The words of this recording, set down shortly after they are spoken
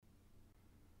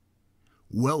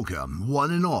Welcome, one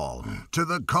and all, to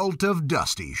the Cult of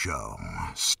Dusty Show,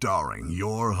 starring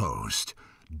your host,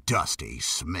 Dusty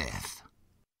Smith.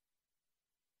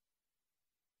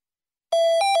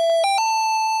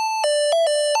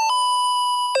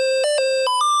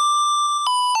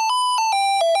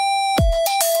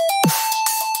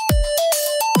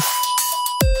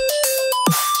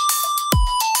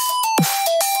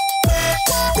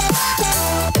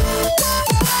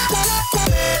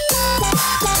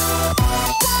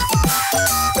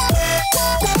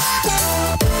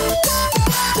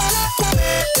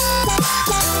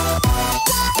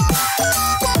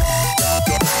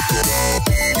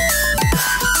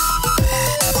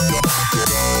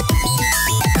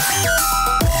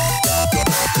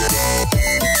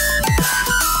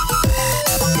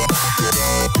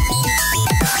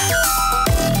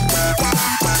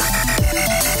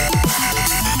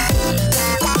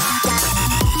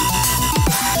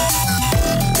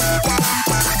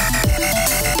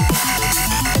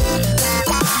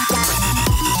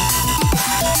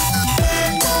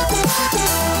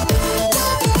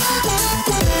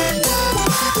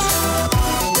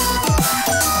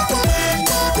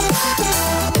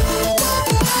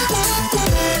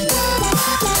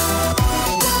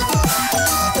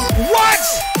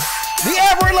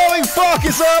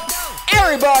 Is up,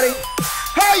 everybody?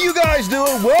 How you guys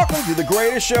doing? Welcome to the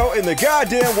greatest show in the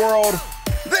goddamn world.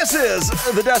 This is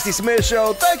the Dusty Smith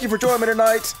Show. Thank you for joining me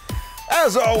tonight.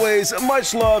 As always,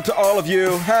 much love to all of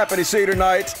you. Happy to see you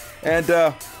tonight. And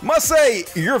must say,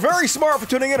 you're very smart for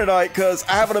tuning in tonight because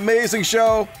I have an amazing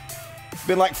show.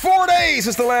 Been like 4 days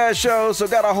since the last show, so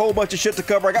got a whole bunch of shit to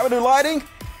cover. I got my new lighting.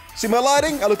 See my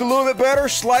lighting? I look a little bit better,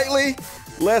 slightly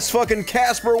less fucking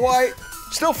Casper White.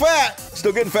 Still fat.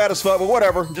 Still getting fat as fuck, but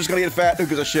whatever. I'm just gonna get fat. Who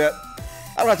gives a shit?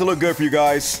 I don't have to look good for you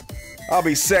guys. I'll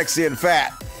be sexy and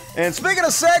fat. And speaking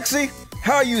of sexy,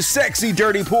 how you sexy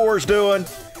dirty pores doing?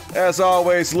 As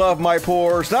always, love my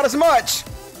pores. Not as much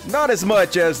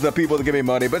as the people that give me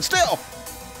money, but still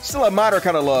a minor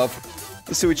kind of love.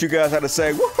 Let's see what you guys had to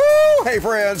say. Woohoo! Hey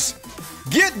friends,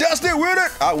 get dusty with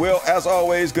it. I will, as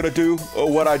always, gonna do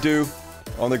what I do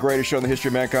on the greatest show in the history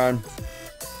of mankind.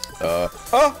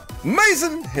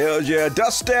 Amazing! Hell yeah,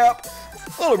 Dust Step.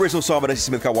 A little original song by Dusty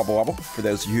Smith called Wobble Wobble. For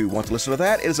those of you who want to listen to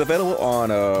that, it is available on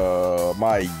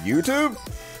my YouTube.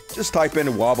 Just type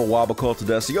in Wobble Wobble Cult of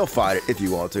Dusty. You'll find it if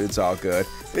you want to. It's all good.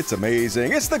 It's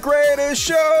amazing. It's the greatest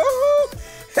show!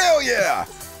 Hell yeah!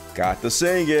 Got the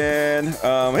singing.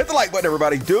 Hit the like button,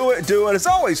 everybody. Do it. As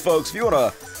always, folks, if you want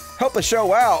to help the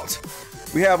show out,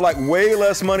 we have like way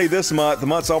less money this month. The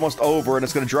month's almost over and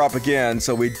it's going to drop again.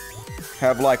 So we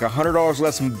have like $100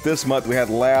 less this month than we had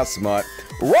last month.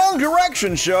 Wrong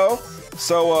direction, show.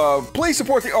 So please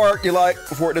support the art you like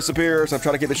before it disappears. I'm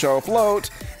trying to keep the show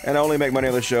afloat, and I only make money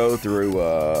on the show through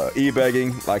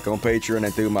e-begging, like on Patreon,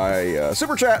 and through my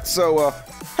super chat. So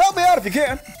help me out if you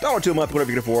can. $1 a month,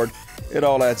 whatever you can afford. It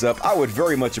all adds up. I would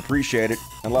very much appreciate it.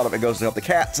 And a lot of it goes to help the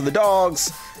cats and the dogs,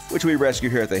 which we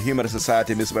rescue here at the Humanist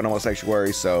Society of Misfit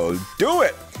Homosexuality. So do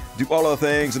it. Do all of the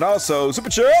things, and also super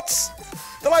chats.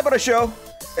 The light button show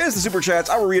is the super chats.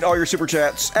 I will read all your super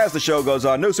chats as the show goes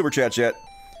on. No super chats yet.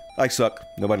 I suck.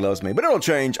 Nobody loves me. But it'll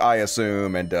change, I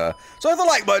assume. And so hit the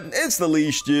like button. It's the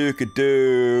least you could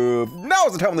do. Now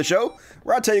is the time of the show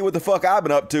where I tell you what the fuck I've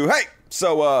been up to. Hey!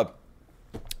 So,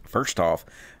 first off,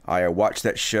 I watched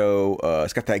that show.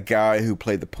 It's got that guy who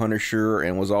played the Punisher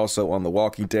and was also on The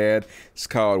Walking Dead. It's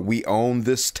called We Own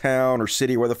This Town or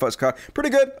City, where the fuck's called.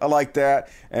 Pretty good. I like that.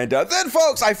 And then,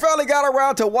 folks, I finally got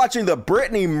around to watching the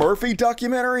Brittany Murphy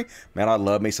documentary. Man, I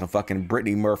love me some fucking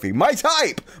Brittany Murphy. My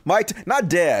type. Not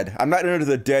dead. I'm not into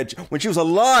the dead. When she was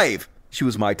alive, she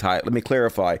was my type. Let me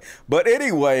clarify. But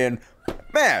anyway, and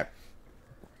man,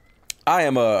 I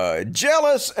am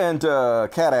jealous and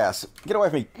cat ass. Get away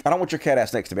from me. I don't want your cat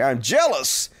ass next to me. I'm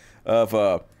jealous of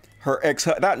her ex.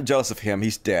 Not jealous of him.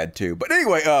 He's dead too. But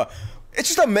anyway, it's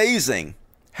just amazing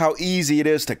how easy it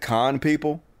is to con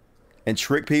people and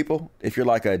trick people if you're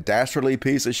like a dastardly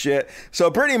piece of shit. So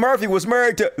Brittany Murphy was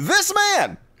married to this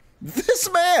man. This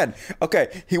man.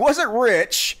 Okay, he wasn't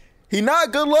rich. He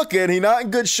not good looking. He not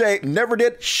in good shape. Never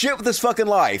did shit with his fucking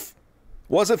life.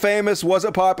 Wasn't famous.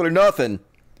 Wasn't popular. Nothing.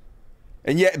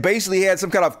 And yet, basically, he had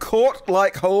some kind of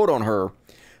cult-like hold on her.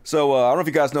 So, I don't know if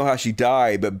you guys know how she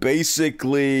died, but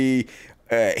basically,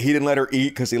 he didn't let her eat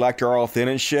because he liked her all thin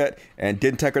and shit, and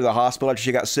didn't take her to the hospital after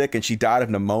she got sick, and she died of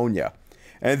pneumonia.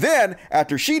 And then,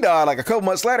 after she died, like a couple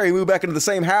months later, he moved back into the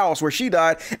same house where she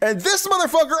died, and this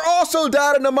motherfucker also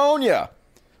died of pneumonia.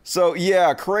 So,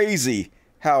 yeah, crazy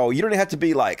how you don't have to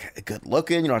be, like,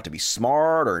 good-looking, you don't have to be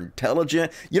smart or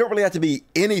intelligent, you don't really have to be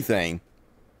anything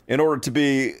in order to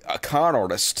be a con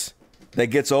artist that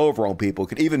gets over on people,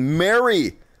 could even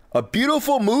marry a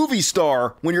beautiful movie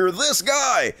star when you're this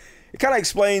guy. It kind of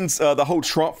explains the whole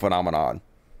Trump phenomenon.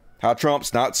 How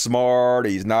Trump's not smart,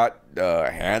 he's not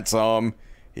handsome,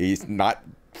 he's not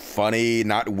funny,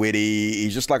 not witty,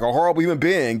 he's just like a horrible human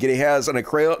being, yet he has an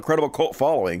incredible cult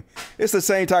following. It's the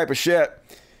same type of shit.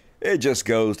 It just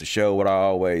goes to show what I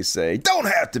always say. Don't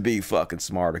have to be fucking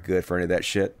smart or good for any of that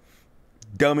shit.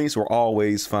 Dummies will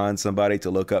always find somebody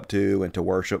to look up to and to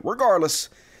worship, regardless.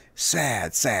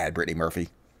 Sad, sad Brittany Murphy.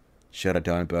 Should have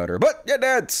done better. But you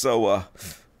did, so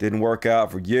didn't work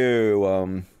out for you.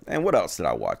 And what else did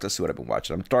I watch? Let's see what I've been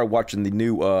watching. I started watching the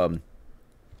new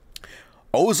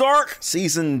Ozark.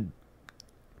 Season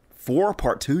 4,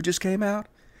 Part 2 just came out.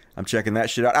 I'm checking that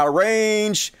shit out. Out of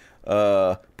Range.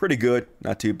 Pretty good.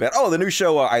 Not too bad. Oh, the new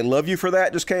show, I Love You for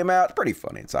That, just came out. Pretty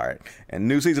funny. It's all right. And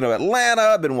new season of Atlanta.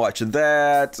 I've been watching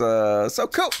that. So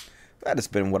cool. That has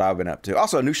been what I've been up to.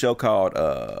 Also, a new show called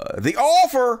The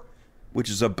Offer, which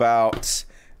is about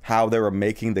how they were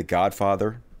making The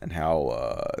Godfather and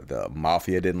how the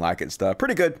mafia didn't like it and stuff.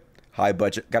 Pretty good. High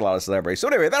budget. Got a lot of celebrities. So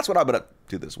anyway, that's what I've been up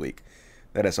to this week.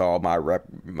 That is all my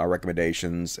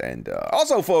recommendations. And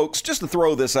also, folks, just to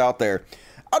throw this out there,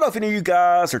 I don't know if any of you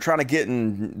guys are trying to get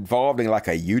involved in like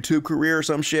a YouTube career or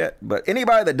some shit, but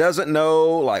anybody that doesn't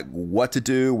know like what to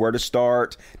do, where to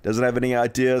start, doesn't have any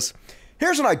ideas,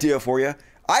 here's an idea for you.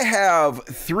 I have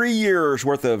 3 years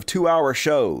worth of 2-hour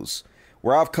shows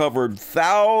where I've covered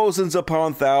thousands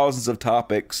upon thousands of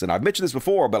topics. And I've mentioned this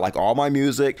before, but like all my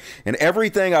music and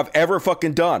everything I've ever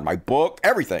fucking done, my book,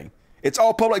 everything, it's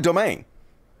all public domain.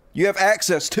 You have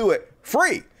access to it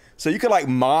free. So you can like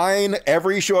mine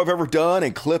every show I've ever done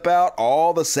and clip out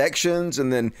all the sections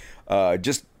and then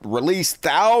just release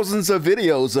thousands of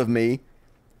videos of me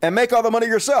and make all the money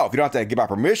yourself. You don't have to give my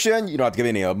permission. You don't have to give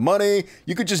any money.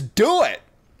 You could just do it.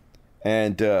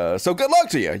 And so good luck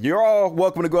to you. You're all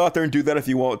welcome to go out there and do that if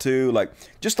you want to. Like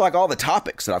just like all the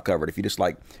topics that I've covered. If you just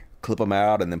like clip them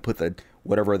out and then put the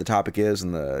whatever the topic is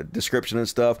in the description and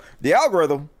stuff, the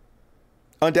algorithm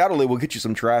undoubtedly will get you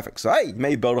some traffic. So, hey, you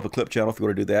may build up a clip channel if you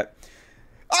want to do that.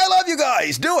 I love you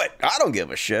guys. Do it. I don't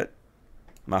give a shit.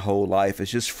 My whole life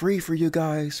is just free for you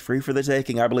guys. Free for the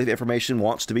taking. I believe information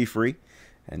wants to be free.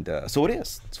 And so it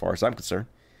is, as far as I'm concerned.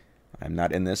 I'm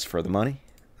not in this for the money.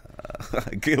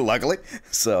 Luckily.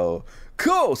 So,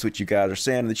 cool. So what you guys are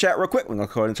saying in the chat real quick. We're going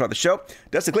to go ahead and start the show.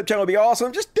 That's the clip channel. Will be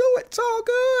awesome. Just do it. It's all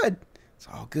good. It's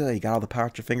all good. You got all the power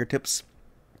at your fingertips.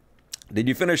 Did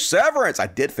you finish Severance? I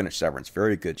did finish Severance.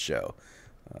 Very good show.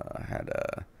 I had,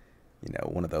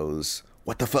 one of those,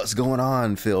 what the fuck's going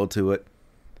on feel to it.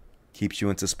 Keeps you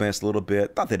in suspense a little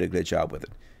bit. Thought they did a good job with it.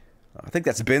 I think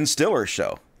that's Ben Stiller's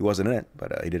show. He wasn't in it,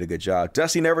 but he did a good job.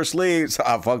 Dusty never sleeps.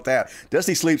 Fuck that.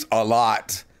 Dusty sleeps a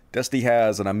lot. Dusty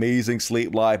has an amazing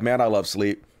sleep life. Man, I love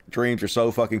sleep. Dreams are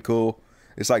so fucking cool.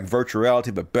 It's like virtual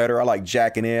reality, but better. I like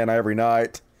jacking in every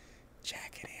night.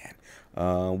 Jacking in.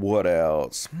 What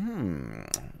else?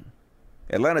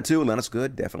 Atlanta 2. Atlanta's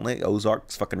good, definitely.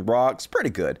 Ozark's fucking rocks. Pretty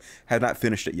good. Have not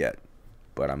finished it yet,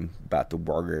 but I'm about to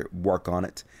work on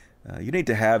it. You need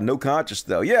to have no conscience,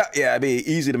 though. Yeah, it'd be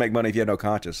easy to make money if you had no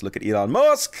conscience. Look at Elon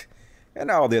Musk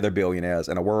and all the other billionaires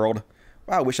in the world.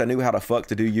 Wow, I wish I knew how the fuck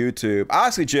to do YouTube. I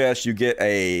suggest you get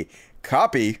a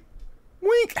copy.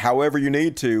 Wink, however you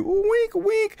need to. Wink,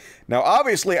 wink. Now,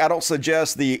 obviously, I don't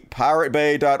suggest the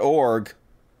piratebay.org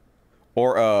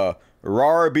or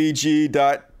rarbg.to.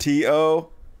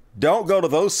 Don't go to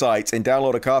those sites and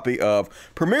download a copy of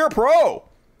Premiere Pro,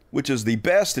 which is the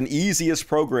best and easiest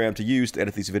program to use to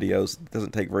edit these videos. It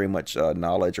doesn't take very much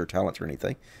knowledge or talent or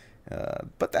anything,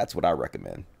 but that's what I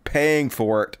recommend. Paying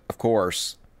for it, of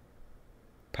course.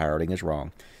 Pirating is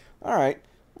wrong. All right,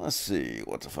 let's see.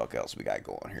 What the fuck else we got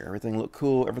going here? Everything look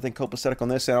cool. Everything copacetic on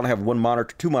this. I don't have one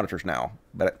monitor, 2 monitors now,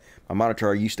 but my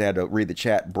monitor I used to have to read the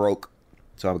chat broke.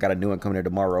 So I've got a new one coming here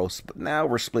tomorrow. But now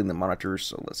we're splitting the monitors.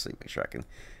 So let's see. Make sure I can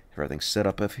have everything set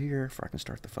up here before I can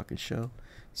start the fucking show.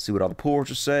 See what all the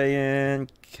ports are saying.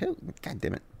 God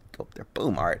damn it. Go up there.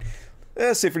 Boom. All right.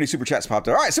 Let's see if any super chats popped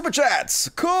up. All right. Super chats.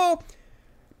 Cool.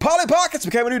 Polly Pockets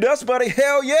became a new Dust Buddy.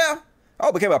 Hell yeah.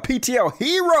 Oh, became a PTL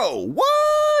hero.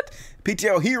 What?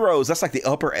 PTL heroes. That's like the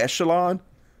upper echelon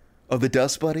of the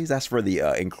Dust Buddies. That's for the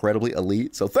incredibly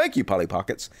elite. So thank you, Polly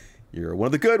Pockets. You're one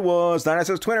of the good ones. 99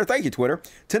 cents Twitter. Thank you, Twitter.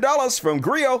 $10 from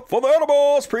Grio for the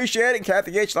edibles. Appreciate it.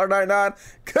 Kathy H. $99.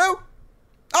 Cool.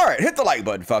 All right. Hit the like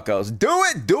button, fuckos. Do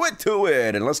it. Do it to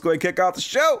it. And let's go ahead and kick off the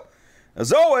show.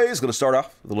 As always, going to start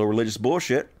off with a little religious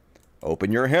bullshit.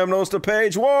 Open your hymnals to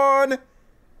page 1.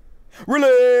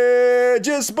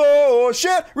 Religious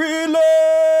bullshit,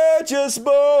 religious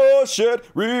bullshit,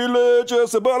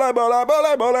 religious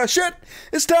bullshit.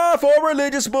 It's time for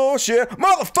religious bullshit.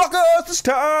 Motherfuckers, it's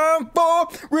time for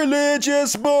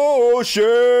religious bullshit.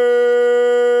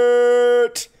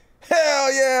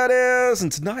 Hell yeah, it is.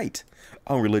 And tonight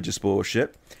on Religious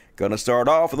Bullshit, gonna start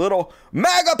off with a little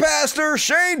MAGA pastor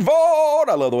Shane Vaughn.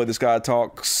 I love the way this guy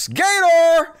talks.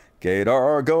 Gator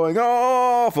going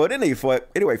off. But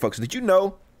anyway, folks, did you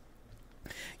know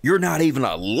you're not even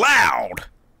allowed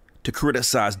to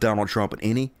criticize Donald Trump in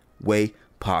any way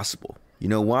possible? You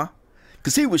know why?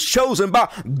 Because he was chosen by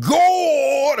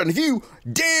God. And if you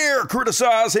dare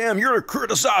criticize him, you're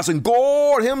criticizing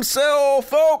God himself,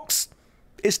 folks.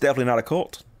 It's definitely not a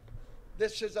cult.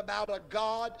 This is about a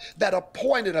God that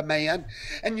appointed a man.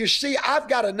 And you see, I've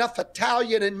got enough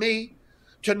Italian in me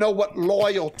to know what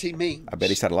loyalty means. I bet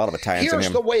he's had a lot of Italians in him.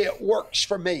 Here's the way it works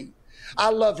for me. I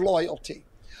love loyalty.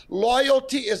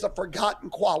 Loyalty is a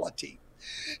forgotten quality.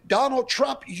 Donald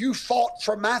Trump, you fought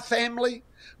for my family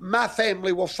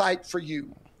will fight for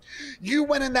you. You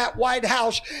went in that White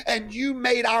House and you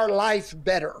made our life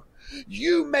better.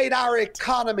 You made our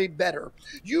economy better.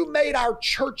 You made our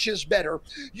churches better.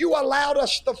 You allowed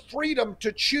us the freedom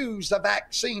to choose a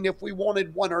vaccine if we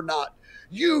wanted one or not.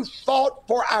 You fought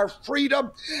for our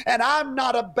freedom, and I'm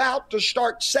not about to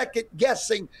start second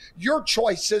guessing your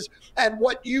choices and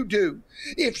what you do.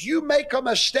 If you make a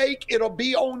mistake, it'll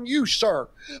be on you, sir.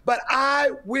 But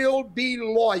I will be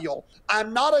loyal.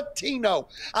 I'm not a Tino.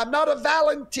 I'm not a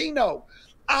Valentino.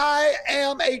 I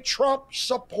am a Trump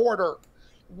supporter.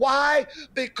 Why?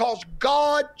 Because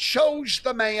God chose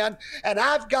the man, and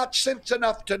I've got sense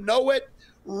enough to know it,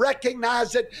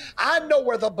 recognize it. I know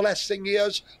where the blessing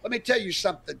is. Let me tell you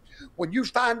something. When you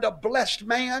find a blessed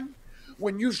man,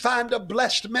 when you find a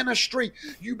blessed ministry,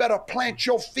 you better plant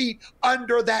your feet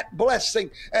under that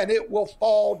blessing and it will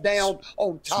fall down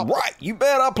on top. Right. You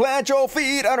better plant your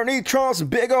feet underneath Trump's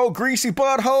big old greasy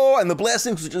butthole and the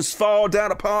blessings will just fall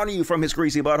down upon you from his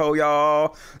greasy butthole,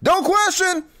 y'all. Don't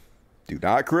question. Do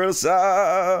not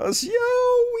criticize. Yo,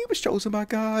 he was chosen by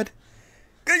God.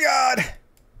 Good God.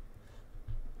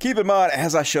 Keep in mind,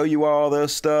 as I show you all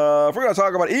this stuff, we're going to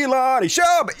talk about Elon.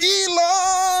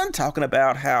 Elon talking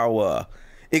about how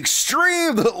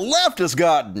extreme the left has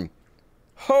gotten.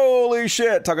 Holy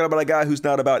shit. Talking about a guy who's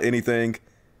not about anything.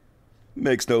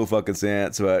 Makes no fucking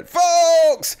sense. But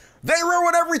folks, they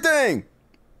ruin everything.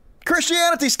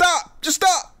 Christianity, stop. Just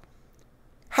stop.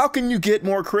 How can you get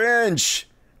more cringe?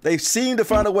 They seem to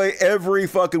find a way every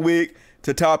fucking week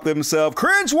to top themselves.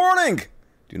 Cringe warning.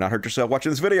 Do not hurt yourself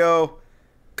watching this video.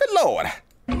 Good Lord.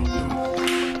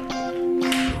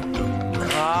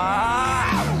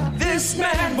 This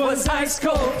man was ice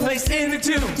cold, placed in the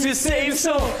tomb to save his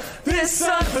soul. This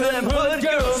son for them hood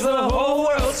girls, the whole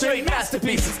world straight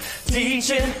masterpieces.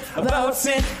 Teaching about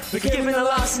sin, forgiving the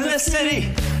lost in the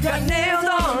city. Got nailed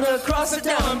on a cross of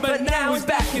dawn, but now he's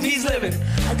back and he's living.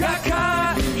 I got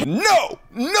caught.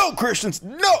 No, Christians,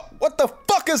 no. What the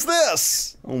fuck is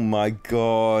this? Oh my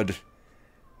God.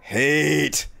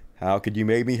 Hate. How could you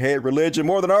make me hate religion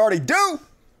more than I already do?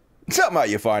 Somehow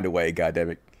you find a way,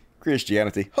 goddammit.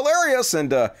 Christianity. Hilarious.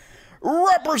 And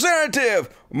Representative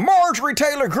Marjorie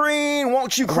Taylor Greene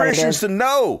wants you Christians to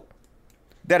know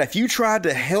that if you tried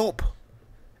to help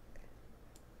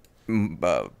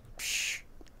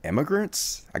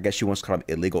immigrants, I guess she wants to call them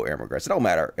illegal immigrants. It don't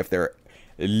matter if they're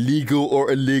legal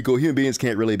or illegal. Human beings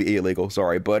can't really be illegal.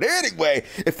 Sorry. But anyway,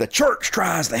 if the church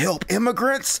tries to help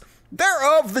immigrants,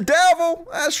 they're of the devil.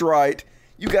 That's right.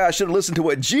 You guys should have listened to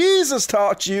what Jesus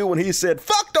taught you when he said,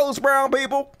 fuck those brown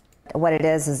people. What it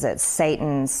is that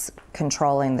Satan's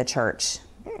controlling the church.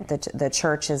 The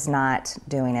church is not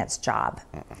doing its job.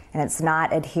 And it's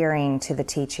not adhering to the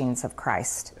teachings of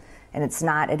Christ. And it's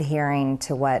not adhering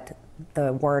to what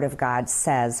the Word of God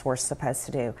says we're supposed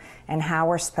to do and how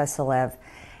we're supposed to live.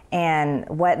 And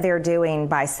what they're doing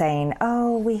by saying,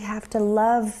 oh, we have to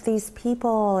love these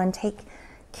people and take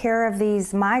care of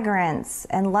these migrants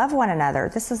and love one another.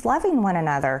 This is loving one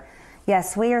another.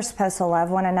 Yes, we are supposed to love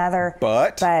one another,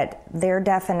 but their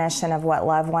definition of what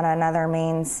love one another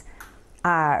means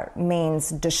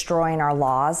destroying our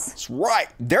laws. That's right.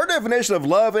 Their definition of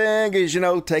loving is,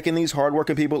 taking these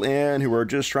hardworking people in who are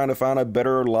just trying to find a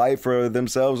better life for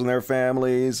themselves and their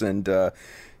families and,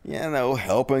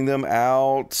 helping them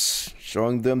out,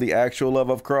 showing them the actual love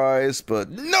of Christ.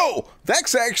 But no,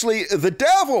 that's actually the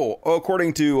devil,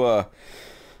 according to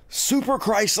super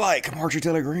Christ-like Marjorie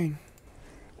Taylor Greene.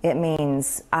 It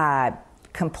means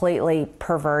completely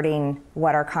perverting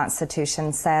what our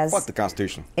Constitution says. What the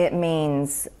Constitution? It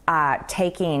means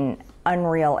taking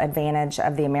unreal advantage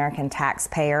of the American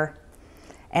taxpayer.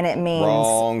 And it means...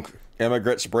 Wrong.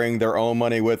 Immigrants bring their own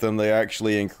money with them. They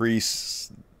actually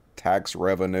increase tax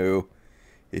revenue.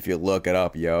 If you look it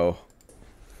up, yo.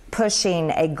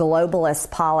 Pushing a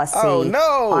globalist policy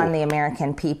on the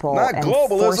American people and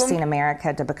forcing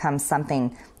America to become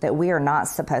something that we are not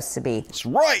supposed to be. That's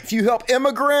right. If you help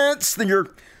immigrants, then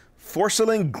you're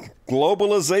forcing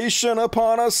globalization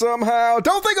upon us somehow.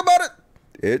 Don't think about it.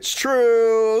 It's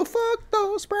true. Fuck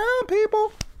those brown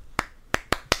people.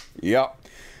 Yep.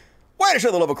 Way to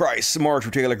show the love of Christ.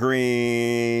 Marjorie Taylor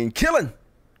Greene, killing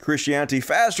Christianity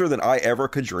faster than I ever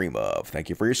could dream of. Thank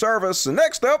you for your service. And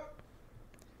next up,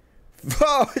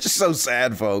 oh, it's just so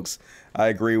sad, folks. I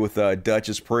agree with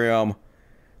Duchess Prim.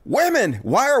 Women.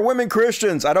 Why are women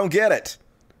Christians? I don't get it.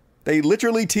 They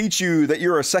literally teach you that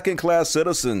you're a second-class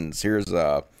citizen. Here's,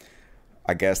 I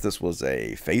guess this was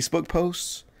a Facebook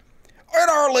post. In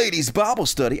our ladies' Bible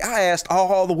study, I asked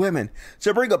all the women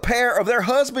to bring a pair of their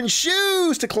husband's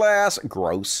shoes to class.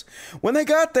 Gross. When they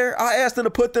got there, I asked them to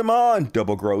put them on.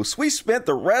 Double gross. We spent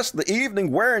the rest of the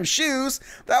evening wearing shoes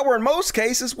that were in most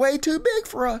cases way too big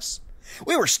for us.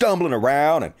 We were stumbling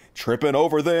around and tripping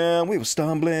over them. We were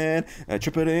stumbling and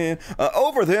tripping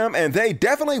over them, and they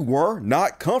definitely were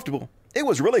not comfortable. It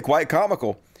was really quite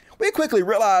comical. We quickly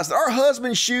realized that our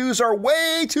husband's shoes are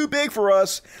way too big for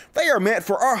us. They are meant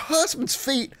for our husband's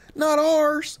feet, not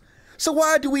ours. So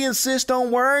why do we insist on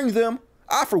wearing them?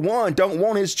 I, for one, don't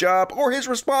want his job or his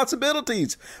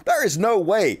responsibilities. There is no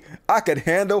way I could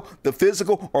handle the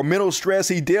physical or mental stress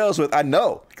he deals with. I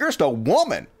know, you're just a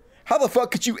woman. How the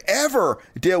fuck could you ever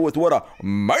deal with what a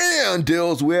man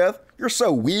deals with? You're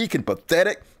so weak and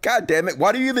pathetic. God damn it,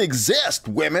 why do you even exist,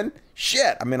 women?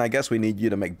 Shit, I mean, I guess we need you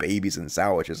to make babies and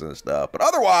sandwiches and stuff. But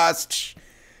otherwise,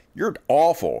 you're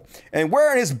awful. And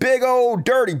wearing his big old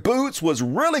dirty boots was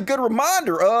really good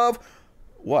reminder of...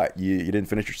 What? You didn't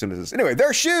finish your sentences. Anyway,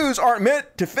 their shoes aren't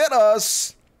meant to fit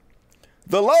us.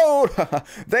 The load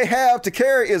they have to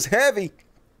carry is heavy.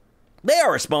 They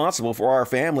are responsible for our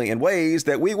family in ways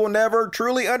that we will never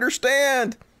truly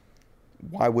understand.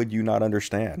 Why would you not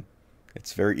understand?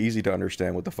 It's very easy to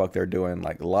understand what the fuck they're doing.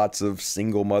 Like, lots of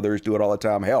single mothers do it all the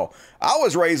time. Hell, I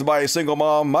was raised by a single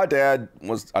mom. My dad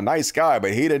was a nice guy,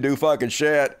 but he didn't do fucking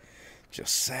shit.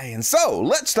 Just saying. So,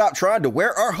 let's stop trying to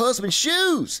wear our husband's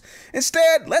shoes.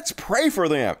 Instead, let's pray for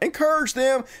them, encourage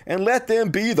them, and let them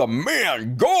be the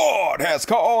men God has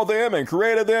called them and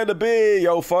created them to be.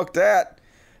 Yo, fuck that.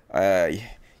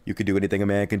 You can do anything a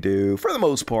man can do, for the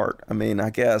most part. I mean, I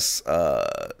guess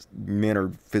men are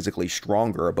physically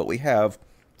stronger, but we have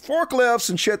forklifts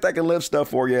and shit that can lift stuff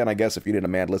for you. And I guess if you need a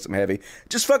man to lift some heavy,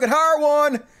 just fucking hire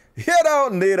one. You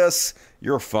don't need us.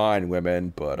 You're fine,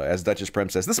 women. But as Duchess Prim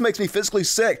says, this makes me physically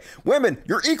sick. Women,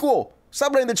 you're equal.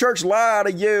 Somebody in the church lied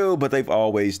to you. But they've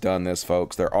always done this,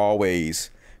 folks. They're always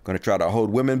going to try to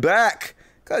hold women back.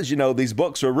 Because, you know, these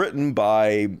books are written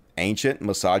by ancient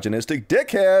misogynistic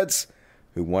dickheads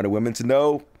who wanted women to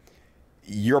know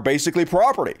you're basically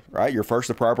property, right? You're first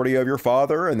the property of your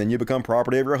father, and then you become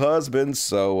property of your husband.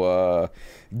 So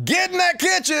get in that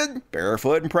kitchen,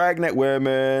 barefoot and pregnant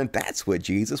women. That's what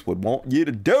Jesus would want you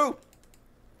to do.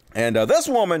 And this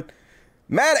woman,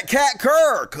 mad at Kat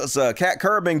Kerr, because Kat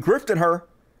Kerr been grifting her.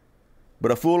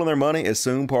 But a fool and their money is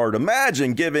soon parted.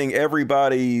 Imagine giving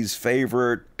everybody's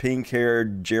favorite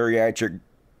pink-haired geriatric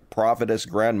prophetess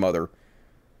grandmother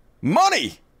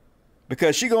money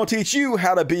because she gonna teach you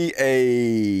how to be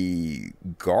a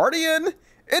guardian?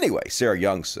 Anyway, Sarah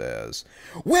Young says,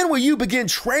 when will you begin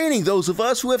training those of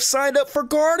us who have signed up for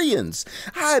guardians?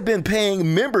 I've been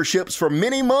paying memberships for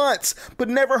many months, but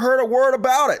never heard a word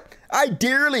about it. I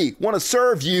dearly want to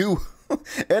serve you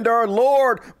and our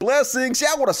Lord. Blessings. Yeah,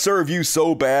 I want to serve you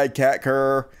so bad, Kat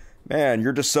Kerr. Man,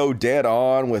 you're just so dead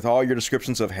on with all your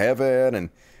descriptions of heaven and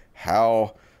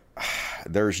how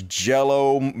there's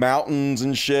jello mountains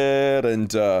and shit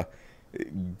and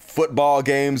football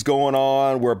games going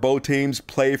on where both teams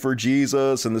play for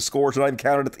Jesus and the scores are not even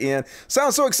counted at the end.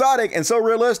 Sounds so exciting and so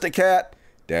realistic, Kat.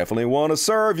 Definitely want to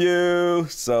serve you.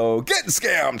 So getting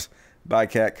scammed by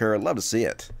Kat Kerr. I'd love to see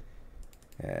it.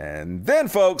 And then,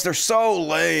 folks, they're so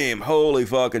lame. Holy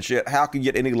fucking shit. How can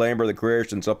you get any lamer than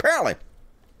Christians? So apparently,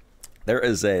 there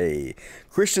is a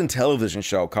Christian television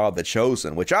show called The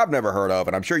Chosen, which I've never heard of,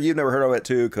 and I'm sure you've never heard of it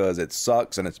too, because it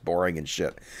sucks and it's boring and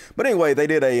shit. But anyway, they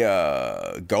did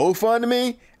a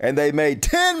GoFundMe, and they made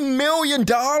 $10 million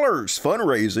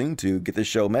fundraising to get this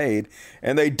show made,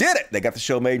 and they did it. They got the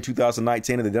show made in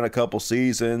 2019, and they've done a couple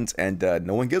seasons, and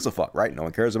no one gives a fuck, right? No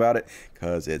one cares about it,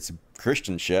 because it's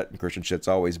Christian shit. Christian shit's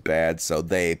always bad. So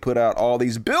they put out all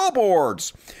these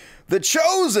billboards. The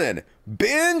Chosen,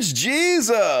 binge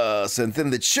Jesus. And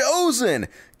then The Chosen,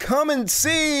 come and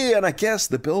see. And I guess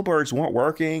the billboards weren't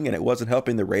working and it wasn't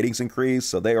helping the ratings increase.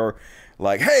 So they are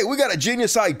like, hey, we got a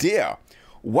genius idea.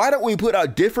 Why don't we put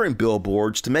out different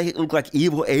billboards to make it look like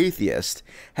evil atheists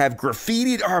have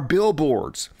graffitied our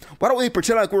billboards? Why don't we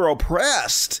pretend like we're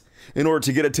oppressed in order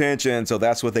to get attention? So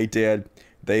that's what they did.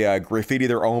 They graffiti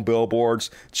their own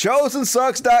billboards.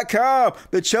 ChosenSucks.com.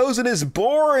 The Chosen is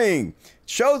boring.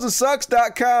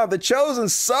 ChosenSucks.com. The Chosen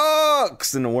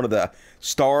sucks. And one of the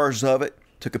stars of it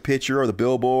took a picture of the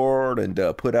billboard and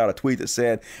put out a tweet that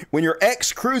said, when your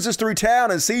ex cruises through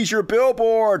town and sees your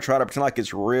billboard, try to pretend like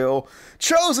it's real.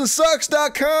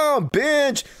 ChosenSucks.com.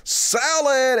 Binge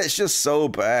salad. It's just so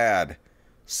bad.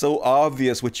 So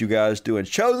obvious what you guys doing.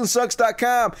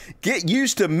 ChosenSucks.com. Get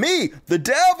used to me, the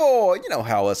devil. You know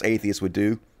how us atheists would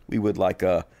do. We would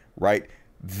write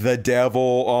the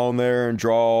devil on there and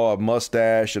draw a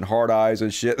mustache and hard eyes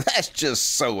and shit. That's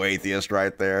just so atheist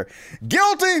right there.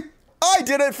 Guilty. I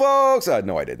did it, folks.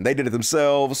 No, I didn't. They did it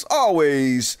themselves.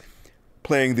 Always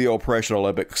playing the oppression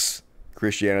Olympics.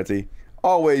 Christianity.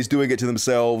 Always doing it to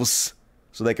themselves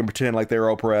so they can pretend like they're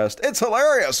oppressed. It's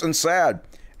hilarious and sad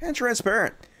and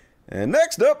transparent. And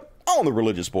next up on the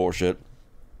religious bullshit.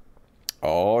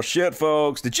 Oh shit,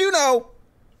 folks. Did you know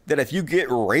that if you get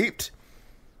raped,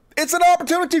 it's an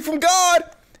opportunity from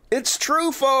God? It's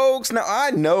true, folks. Now,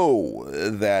 I know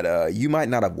that you might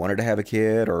not have wanted to have a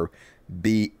kid or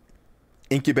be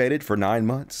incubated for 9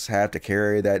 months, have to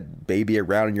carry that baby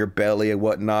around in your belly and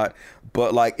whatnot.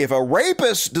 But if a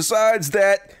rapist decides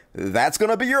that that's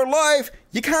going to be your life,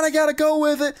 you kind of got to go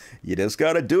with it. You just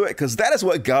got to do it because that is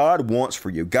what God wants for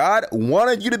you. God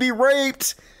wanted you to be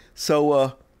raped.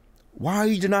 So why are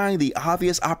you denying the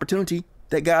obvious opportunity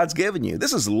that God's given you?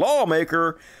 This is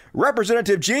lawmaker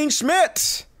Representative Jean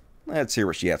Schmidt. Let's hear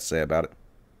what she has to say about it.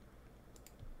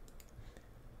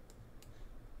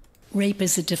 Rape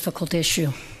is a difficult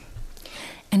issue,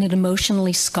 and it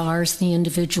emotionally scars the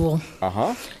individual.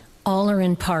 All or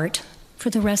in part for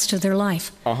the rest of their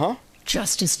life.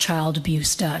 Just as child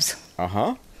abuse does.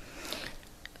 But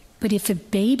if a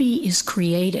baby is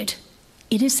created,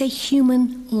 it is a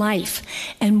human life.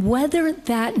 And whether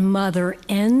that mother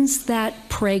ends that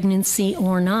pregnancy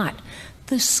or not,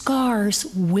 the scars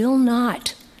will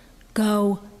not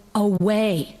go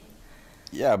away.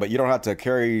 Yeah, but you don't have to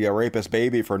carry a rapist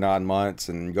baby for 9 months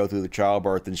and go through the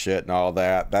childbirth and shit and all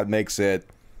that. That makes it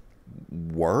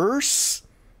worse.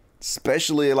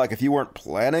 Especially if you weren't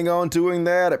planning on doing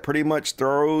that, it pretty much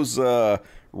throws a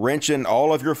wrench in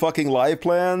all of your fucking life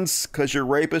plans because your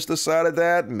rapist decided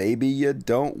that. Maybe you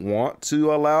don't want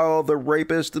to allow the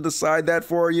rapist to decide that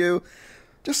for you.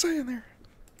 Just saying there.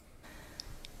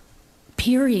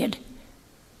 Period.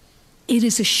 It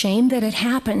is a shame that it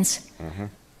happens.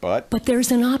 But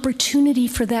there's an opportunity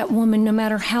for that woman, no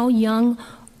matter how young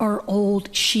or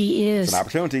old she is. It's an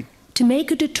opportunity. To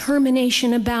make a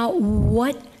determination about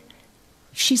what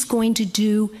she's going to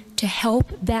do to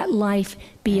help that life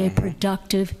be a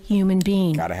productive human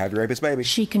being. Gotta have your rapist baby.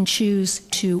 She can choose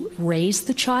to raise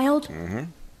the child.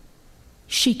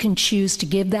 She can choose to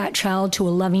give that child to a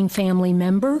loving family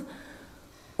member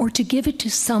or to give it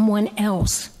to someone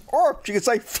else. Or she could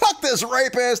say, fuck this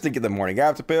rapist, and get the morning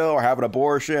after pill or have an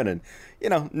abortion and,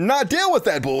 not deal with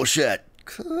that bullshit.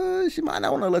 Because you might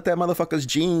not want to let that motherfucker's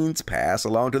genes pass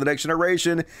along to the next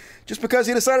generation just because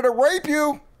he decided to rape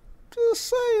you. Just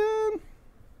saying.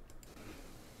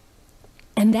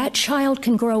 And that child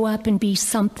can grow up and be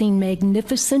something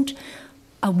magnificent,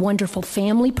 a wonderful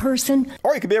family person.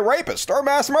 Or he could be a rapist or a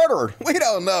mass murderer. We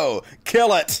don't know.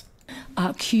 Kill it.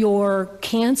 Cure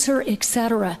cancer,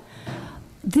 etc.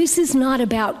 This is not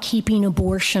about keeping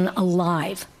abortion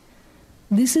alive.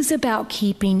 This is about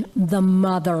keeping the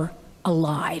mother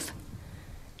alive.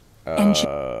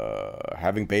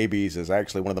 Having babies is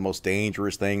actually one of the most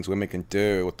dangerous things women can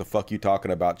do. What the fuck you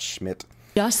talking about, Schmidt?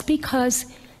 Just because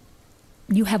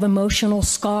you have emotional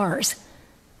scars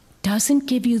doesn't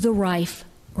give you the right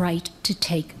to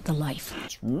take the life.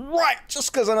 That's right.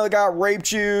 Just because another guy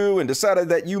raped you and decided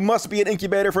that you must be an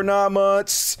incubator for 9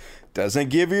 months doesn't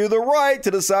give you the right to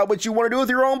decide what you want to do with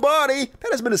your own body.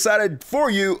 That has been decided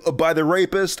for you by the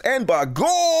rapist and by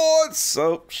God.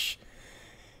 So,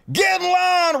 get in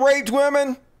line, raped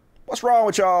women. What's wrong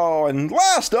with y'all? And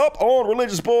last up on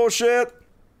religious bullshit,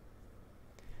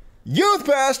 youth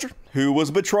pastor who was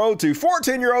betrothed to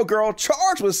 14-year-old girl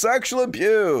charged with sexual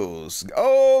abuse.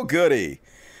 Oh, goody.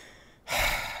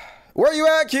 Where you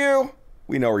at, Q?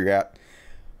 We know where you're at.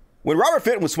 When Robert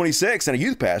Fenton was 26 and a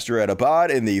youth pastor at Abad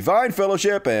in the Vine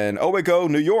Fellowship in Owego,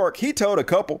 New York, he told a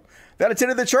couple that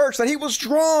attended the church that he was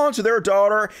drawn to their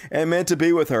daughter and meant to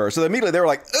be with her. So immediately they were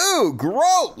like, ooh,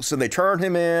 gross. And they turned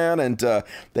him in and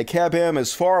they kept him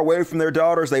as far away from their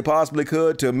daughter as they possibly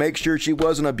could to make sure she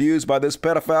wasn't abused by this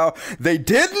pedophile. They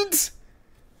didn't.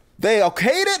 They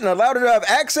okayed it and allowed her to have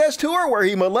access to her where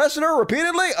he molested her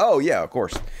repeatedly. Oh, yeah, of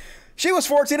course. She was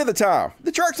 14 at the time.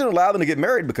 The church didn't allow them to get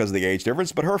married because of the age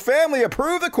difference, but her family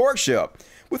approved the courtship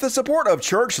with the support of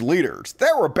church leaders.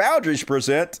 There were boundaries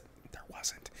present. There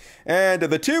wasn't. And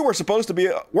the two weren't supposed to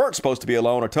be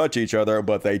alone or touch each other,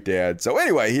 but they did. So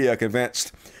anyway, he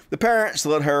convinced the parents to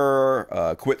let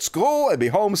her quit school and be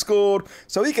homeschooled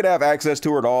so he could have access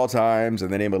to her at all times.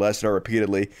 And then he molested her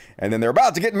repeatedly. And then they're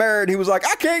about to get married. He was like,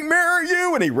 I can't marry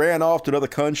you. And he ran off to another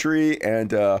country.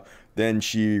 And then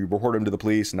she reported him to the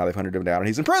police. And now they've hunted him down. And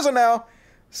he's in prison now.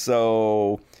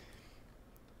 So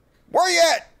where are you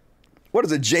at? What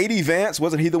is it? J.D. Vance?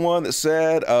 Wasn't he the one that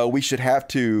said we should have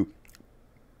to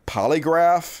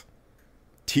polygraph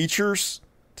teachers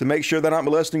to make sure they're not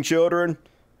molesting children?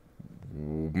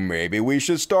 Maybe we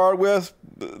should start with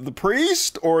the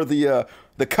priest or the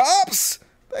cops.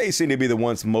 They seem to be the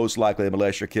ones most likely to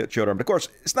molest your children. But of course,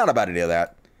 it's not about any of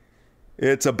that.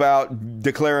 It's about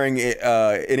declaring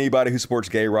anybody who supports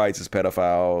gay rights as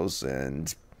pedophiles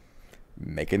and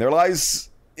making their lives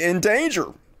in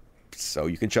danger so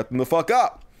you can shut them the fuck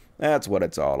up. That's what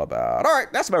it's all about. All right,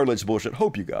 that's my religious bullshit.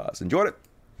 Hope you guys enjoyed it.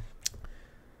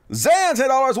 Zan,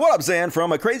 $10. What up, Zan?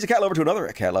 From a crazy cat lover to another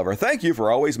cat lover. Thank you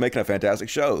for always making a fantastic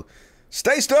show.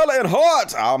 Stay still and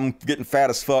hot. I'm getting fat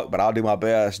as fuck, but I'll do my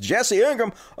best. Jesse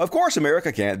Ingram. Of course,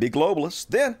 America can't be globalist.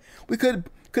 Then we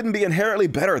couldn't be inherently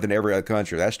better than every other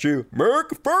country. That's true.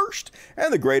 America first.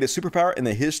 And the greatest superpower in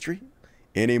the history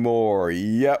anymore.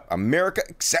 Yep. America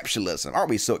exceptionalism. Aren't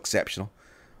we so exceptional?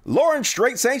 Lauren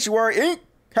Straight Sanctuary Inc.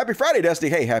 Happy Friday, Dusty.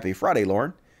 Hey, happy Friday,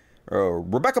 Lauren.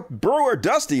 Rebecca Brewer,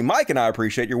 Dusty, Mike and I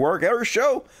appreciate your work at our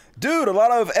show. Dude, a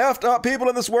lot of effed up people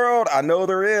in this world. I know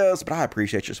there is, but I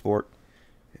appreciate your support.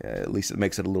 At least it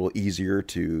makes it a little easier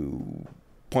to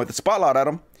point the spotlight at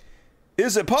them.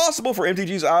 Is it possible for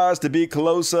MTG's eyes to be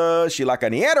closer? She like a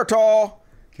Neanderthal?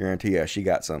 Guarantee you, she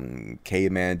got some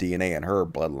caveman DNA in her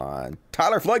bloodline.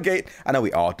 Tyler Floodgate. I know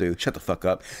we all do. Shut the fuck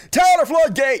up. Tyler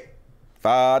Floodgate.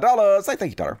 $5.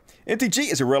 Thank you, Tyler.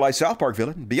 MTG is a real-life South Park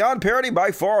villain. Beyond parody by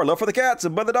far. Love for the cats,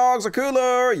 but the dogs are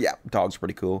cooler. Yeah, dogs are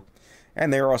pretty cool.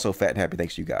 And they're also fat and happy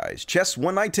thanks to you guys. Chess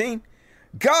 119.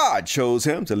 God chose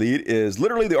him to lead is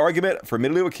literally the argument for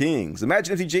medieval kings.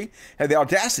 Imagine MTG had the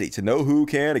audacity to know who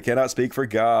can and cannot speak for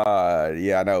God.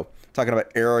 Yeah, I know. Talking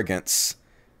about arrogance.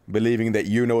 Believing that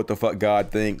you know what the fuck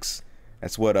God thinks.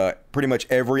 That's what pretty much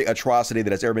every atrocity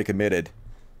that has ever been committed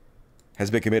has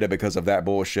been committed because of that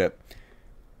bullshit.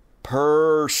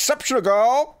 Perceptional,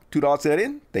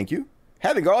 $2 thank you.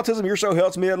 Having autism, your show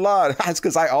helps me a lot. That's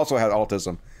because I also have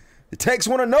autism. It takes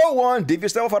one to know one.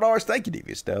 Devious Devil, $5. Thank you,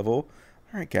 Devious Devil.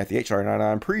 All right, Kathy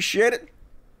H99, appreciate it.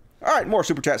 All right, more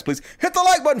super chats, please. Hit the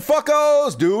like button,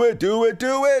 fuckos. Do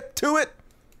it.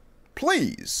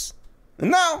 Please.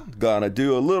 And now, gonna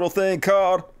do a little thing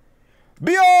called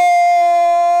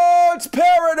Beyond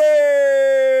Parody!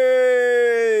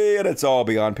 And it's all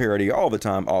beyond parody all the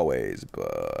time, always.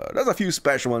 But there's a few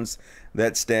special ones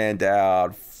that stand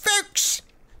out. Folks!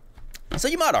 So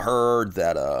you might have heard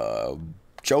that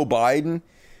Joe Biden,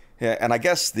 and I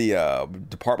guess the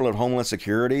Department of Homeland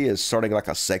Security is starting like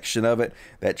a section of it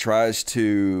that tries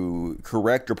to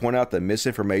correct or point out the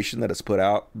misinformation that is put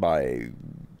out by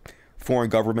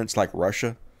foreign governments like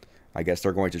Russia. I guess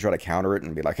they're going to try to counter it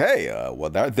and be like, hey,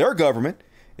 well, their government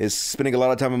is spending a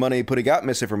lot of time and money putting out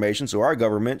misinformation, so our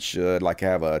government should like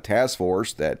have a task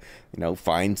force that, you know,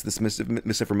 finds this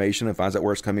misinformation and finds out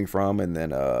where it's coming from and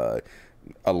then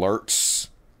alerts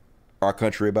our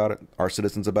country about it, our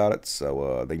citizens about it,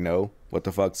 so they know what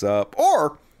the fuck's up.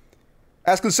 Or,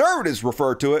 as conservatives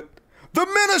refer to it, the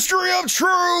Ministry of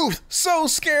Truth! So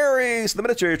scary! So the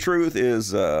Ministry of Truth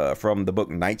is from the book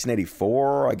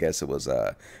 1984. I guess it was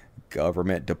a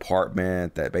government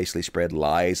department that basically spread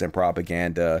lies and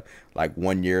propaganda. Like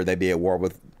one year they'd be at war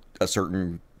with a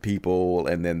certain people,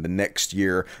 and then the next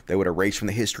year they would erase from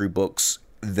the history books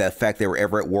the fact they were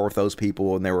ever at war with those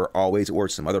people, and they were always at war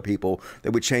with some other people. They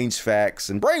would change facts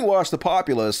and brainwash the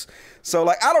populace. So,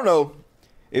 like, I don't know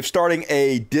if starting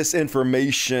a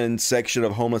disinformation section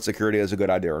of Homeland Security is a good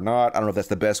idea or not. I don't know if that's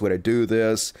the best way to do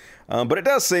this. But it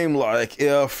does seem like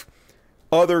if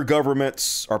other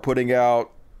governments are putting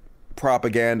out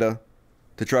propaganda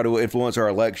to try to influence our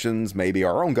elections, maybe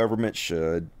our own government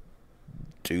should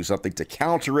do something to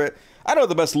counter it. I know what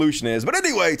the best solution is. But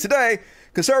anyway, today,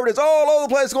 Conservatives all over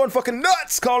the place going fucking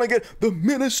nuts, calling it the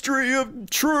Ministry of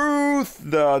Truth.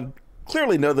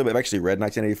 Clearly none of them have actually read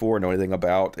 1984 or know anything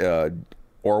about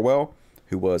Orwell,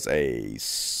 who was a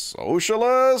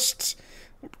socialist.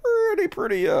 Pretty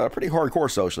hardcore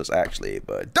socialist, actually.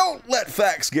 But don't let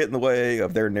facts get in the way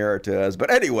of their narratives.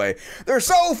 But anyway, they're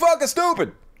so fucking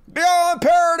stupid. Beyond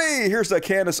parody. Here's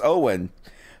Candace Owen,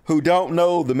 who don't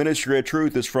know the Ministry of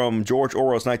Truth is from George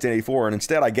Orwell's 1984, and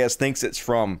instead, I guess, thinks it's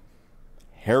from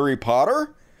Harry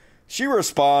Potter. She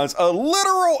responds, a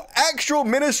literal, actual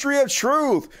Ministry of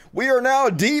Truth. We are now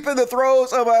deep in the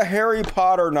throes of a Harry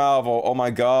Potter novel. Oh my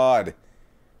God.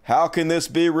 How can this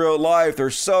be real life? They're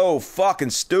so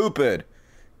fucking stupid.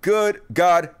 Good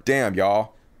goddamn,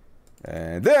 y'all.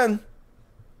 And then,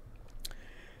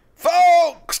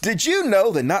 folks, did you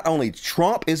know that not only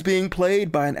Trump is being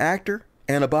played by an actor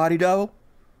and a body double,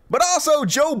 but also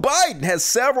Joe Biden has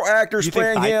several actors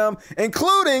playing him,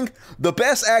 including the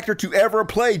best actor to ever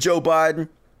play Joe Biden,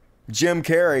 Jim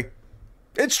Carrey.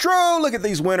 It's true. Look at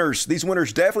these winners. These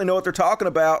winners definitely know what they're talking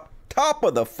about. Top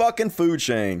of the fucking food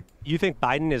chain. You think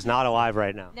Biden is not alive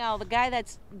right now? No, the guy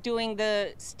that's doing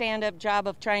the stand-up job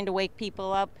of trying to wake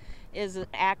people up is an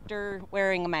actor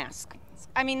wearing a mask.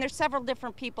 I mean, there's several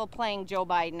different people playing Joe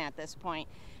Biden at this point.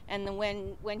 And then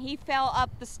when he fell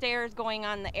up the stairs going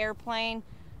on the airplane,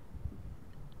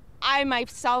 I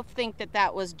myself think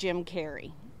that was Jim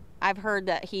Carrey. I've heard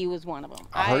that he was one of them.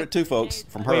 I heard it too, folks,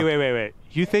 from her. Wait.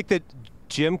 You think that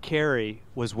Jim Carrey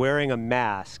was wearing a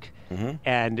mask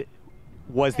and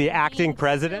was the acting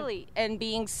president? And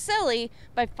being silly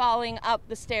by falling up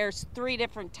the stairs 3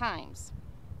 different times.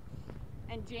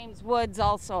 And James Woods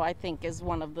also, I think, is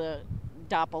one of the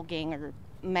doppelganger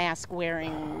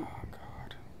mask-wearing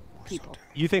people.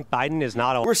 You think Biden is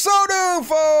not alive? We're so doomed,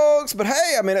 folks! But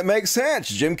hey, I mean, it makes sense.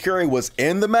 Jim Carrey was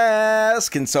in the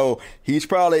mask, and so he's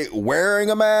probably wearing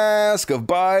a mask of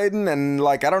Biden, and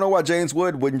like, I don't know why James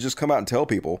Woods wouldn't just come out and tell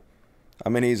people. I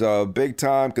mean, he's a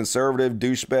big-time conservative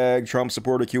douchebag, Trump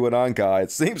supporter, QAnon guy. It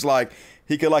seems like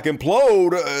he could like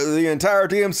implode the entire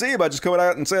DMC by just coming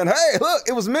out and saying, hey, look,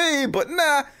 it was me. But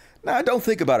nah, don't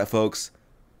think about it, folks.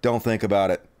 Don't think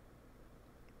about it.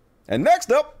 And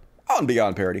next up on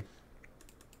Beyond Parody.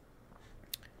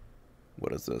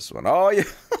 What is this one? Oh, yeah.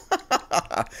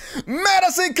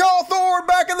 Madison Cawthorn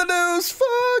back in the news.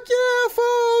 Fuck yeah,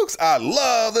 folks. I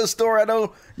love this story. I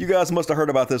know you guys must have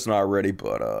heard about this one already,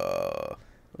 but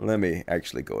let me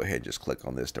actually go ahead and just click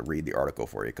on this to read the article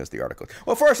for you, because the article...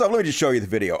 Well, first off, let me just show you the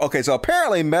video. Okay, so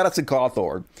apparently Madison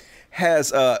Cawthorn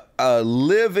has a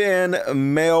live-in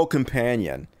male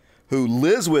companion who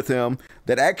lives with him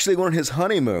that actually went on his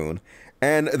honeymoon,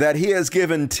 and that he has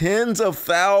given tens of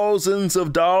thousands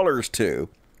of dollars to.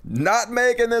 Not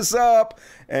making this up.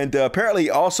 And apparently he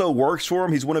also works for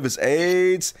him. He's one of his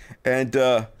aides. And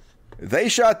they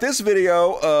shot this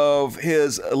video of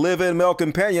his live-in male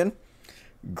companion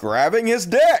grabbing his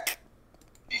dick.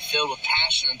 Be filled with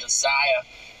passion and desire.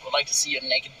 Would like to see your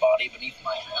naked body beneath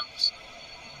my hands.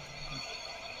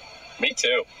 Me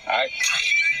too. Yeah. I'd like to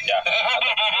do that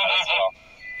as well.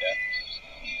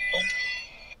 Yeah.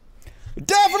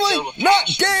 Definitely not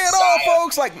gay at all,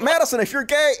 folks. Like, Madison, if you're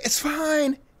gay, it's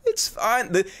fine. It's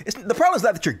fine. The problem is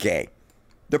not that you're gay.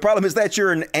 The problem is that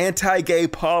you're an anti-gay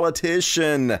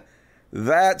politician.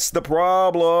 That's the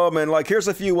problem. And, like, here's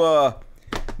a few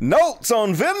notes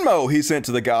on Venmo he sent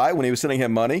to the guy when he was sending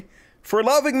him money. For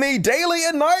loving me daily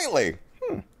and nightly.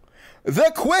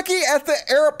 The quickie at the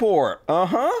airport.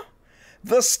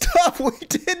 The stuff we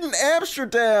did in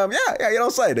Amsterdam. Yeah, you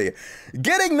don't say, do you?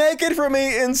 Getting naked for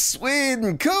me in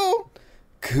Sweden. Cool,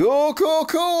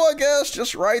 I guess.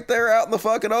 Just right there out in the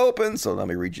fucking open. So let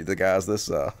me read you the guys this.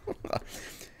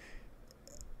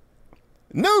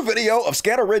 New video of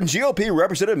scandal-ridden GOP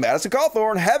Representative Madison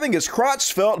Cawthorn having his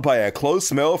crotch felt by a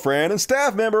close male friend and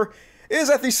staff member is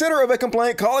at the center of a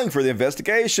complaint calling for the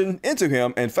investigation into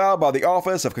him and filed by the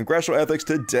Office of Congressional Ethics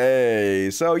today.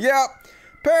 So, yeah.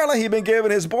 Apparently, he'd been giving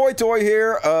his boy toy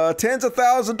here tens of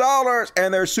thousands of dollars,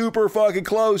 and they're super fucking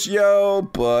close, yo.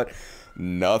 But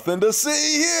nothing to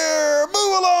see here.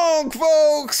 Move along,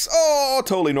 folks. Oh,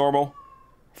 totally normal.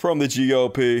 From the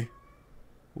GOP.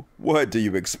 What do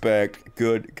you expect?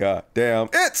 Good goddamn.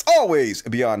 It's always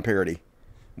beyond parody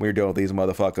when you're dealing with these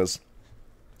motherfuckers.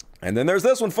 And then there's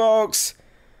this one, folks.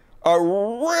 A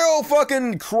real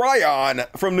fucking cry-on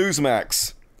from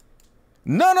Newsmax.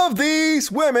 None of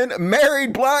these women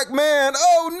married black men.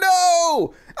 Oh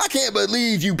no! I can't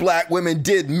believe you black women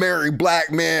did marry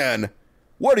black men.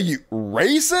 What are you,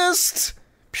 racist?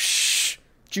 Psh,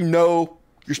 you know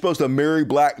you're supposed to marry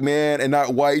black men and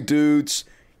not white dudes.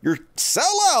 You're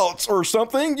sellouts or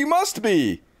something. You must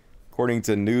be. Of according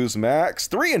to Newsmax.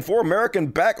 3 and 4 American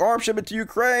back arms shipment to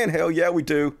Ukraine. Hell yeah, we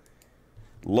do.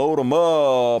 Load them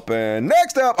up. And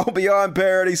next up on Beyond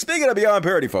Parody. Speaking of Beyond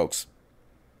Parody, folks,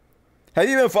 have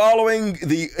you been following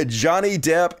the Johnny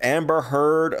Depp Amber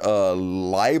Heard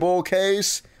libel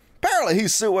case? Apparently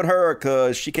he's suing her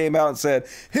because she came out and said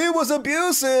he was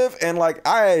abusive. And like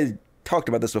I talked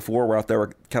about this before, where they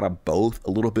were kind of both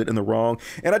a little bit in the wrong.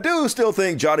 And I do still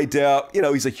think Johnny Depp, you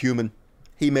know, he's a human.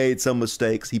 He made some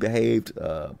mistakes. He behaved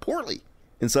poorly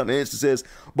in some instances,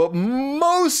 but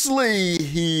mostly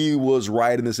he was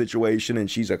right in the situation.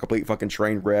 And she's a complete fucking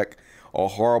train wreck, a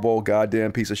horrible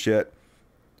goddamn piece of shit.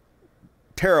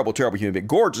 Terrible, terrible human being.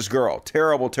 Gorgeous girl.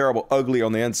 Terrible, terrible, ugly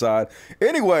on the inside.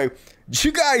 Anyway, did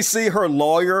you guys see her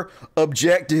lawyer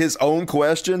object to his own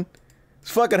question?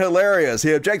 It's fucking hilarious.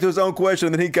 He objected to his own question,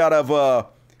 and then he kind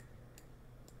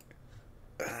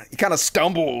of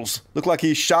stumbles. Looked like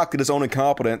he's shocked at his own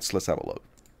incompetence. Let's have a look.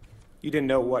 You didn't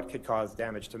know what could cause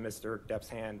damage to Mr. Depp's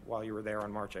hand while you were there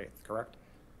on March 8th, correct?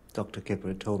 Dr.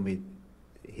 Kipper told me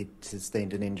he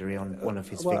sustained an injury on one of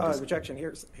his fingers. Rejection,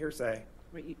 hearsay.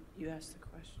 Wait, you asked the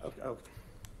question.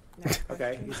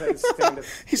 Okay. He said he sustained a...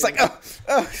 He's like,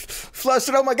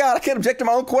 flustered. Oh my God, I can't object to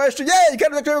my own question. Yeah, you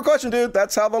can't object to your own question, dude.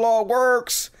 That's how the law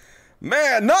works.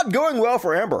 Man, not going well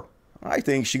for Amber. I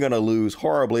think she's going to lose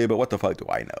horribly, but what the fuck do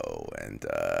I know? And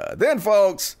then,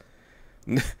 folks,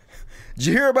 did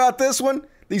you hear about this one?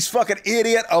 These fucking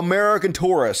idiot American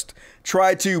tourists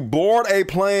tried to board a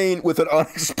plane with an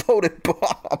unexploded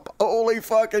bomb. Holy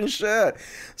fucking shit.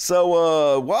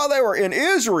 So while they were in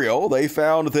Israel, they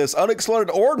found this unexploded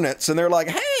ordnance, and they're like,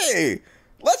 hey,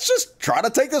 let's just try to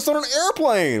take this on an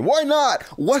airplane. Why not?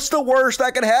 What's the worst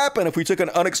that could happen if we took an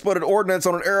unexploded ordnance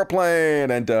on an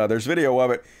airplane? And there's video of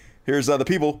it. Here's the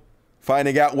people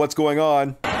finding out what's going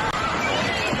on.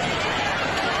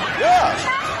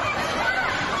 Yeah.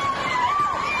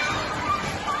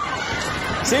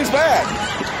 Seems bad.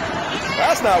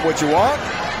 That's not what you want.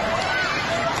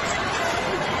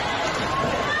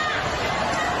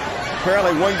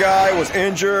 Apparently one guy was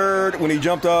injured when he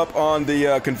jumped up on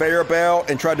the conveyor belt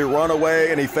and tried to run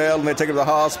away, and he fell, and they took him to the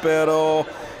hospital.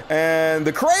 And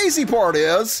the crazy part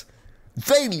is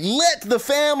they let the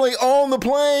family on the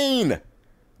plane.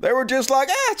 They were just like,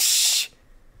 shh.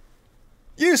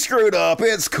 You screwed up.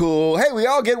 It's cool. Hey, we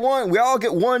all get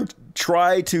one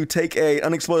try to take a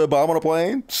unexploded bomb on a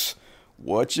plane.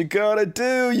 What you gonna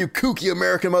do, you kooky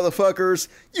American motherfuckers?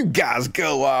 You guys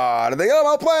go on. And they got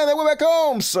on a plane, they went back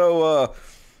home. So,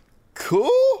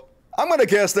 cool? I'm gonna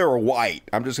guess they were white.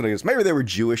 I'm just gonna guess. Maybe they were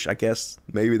Jewish, I guess.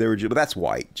 Maybe they were Jew, but that's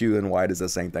white. Jew and white is the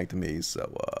same thing to me.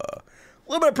 So, a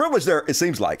little bit of privilege there, it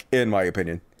seems like, in my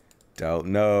opinion. Don't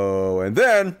know. And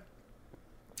then,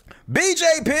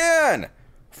 BJ Penn!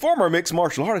 Former mixed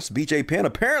martial artist BJ Penn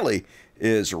apparently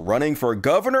is running for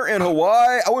governor in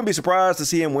Hawaii. I wouldn't be surprised to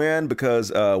see him win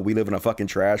because we live in a fucking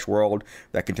trash world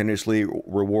that continuously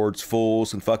rewards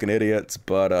fools and fucking idiots.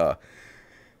 But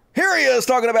here he is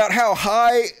talking about how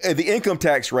high the income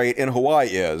tax rate in Hawaii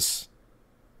is.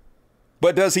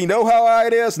 But does he know how high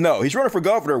it is? No, he's running for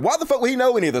governor. Why the fuck would he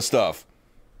know any of this stuff?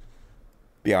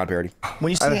 Beyond Parody. When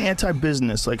you say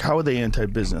anti-business, like how are they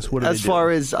anti-business? What do they do? As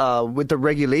far as with the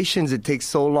regulations, it takes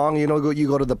so long. You know, you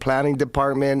go to the planning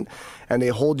department and they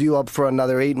hold you up for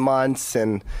another 8 months,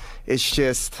 and it's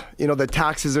just, you know, the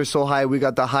taxes are so high. We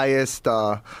got the highest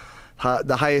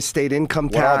state income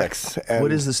tax.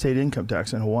 What is the state income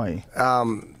tax in Hawaii?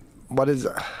 What is?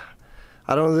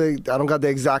 I don't got the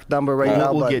exact number right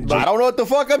now, but I don't know what the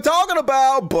fuck I'm talking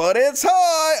about, but it's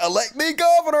high. Elect me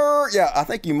governor. Yeah, I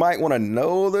think you might want to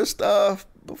know this stuff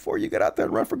before you get out there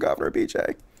and run for governor,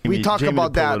 BJ. We talk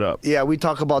about that. Yeah, we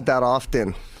talk about that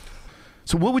often.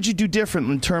 So what would you do different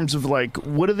in terms of, like,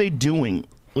 what are they doing?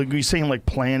 Like, you're saying, like,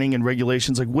 planning and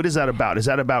regulations. Like, what is that about? Is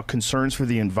that about concerns for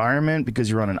the environment because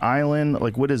you're on an island?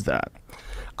 Like, what is that?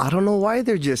 I don't know why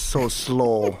they're just so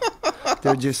slow.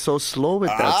 They're just so slow with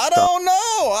that stuff. I don't know.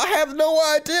 I have no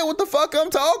idea what the fuck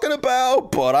I'm talking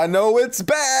about, but I know it's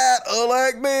bad.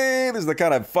 Elect me. This is the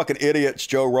kind of fucking idiots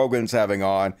Joe Rogan's having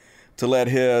on to let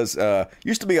his,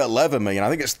 used to be 11 million. I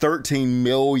think it's 13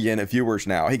 million viewers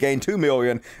now. He gained 2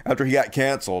 million after he got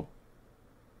canceled.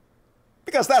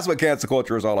 Because that's what cancel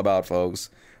culture is all about, folks.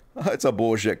 It's a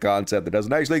bullshit concept that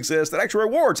doesn't actually exist. That actually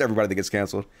rewards everybody that gets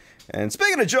canceled. And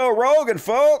speaking of Joe Rogan,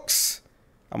 folks,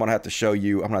 I'm going to have to show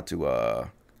you. I'm going to have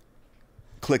to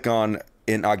click on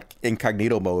in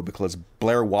incognito mode because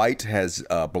Blair White has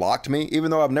blocked me. Even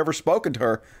though I've never spoken to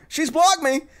her, she's blocked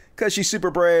me because she's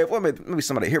super brave. Let me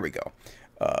somebody. Here we go.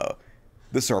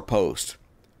 This is her post.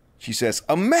 She says,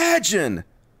 imagine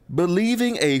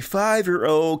believing a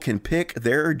 5-year-old can pick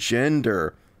their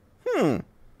gender.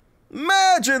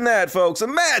 Imagine that, folks.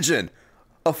 Imagine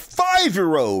a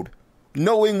 5-year-old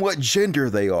knowing what gender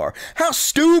they are. How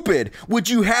stupid would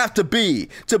you have to be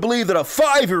to believe that a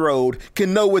 5-year-old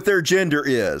can know what their gender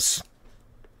is?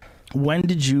 When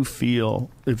did you feel,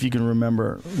 if you can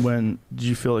remember, when did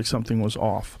you feel like something was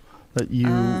off? That you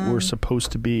were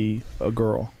supposed to be a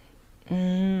girl?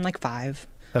 Like 5.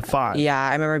 At 5? Yeah,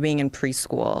 I remember being in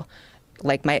preschool.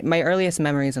 Like my earliest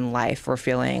memories in life were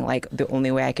feeling like the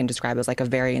only way I can describe it was like a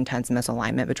very intense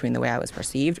misalignment between the way I was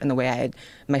perceived and the way I had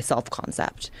my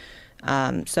self-concept.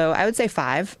 So I would say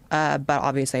 5, but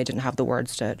obviously I didn't have the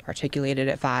words to articulate it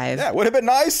at 5. Yeah, would have been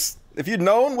nice if you'd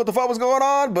known what the fuck was going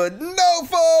on, but no,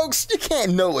 folks, you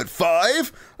can't know at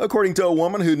 5, according to a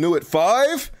woman who knew at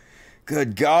 5.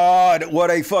 Good God,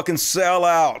 what a fucking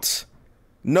sellout.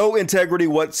 No integrity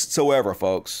whatsoever,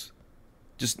 folks.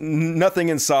 Just nothing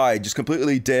inside, just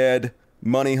completely dead,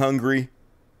 money hungry.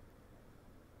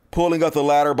 Pulling up the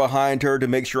ladder behind her to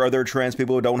make sure other trans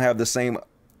people don't have the same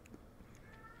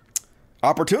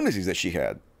opportunities that she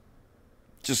had.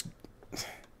 Just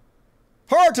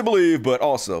hard to believe, but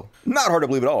also not hard to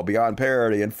believe at all. Beyond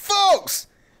parody. And folks,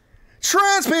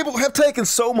 trans people have taken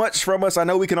so much from us. I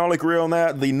know we can all agree on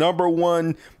that. The number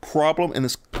one problem in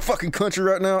this fucking country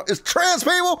right now is trans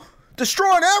people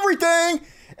destroying everything.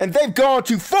 And they've gone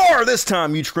too far this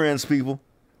time, you trans people.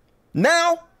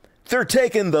 Now, they're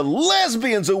taking the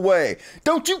lesbians away.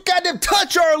 Don't you goddamn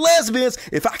touch our lesbians.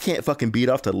 If I can't fucking beat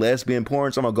off to lesbian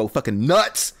porn, so I'm gonna go fucking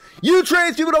nuts. You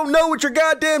trans people don't know what you're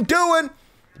goddamn doing.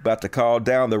 About to call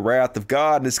down the wrath of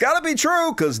God. And it's gotta be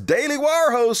true, because Daily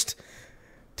Wire host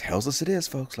tells us it is,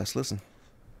 folks. Let's listen.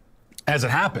 As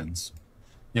it happens,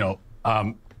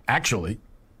 actually,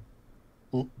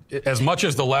 as much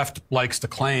as the left likes to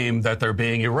claim that they're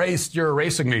being erased, you're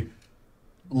erasing me,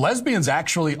 lesbians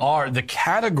actually are, the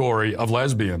category of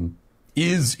lesbian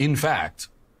is, in fact,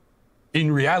 in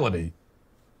reality,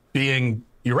 being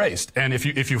erased. And if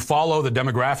you follow the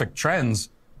demographic trends,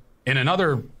 in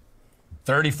another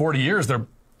 30, 40 years, that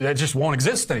just won't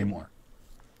exist anymore.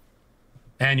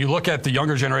 And you look at the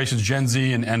younger generations, Gen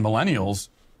Z and millennials,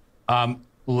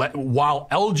 while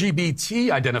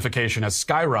LGBT identification has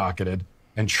skyrocketed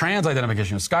and trans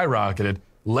identification has skyrocketed,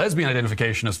 lesbian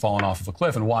identification has fallen off of a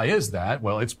cliff. And why is that?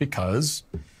 Well, it's because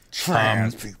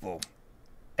trans people.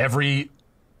 Every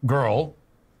girl,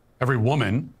 every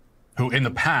woman who in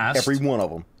the past, every one of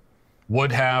them,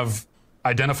 would have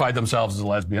identified themselves as a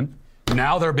lesbian.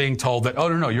 Now they're being told that, oh,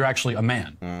 no, you're actually a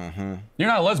man. Mm-hmm. You're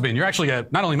not a lesbian. You're actually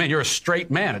not only a man, you're a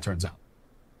straight man, it turns out.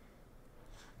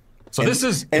 So this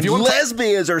is... And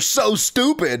lesbians are so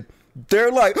stupid.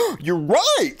 They're like, oh, you're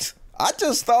right. I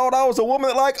just thought I was a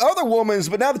woman like other women,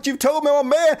 but now that you've told me I'm a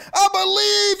man, I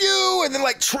believe you. And then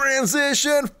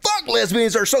transition. Fuck,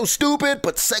 lesbians are so stupid,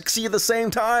 but sexy at the same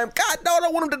time. God, no, I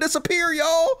don't want them to disappear,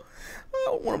 y'all. I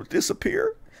don't want them to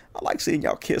disappear. I like seeing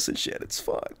y'all kiss and shit. It's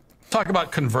fun. Talk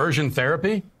about conversion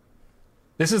therapy.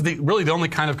 This is really the only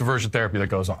kind of conversion therapy that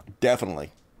goes on.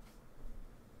 Definitely.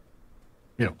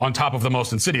 On top of the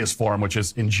most insidious form, which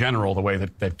is in general the way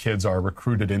that kids are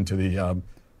recruited into the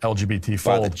LGBT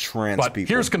fold. By the trans but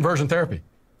people. Here's conversion therapy.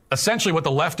 Essentially what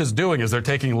the left is doing is they're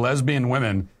taking lesbian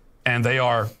women and they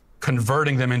are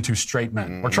converting them into straight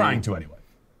men. Or trying to anyway.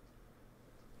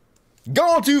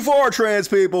 Gone too far, trans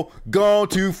people. Gone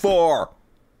too far.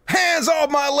 Hands off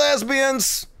my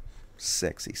lesbians.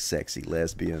 Sexy, sexy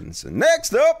lesbians. And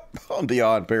next up on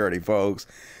Beyond Parody, folks,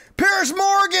 Piers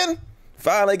Morgan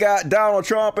finally got Donald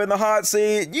Trump in the hot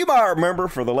seat. You might remember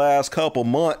for the last couple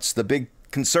months, the big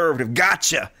conservative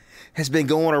gotcha has been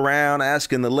going around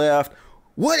asking the left,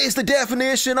 what is the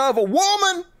definition of a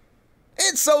woman?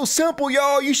 It's so simple,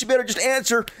 y'all. You should better just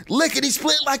answer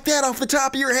lickety-split like that off the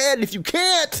top of your head. And if you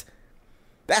can't,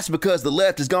 that's because the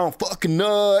left has gone fucking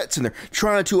nuts and they're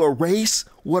trying to erase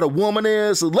what a woman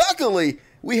is. Luckily,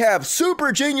 we have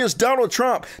super genius Donald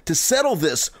Trump to settle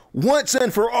this once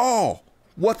and for all,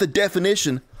 what the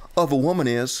definition of a woman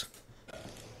is.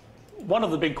 One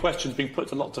of the big questions being put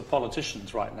to lots of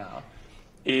politicians right now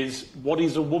is, what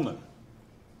is a woman?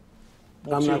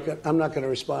 I'm not going to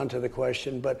respond to the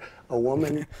question, but a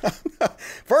woman...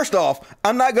 First off,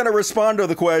 I'm not going to respond to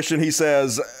the question, he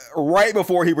says, right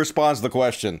before he responds to the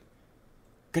question.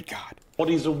 Good God. What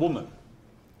is a woman?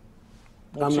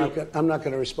 I'm not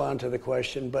going to respond to the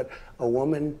question, but a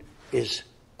woman is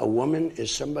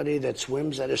somebody that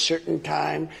swims at a certain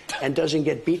time and doesn't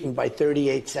get beaten by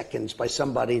 38 seconds by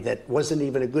somebody that wasn't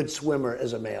even a good swimmer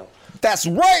as a male. That's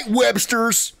right,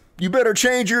 Websters. You better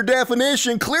change your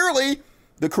definition. Clearly,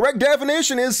 the correct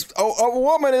definition is a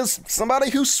woman is somebody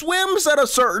who swims at a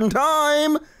certain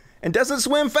time and doesn't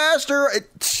swim faster.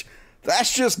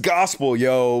 That's just gospel,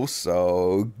 yo.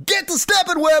 So get to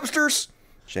stepping, Websters.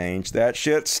 Change that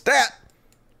shit stat.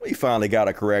 We finally got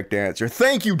a correct answer.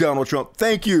 Thank you, Donald Trump.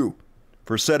 Thank you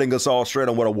for setting us all straight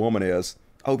on what a woman is.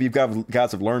 I hope you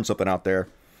guys have learned something out there.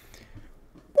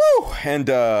 Woo! And,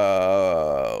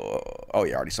 oh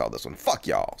yeah, I already saw this one. Fuck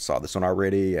y'all. Saw this one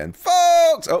already. And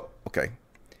folks, oh, okay.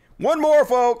 One more,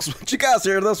 folks. Did you guys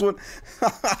hear this one?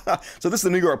 So this is the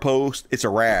New York Post. It's a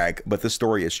rag, but this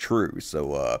story is true.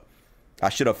 So I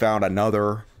should have found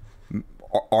another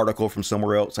article from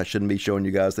somewhere else. I shouldn't be showing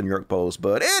you guys the New York Post.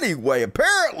 But anyway,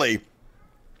 apparently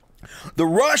the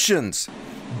Russians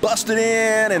busted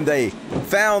in and they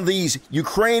found these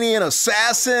Ukrainian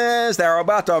assassins that are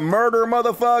about to murder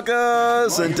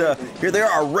motherfuckers. And here they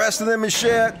are arresting them and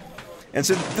shit. And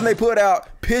so then they put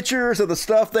out pictures of the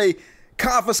stuff they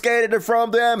confiscated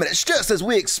from them. And it's just as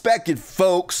we expected,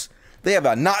 folks. They have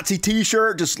a Nazi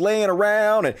t-shirt just laying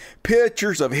around and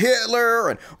pictures of Hitler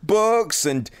and books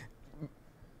and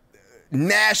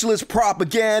nationalist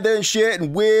propaganda and shit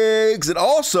and wigs, and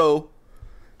also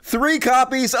 3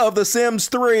 copies of The Sims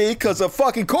 3, because of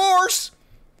fucking course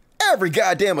every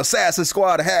goddamn Assassin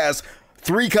Squad has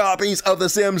 3 copies of The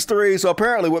Sims 3. So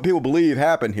apparently what people believe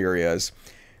happened here is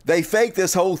they faked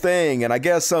this whole thing, and I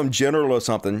guess some general or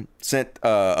something sent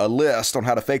a list on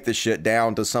how to fake this shit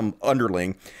down to some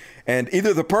underling, and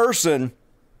either the person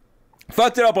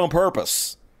fucked it up on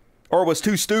purpose or was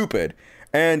too stupid.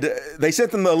 And they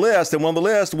sent them the list, and one of the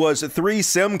list was 3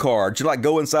 SIM cards. You like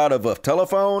go inside of a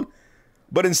telephone,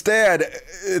 but instead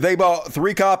they bought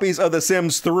 3 copies of The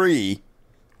Sims 3.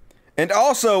 And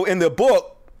also in the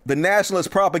book, the nationalist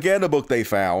propaganda book they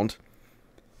found,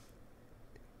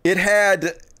 it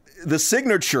had the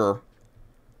signature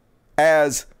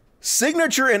as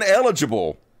signature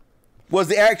ineligible was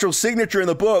the actual signature in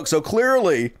the book. So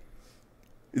clearly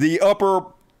the upper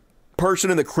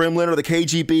person in the Kremlin or the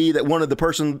KGB that wanted the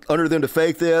person under them to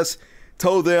fake this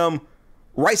told them,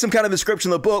 write some kind of description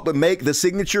in the book, but make the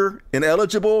signature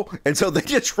ineligible. And so they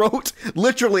just wrote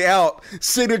literally out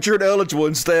signature ineligible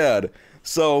instead.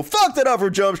 So fucked it up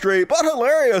for Jump Street, but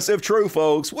hilarious if true,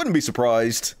 folks. Wouldn't be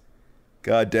surprised.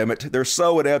 God damn it. They're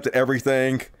so inept at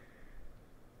everything.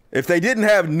 If they didn't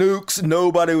have nukes,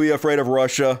 nobody would be afraid of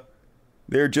Russia.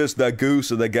 They're just the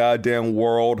goose of the goddamn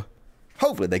world.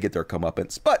 Hopefully they get their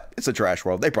comeuppance, but it's a trash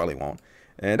world. They probably won't.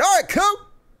 And all right, cool.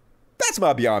 That's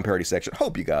my Beyond Parody section.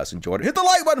 Hope you guys enjoyed it. Hit the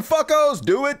like button, fuckos.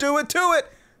 Do it, do it, do it.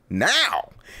 Now,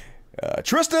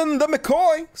 Tristan the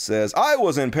McCoy says, I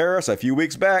was in Paris a few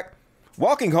weeks back,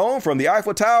 walking home from the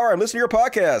Eiffel Tower and listening to your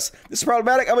podcast. This is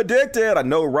problematic. I'm addicted. I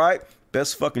know, right?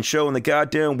 Best fucking show in the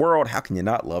goddamn world. How can you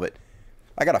not love it?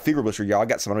 I got a fever blister, y'all. I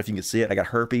got some. I don't know if you can see it. I got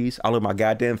herpes all over my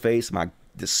goddamn face. My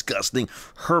disgusting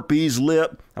herpes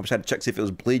lip. I just had to check to see if it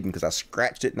was bleeding because I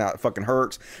scratched it. Now it fucking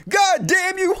hurts. God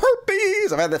damn you,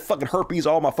 herpes! I've had that fucking herpes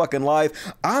all my fucking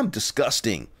life. I'm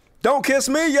disgusting. Don't kiss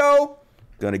me, yo.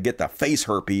 Gonna get the face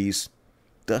herpes.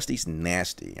 Dusty's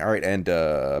nasty. All right, and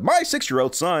my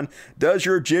 6-year-old son does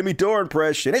your Jimmy Dore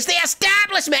impression. It's the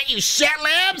establishment, you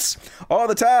shitlibs! All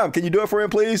the time. Can you do it for him,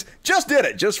 please? Just did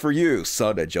it, just for you,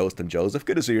 son of Joseph and Joseph.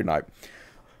 Good to see you tonight.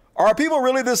 Are people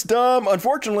really this dumb?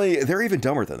 Unfortunately, they're even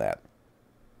dumber than that.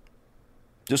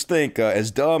 Just think,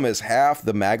 as dumb as half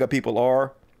the MAGA people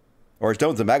are, or as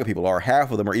dumb as the MAGA people are,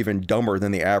 half of them are even dumber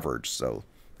than the average. So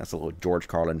that's a little George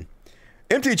Carlin.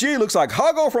 MTG looks like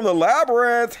Hoggle from the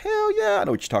Labyrinth. Hell yeah, I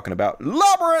know what you're talking about.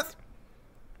 Labyrinth!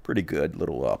 Pretty good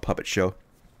little puppet show.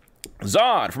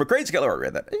 Zod from a Crazy Killer. I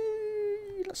read that.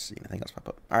 Let's see, anything else pop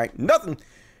up? All right, nothing.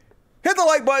 Hit the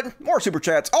like button, more super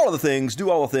chats, all of the things, do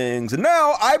all the things. And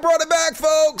now I brought it back,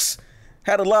 folks.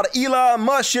 Had a lot of Elon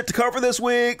Musk shit to cover this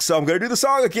week, so I'm going to do the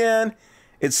song again.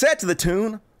 It's set to the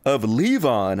tune of Leave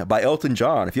On by Elton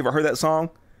John. If you ever heard that song,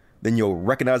 then you'll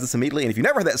recognize this immediately. And if you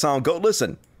never heard that song, go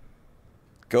listen.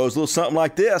 Goes a little something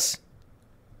like this.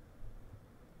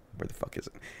 Where the fuck is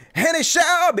it? And it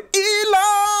shall be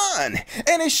Elon,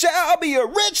 and it shall be a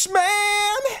rich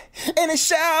man, and it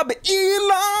shall be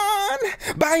Elon,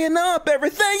 buying up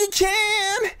everything he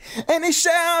can, and it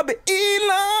shall be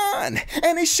Elon,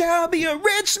 and it shall be a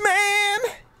rich man,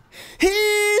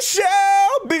 he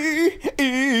shall be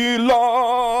Elon.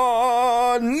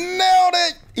 Nailed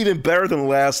it! Even better than the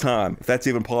last time, if that's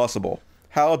even possible.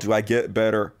 How do I get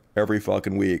better every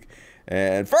fucking week?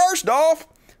 And first off,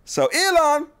 so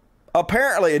Elon,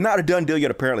 apparently, not a done deal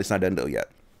yet. Apparently, it's not a done deal yet.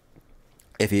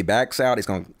 If he backs out, it's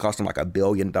going to cost him like $1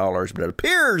 billion. But it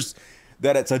appears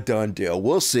that it's a done deal.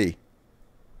 We'll see.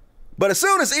 But as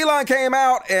soon as Elon came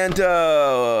out and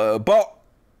bought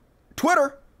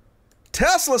Twitter,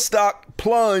 Tesla stock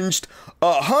plunged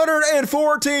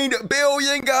 $114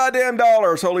 billion goddamn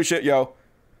dollars. Holy shit, yo.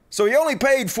 So he only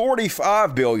paid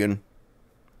 $45 billion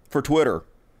for Twitter.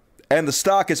 And the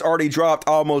stock has already dropped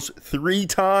almost 3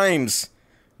 times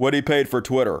what he paid for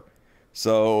Twitter.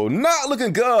 So not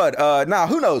looking good. Now,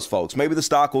 who knows, folks? Maybe the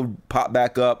stock will pop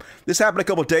back up. This happened a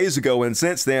couple of days ago, and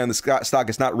since then, the stock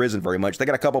has not risen very much. They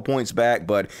got a couple points back,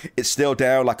 but it's still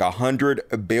down like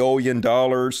 $100 billion.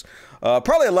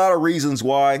 Probably a lot of reasons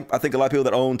why. I think a lot of people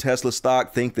that own Tesla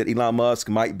stock think that Elon Musk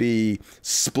might be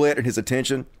split in his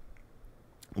attention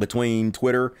between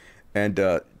Twitter and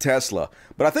Tesla.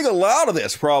 But I think a lot of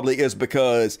this probably is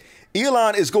because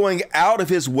Elon is going out of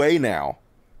his way now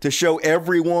to show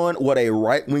everyone what a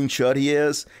right-wing chud he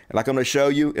is. And like I'm going to show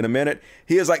you in a minute,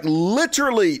 he is like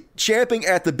literally champing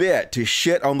at the bit to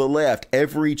shit on the left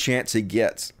every chance he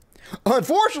gets.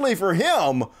 Unfortunately for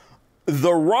him,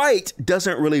 the right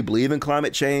doesn't really believe in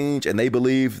climate change, and they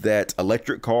believe that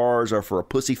electric cars are for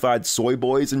pussyfied soy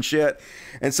boys and shit.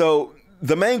 And so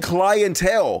the main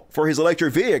clientele for his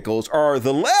electric vehicles are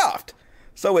the left.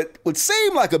 So it would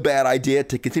seem like a bad idea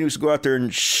to continue to go out there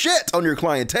and shit on your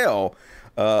clientele.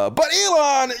 But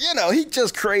Elon, you know, he's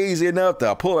just crazy enough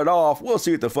to pull it off. We'll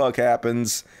see what the fuck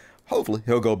happens. Hopefully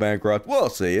he'll go bankrupt. We'll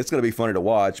see. It's going to be funny to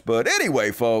watch. But anyway,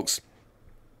 folks,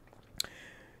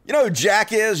 you know who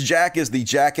Jack is? Jack is the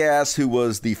jackass who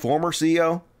was the former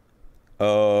CEO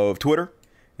of Twitter,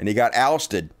 and he got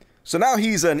ousted. So now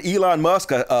he's an Elon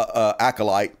Musk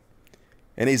acolyte,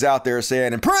 and he's out there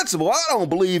saying, in principle, I don't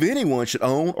believe anyone should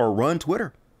own or run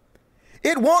Twitter.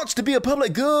 It wants to be a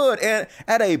public good and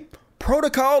at a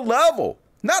protocol level,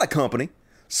 not a company.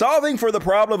 Solving for the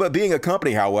problem of being a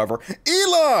company, however,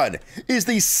 Elon is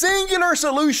the singular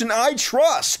solution I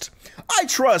trust. I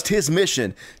trust his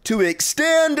mission to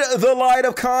extend the light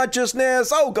of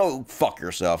consciousness. Oh, go fuck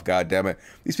yourself, goddammit.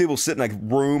 These people sit in a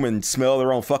room and smell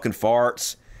their own fucking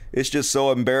farts. It's just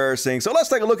so embarrassing. So let's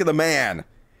take a look at the man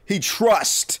he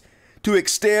trusts to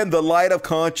extend the light of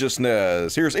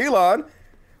consciousness. Here's Elon.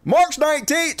 March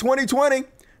 19th, 2020.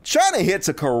 China hits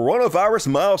a coronavirus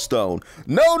milestone.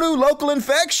 No new local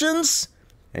infections.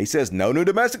 And he says no new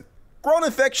domestic corona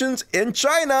infections in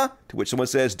China. To which someone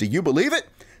says, do you believe it?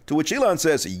 To which Elon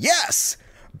says, yes.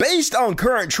 Based on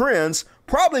current trends,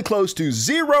 probably close to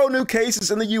 0 new cases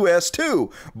in the U.S.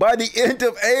 too. By the end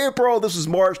of April, this is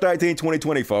March 19,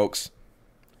 2020, folks.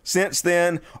 Since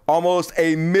then, almost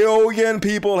 1 million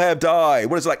people have died.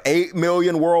 What is it, like 8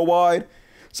 million worldwide?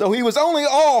 So he was only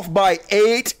off by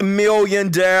 8 million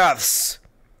deaths.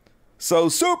 So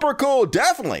super cool,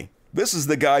 definitely. This is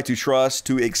the guy to trust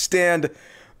to extend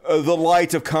the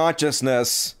light of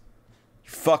consciousness.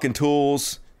 Fucking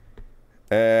tools.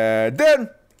 And then,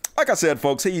 like I said,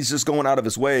 folks, he's just going out of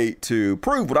his way to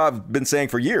prove what I've been saying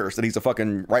for years, that he's a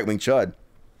fucking right-wing chud.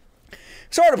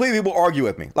 It's hard to believe people argue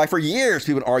with me. Like for years,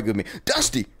 people argue with me.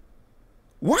 Dusty,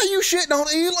 why are you shitting on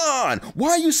Elon?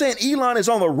 Why are you saying Elon is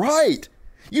on the right?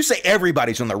 You say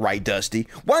everybody's on the right, Dusty.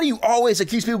 Why do you always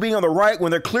accuse people of being on the right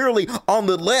when they're clearly on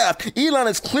the left? Elon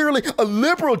is clearly a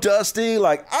liberal, Dusty.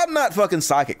 Like, I'm not fucking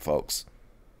psychic, folks.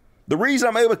 The reason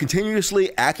I'm able to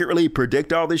continuously, accurately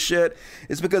predict all this shit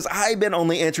is because I've been on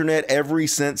the internet ever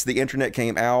since the internet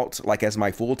came out, like as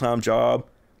my full-time job.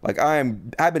 Like,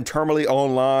 I've been terminally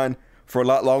online for a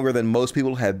lot longer than most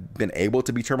people have been able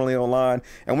to be terminally online.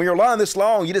 And when you're online this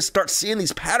long, you just start seeing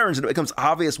these patterns and it becomes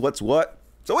obvious what's what.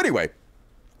 So anyway,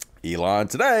 Elon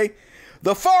today,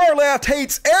 the far left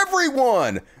hates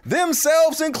everyone,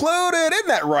 themselves included. Isn't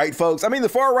that right, folks? I mean, the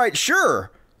far right,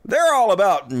 sure, they're all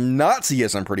about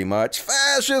Nazism pretty much.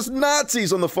 Fascist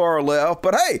Nazis on the far left.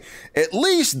 But hey, at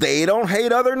least they don't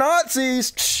hate other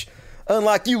Nazis.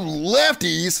 Unlike you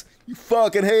lefties, you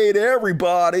fucking hate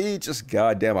everybody. Just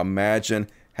goddamn imagine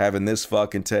having this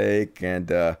fucking take.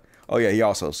 And, oh yeah, he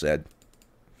also said,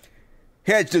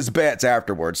 hedged his bets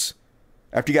afterwards.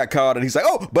 After he got caught, and he's like,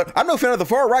 oh, but I'm no fan of the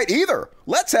far right either.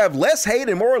 Let's have less hate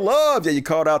and more love. Yeah, you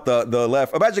called out the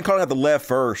left. Imagine calling out the left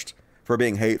first for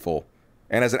being hateful.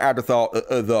 And as an afterthought,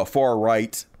 the far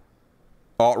right,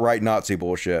 alt-right Nazi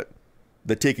bullshit.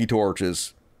 The tiki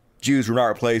torches. Jews will not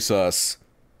replace us.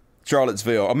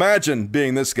 Charlottesville. Imagine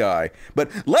being this guy.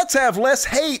 But let's have less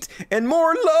hate and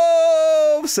more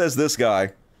love, says this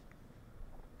guy.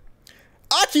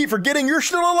 I keep forgetting you're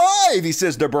still alive, he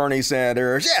says to Bernie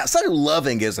Sanders. Yeah, so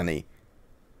loving, isn't he?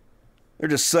 They're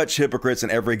just such hypocrites in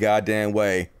every goddamn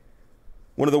way.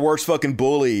 One of the worst fucking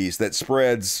bullies that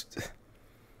spreads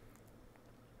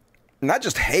not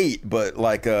just hate, but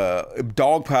like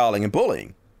dogpiling and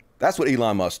bullying. That's what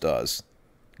Elon Musk does.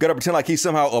 Gotta pretend like he's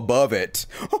somehow above it.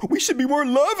 Oh, we should be more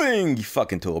loving, you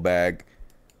fucking tool bag.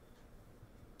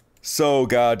 So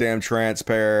goddamn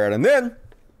transparent. And then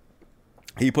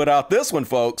he put out this one,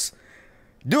 folks,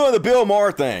 doing the Bill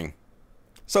Maher thing.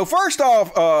 So first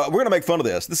off, we're going to make fun of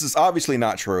this. This is obviously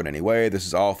not true in any way. This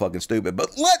is all fucking stupid.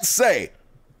 But let's say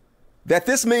that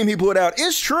this meme he put out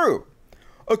is true.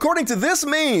 According to this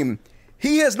meme,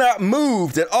 he has not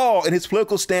moved at all in his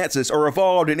political stances or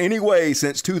evolved in any way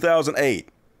since 2008.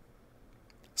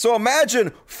 So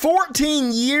imagine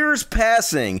 14 years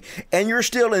passing and you're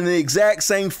still in the exact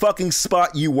same fucking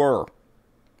spot you were.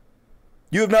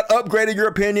 You have not upgraded your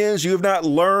opinions. You have not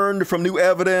learned from new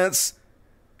evidence.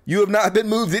 You have not been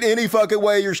moved in any fucking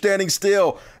way. You're standing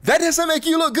still. That doesn't make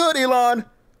you look good, Elon.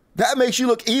 That makes you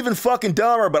look even fucking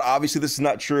dumber, but obviously this is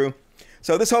not true.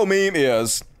 So this whole meme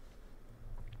is,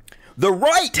 the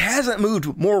right hasn't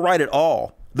moved more right at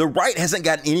all. The right hasn't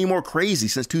gotten any more crazy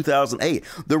since 2008.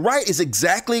 The right is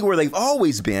exactly where they've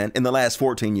always been in the last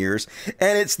 14 years,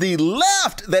 and it's the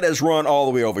left that has run all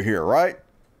the way over here, right?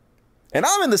 And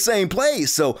I'm in the same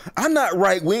place, so I'm not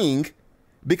right-wing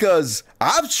because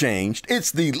I've changed.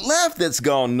 It's the left that's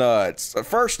gone nuts.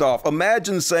 First off,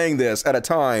 imagine saying this at a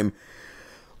time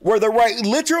where the right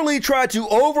literally tried to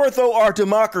overthrow our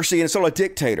democracy and install a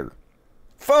dictator.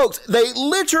 Folks, they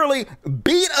literally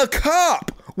beat a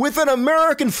cop with an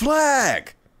American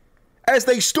flag as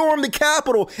they stormed the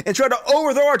Capitol and tried to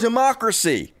overthrow our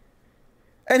democracy.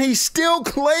 And he's still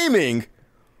claiming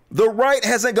the right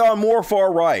hasn't gone more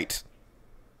far right.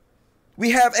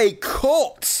 We have a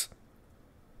cult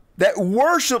that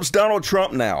worships Donald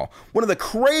Trump now. One of the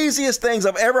craziest things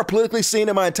I've ever politically seen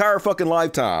in my entire fucking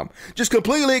lifetime. Just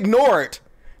completely ignore it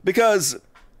because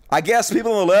I guess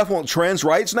people on the left want trans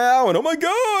rights now, and oh my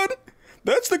God,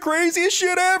 that's the craziest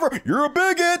shit ever. You're a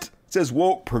bigot. It says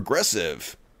woke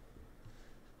progressive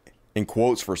in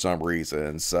quotes for some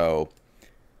reason. So,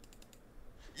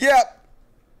 yep.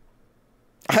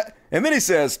 And then he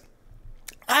says,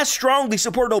 I strongly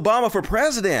supported Obama for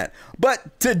president,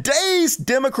 but today's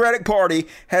Democratic Party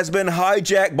has been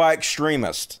hijacked by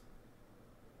extremists.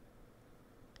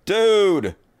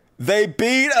 Dude, they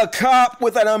beat a cop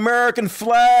with an American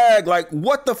flag. Like,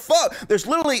 what the fuck? There's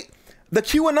literally, the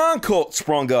QAnon cult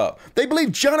sprung up. They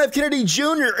believe John F. Kennedy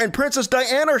Jr. and Princess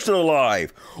Diana are still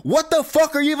alive. What the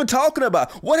fuck are you even talking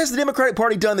about? What has the Democratic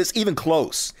Party done that's even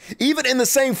close? Even in the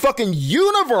same fucking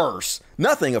universe?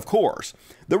 Nothing, of course.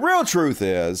 The real truth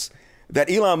is that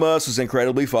Elon Musk is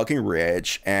incredibly fucking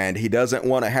rich and he doesn't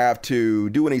want to have to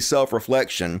do any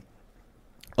self-reflection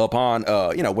upon,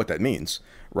 what that means,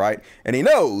 right? And he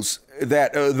knows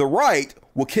that the right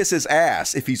will kiss his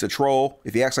ass if he's a troll,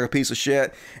 if he acts like a piece of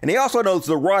shit. And he also knows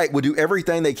the right will do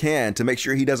everything they can to make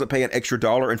sure he doesn't pay an extra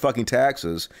dollar in fucking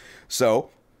taxes. So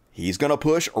he's going to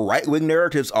push right-wing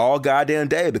narratives all goddamn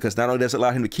day because not only does it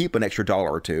allow him to keep an extra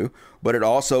dollar or two, but it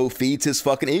also feeds his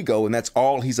fucking ego, and that's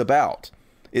all he's about.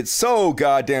 It's so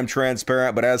goddamn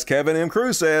transparent, but as Kevin M.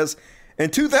 Cruz says, in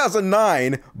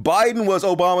 2009, Biden was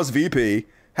Obama's VP.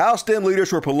 House Dem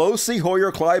leaders were Pelosi, Hoyer,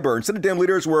 Clyburn. Senate Dem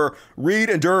leaders were Reid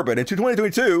and Durbin. In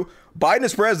 2022, Biden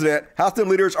is president. House Dem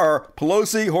leaders are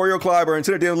Pelosi, Hoyer, Clyburn.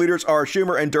 Senate Dem leaders are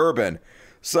Schumer and Durbin.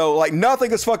 So,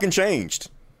 nothing has fucking changed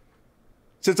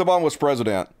since Obama was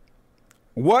president.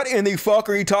 What in the fuck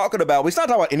are you talking about? Well, he's not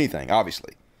talking about anything,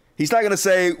 obviously. He's not going to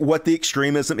say what the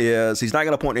extremism is. He's not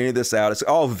going to point any of this out. It's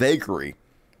all vagary.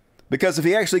 Because if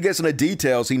he actually gets into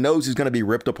details, he knows he's going to be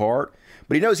ripped apart.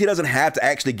 But he knows he doesn't have to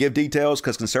actually give details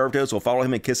because conservatives will follow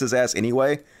him and kiss his ass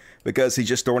anyway. Because he's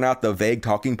just throwing out the vague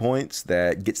talking points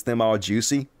that gets them all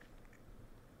juicy.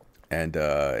 And,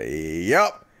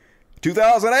 yep.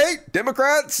 2008,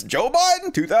 Democrats, Joe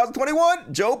Biden.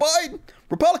 2021, Joe Biden.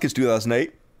 Republicans,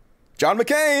 2008. John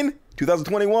McCain,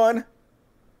 2021.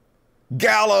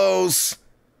 Gallows.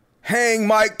 Hang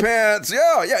Mike Pence.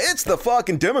 Yeah, it's the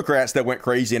fucking Democrats that went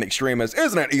crazy and extremists,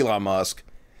 isn't it, Elon Musk?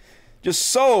 Just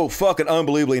so fucking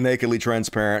unbelievably nakedly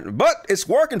transparent. But it's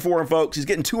working for him, folks. He's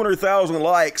getting 200,000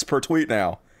 likes per tweet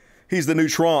now. He's the new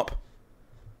Trump.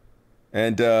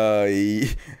 And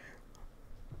this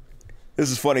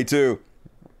is funny, too.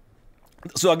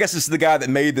 So I guess this is the guy that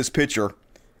made this picture.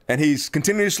 And he's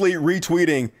continuously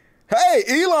retweeting, hey,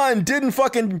 Elon didn't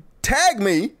fucking tag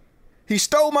me. He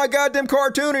stole my goddamn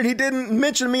cartoon and he didn't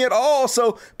mention me at all.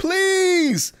 So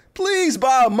please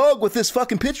buy a mug with this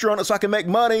fucking picture on it so I can make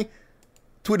money.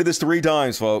 Tweeted this 3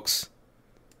 times, folks.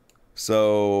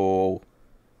 So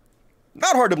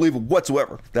not hard to believe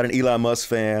whatsoever that an Elon Musk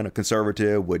fan, a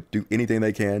conservative, would do anything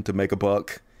they can to make a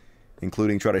buck,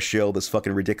 including try to shill this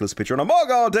fucking ridiculous picture on a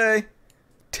mug all day.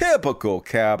 Typical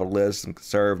capitalist and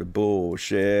conservative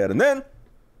bullshit. And then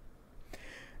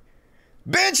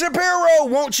Ben Shapiro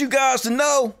wants you guys to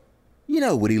know, you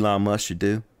know what Elon Musk should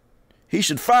do? he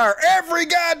should fire every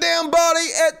goddamn body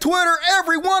at Twitter,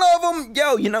 every one of them.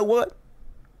 Yo, you know what?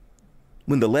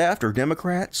 When the left or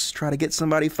Democrats try to get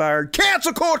somebody fired,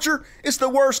 cancel culture, it's the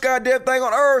worst goddamn thing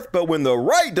on earth. But when the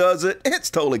right does it,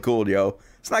 it's totally cool, yo.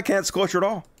 It's not cancel culture at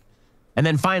all. And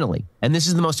then finally, and this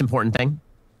is the most important thing,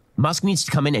 Musk needs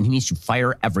to come in and he needs to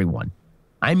fire everyone.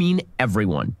 I mean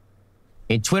everyone.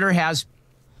 And Twitter has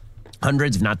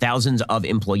hundreds, if not thousands, of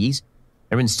employees.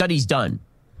 There have been studies done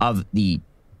of the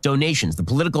donations, the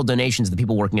political donations of the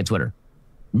people working at Twitter.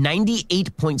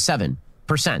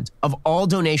 98.7% of all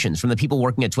donations from the people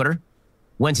working at Twitter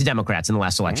went to Democrats in the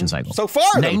last election cycle. So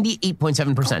far,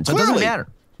 98.7%. So it doesn't matter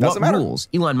what rules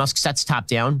Elon Musk sets top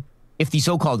down if the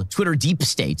so-called Twitter deep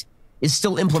state is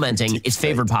still implementing its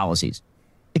favored policies.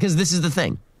 Because this is the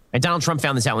thing. And Donald Trump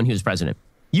found this out when he was president.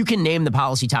 You can name the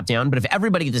policy top down, but if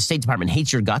everybody at the State Department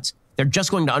hates your guts, they're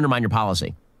just going to undermine your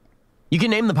policy. You can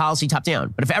name the policy top down,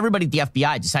 but if everybody at the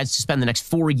FBI decides to spend the next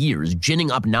 4 years ginning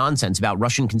up nonsense about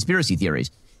Russian conspiracy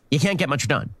theories, you can't get much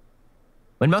done.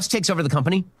 When Musk takes over the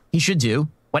company, he should do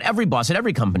what every boss at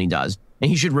every company does, and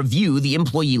he should review the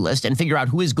employee list and figure out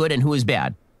who is good and who is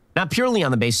bad. Not purely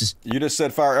on the basis... You just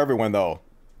said fire everyone, though.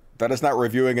 That is not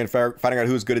reviewing and finding out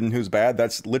who's good and who's bad.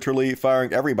 That's literally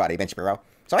firing everybody, Ben Shapiro.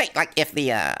 So wait, like if the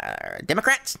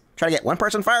Democrats try to get one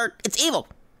person fired, it's evil.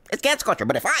 It's cancel culture.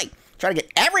 But if I try to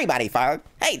get everybody fired,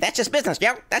 hey, that's just business,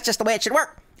 Joe. That's just the way it should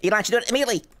work. Elon should do it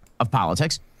immediately. Of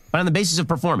politics, but on the basis of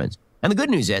performance. And the good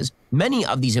news is, many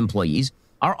of these employees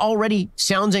are already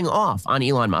sounding off on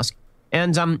Elon Musk,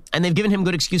 and they've given him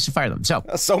good excuse to fire them.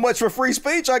 So much for free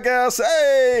speech, I guess.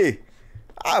 Hey,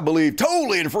 I believe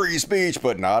totally in free speech,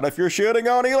 but not if you're shitting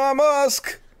on Elon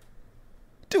Musk.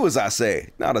 Do as I say,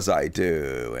 not as I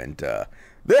do. And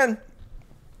then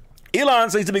Elon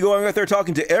seems to be going out there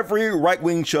talking to every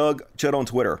right-wing chud on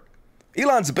Twitter.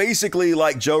 Elon's basically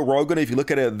like Joe Rogan. If you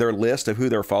look at their list of who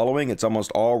they're following, it's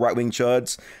almost all right-wing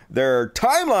chuds. Their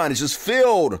timeline is just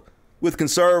filled with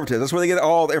conservatives. That's where they get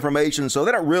all the information. So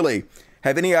they don't really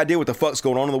have any idea what the fuck's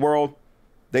going on in the world.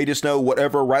 They just know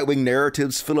whatever right-wing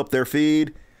narratives fill up their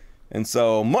feed. And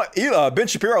so Ben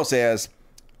Shapiro says,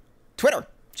 Twitter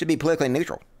should be politically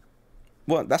neutral.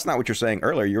 Well, that's not what you're saying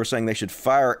earlier. You were saying they should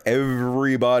fire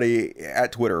everybody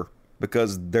at Twitter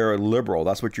because they're liberal.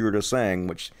 That's what you were just saying,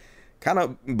 which kind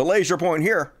of belays your point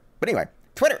here. But anyway,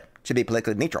 Twitter should be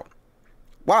politically neutral.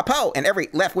 WAPO and every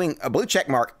left-wing blue check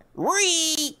mark.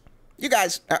 You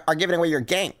guys are giving away your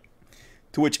game.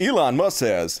 To which Elon Musk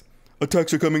says,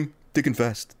 attacks are coming thick and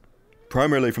fast,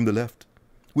 primarily from the left,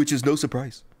 which is no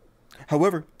surprise.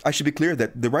 However, I should be clear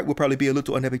that the right will probably be a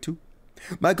little unhappy too.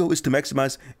 My goal is to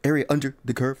maximize area under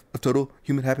the curve of total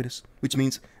human happiness, which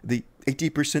means the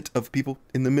 80% of people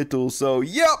in the middle. So,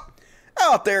 yep,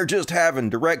 out there just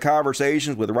having direct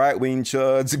conversations with right-wing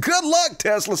chuds. Good luck,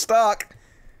 Tesla stock.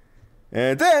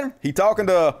 And then he talking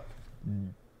to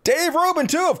Dave Rubin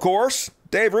too, of course.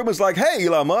 Dave Rubin's like, hey,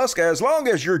 Elon Musk, as long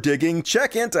as you're digging,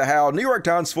 check into how New York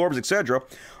Times, Forbes, etc.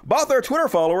 bought their Twitter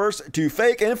followers to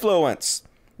fake influence.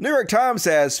 New York Times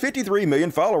has 53 million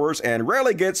followers and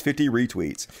rarely gets 50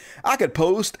 retweets. I could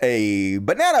post a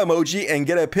banana emoji and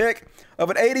get a pic of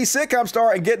an 80s sitcom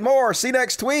star and get more. See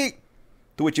next tweet.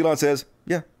 To which Elon says,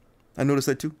 yeah, I noticed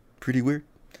that too. Pretty weird.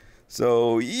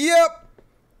 So, yep,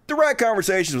 direct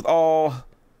conversations with all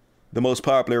the most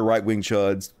popular right-wing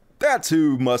chuds. That's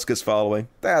who Musk is following.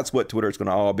 That's what Twitter is going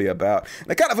to all be about.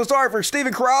 And I kind of feel sorry for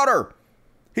Steven Crowder.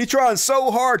 He's trying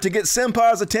so hard to get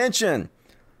Senpai's attention.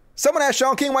 Someone asked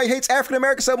Sean King why he hates African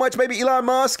Americans so much. Maybe Elon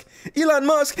Musk. Elon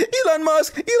Musk. Elon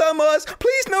Musk. Elon Musk.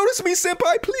 Please notice me,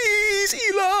 Senpai. Please,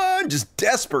 Elon. Just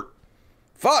desperate.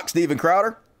 Fuck, Steven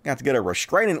Crowder. Got to get a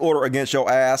restraining order against your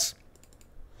ass.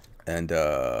 And,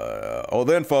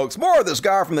 then, folks, more of this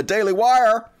guy from the Daily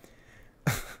Wire.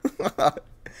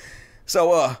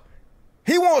 So,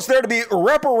 he wants there to be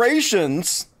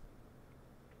reparations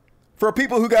for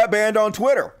people who got banned on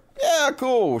Twitter. Yeah,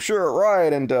 cool. Sure,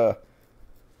 right. And,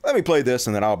 let me play this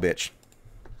and then I'll bitch.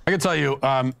 I can tell you,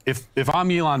 if I'm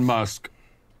Elon Musk,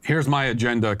 here's my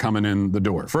agenda coming in the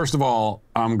door. First of all,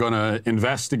 I'm going to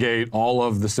investigate all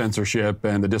of the censorship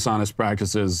and the dishonest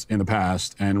practices in the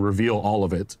past and reveal all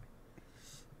of it.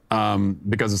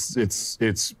 Because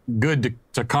it's good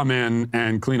to come in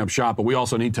and clean up shop, but we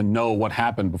also need to know what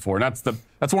happened before. And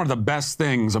that's one of the best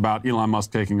things about Elon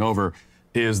Musk taking over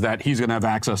is that he's going to have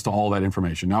access to all that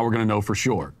information. Now we're going to know for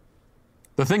sure.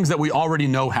 The things that we already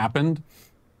know happened,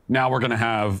 now we're going to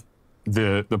have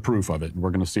the proof of it. We're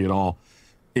going to see it all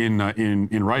in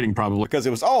writing probably. Because it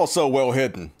was all so well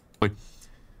hidden.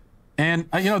 And,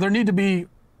 there need to be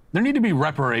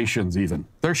reparations even.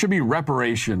 There should be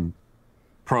reparation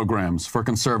programs for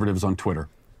conservatives on Twitter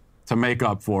to make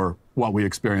up for what we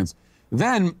experience.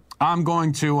 Then I'm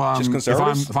going to,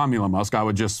 if I'm Elon Musk, I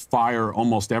would just fire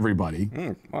almost everybody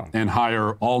and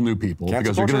hire all new people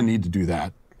because you're going to need to do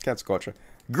that. Cancel culture.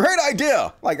 Great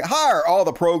idea. Like, hire all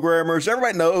the programmers.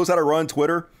 Everybody knows how to run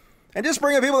Twitter. And just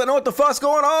bring in people that know what the fuck's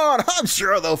going on. I'm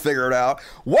sure they'll figure it out.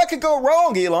 What could go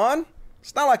wrong, Elon?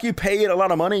 It's not like you paid a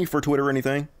lot of money for Twitter or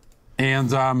anything.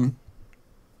 And,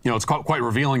 it's quite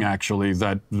revealing, actually,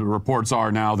 that the reports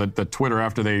are now that Twitter,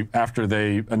 after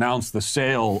they announced the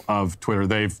sale of Twitter,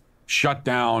 they've shut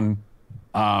down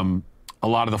a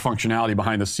lot of the functionality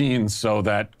behind the scenes so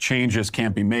that changes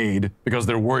can't be made because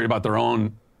they're worried about their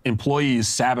own employees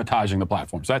sabotaging the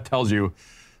platform. So that tells you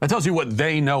what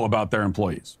they know about their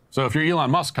employees. So if you're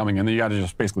Elon Musk coming in, then you got to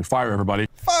just basically fire everybody.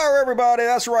 Fire everybody.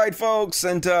 That's right, folks.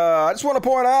 And I just want to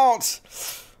point out,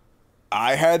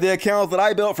 I had the account that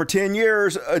I built for 10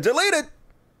 years deleted,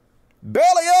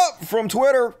 belly up from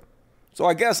Twitter. So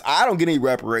I guess I don't get any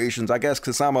reparations. I guess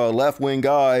because I'm a left-wing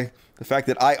guy, the fact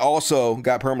that I also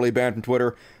got permanently banned from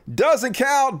Twitter doesn't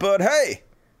count. But hey,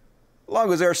 as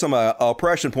long as there's some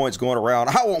oppression points going around,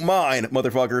 I won't mind,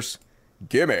 motherfuckers.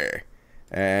 Gimme.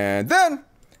 And then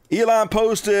Elon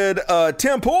posted a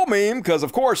Tim Pool meme, because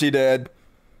of course he did.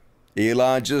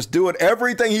 Elon just doing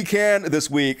everything he can this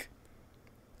week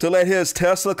to let his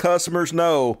Tesla customers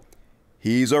know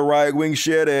he's a right-wing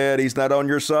shithead. He's not on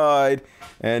your side.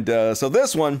 And so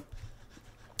this one,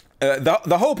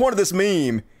 the whole point of this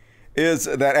meme is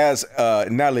that, as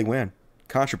Natalie Wynn,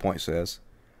 ContraPoint says,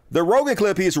 the Rogan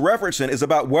clip he's referencing is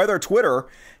about whether Twitter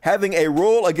having a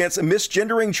rule against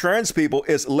misgendering trans people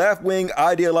is left-wing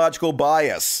ideological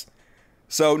bias.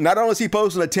 So not only is he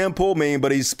posting a Tim Pool meme,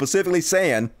 but he's specifically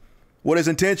saying what his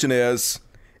intention is.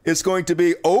 It's going to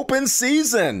be open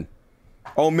season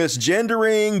on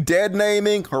misgendering, dead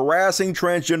naming, harassing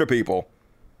transgender people.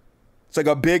 It's like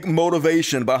a big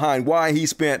motivation behind why he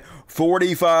spent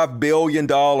 $45 billion.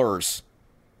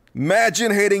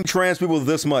 Imagine hating trans people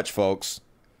this much, folks.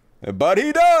 But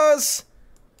he does.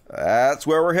 That's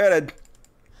where we're headed.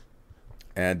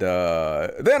 And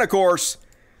then, of course,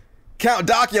 Count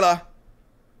Chocula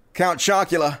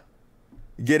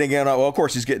getting in. Well, of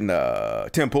course, he's getting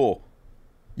Tim Pool.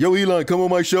 Yo, Elon, come on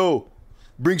my show.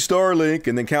 Bring Starlink.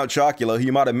 And then Count Chocula, who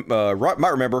you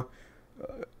might remember,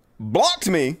 blocked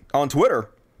me on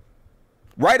Twitter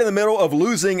right in the middle of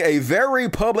losing a very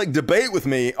public debate with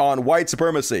me on white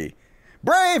supremacy.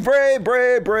 Brave,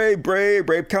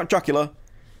 Count Chocula.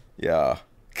 Yeah.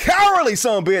 Cowardly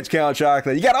son of a bitch, Count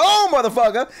Chocula. You got on,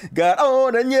 motherfucker. Got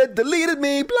on and you deleted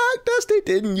me. Black Dusty,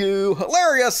 didn't you?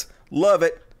 Hilarious. Love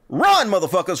it. Run,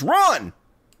 motherfuckers, run.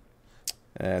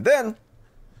 And then,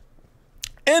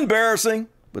 embarrassing,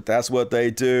 but that's what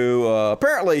they do.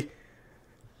 Apparently,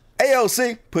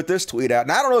 AOC put this tweet out.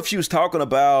 And I don't know if she was talking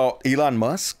about Elon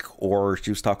Musk or she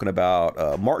was talking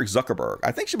about Mark Zuckerberg.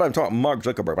 I think she might have been talking about Mark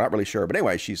Zuckerberg. I'm not really sure. But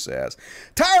anyway, she says,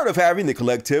 tired of having the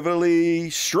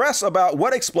collectively stress about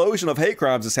what explosion of hate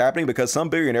crimes is happening because some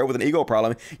billionaire with an ego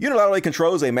problem unilaterally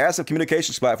controls a massive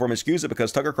communications platform and skews it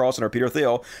because Tucker Carlson or Peter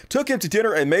Thiel took him to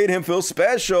dinner and made him feel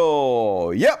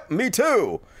special. Yep, me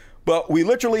too. But we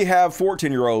literally have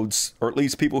 14-year-olds, or at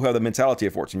least people who have the mentality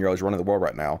of 14-year-olds running the world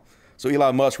right now. So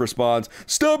Elon Musk responds,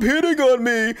 stop hitting on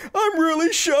me. I'm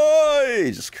really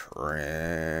shy. Just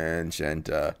cringe. And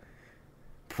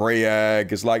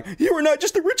Prayag is like, you are not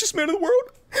just the richest man in the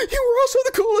world. You were also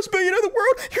the coolest billionaire in the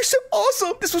world. You're so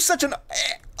awesome. This was such an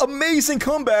amazing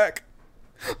comeback.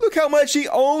 Look how much he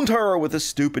owned her with this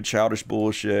stupid childish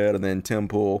bullshit. And then Tim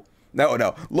Pool.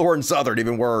 No. Lauren Southern,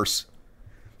 even worse.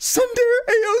 Sunday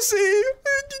AOC. I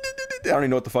don't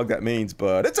even know what the fuck that means,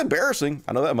 but it's embarrassing.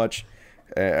 I know that much.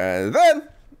 And then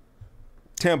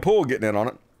Tim Pool getting in on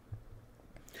it.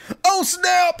 Oh,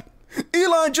 snap!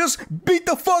 Elon just beat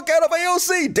the fuck out of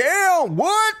AOC. Damn,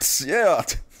 what? Yeah.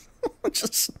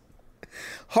 Just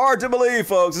hard to believe,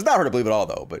 folks. It's not hard to believe at all,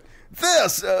 though. But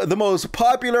this, the most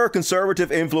popular conservative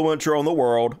influencer in the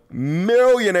world,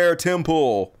 millionaire Tim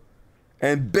Pool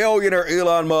and billionaire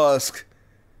Elon Musk.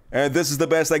 And this is the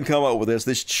best they can come up with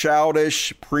this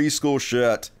childish preschool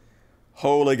shit.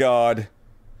 Holy God.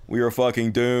 We are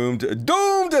fucking doomed.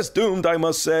 Doomed is doomed, I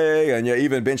must say. And yeah,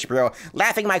 even Ben Shapiro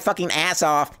laughing my fucking ass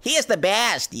off. He is the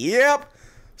best. Yep.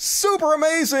 Super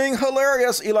amazing,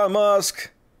 hilarious Elon Musk.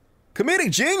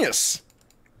 Comedic genius.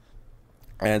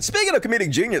 And speaking of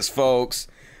comedic genius, folks,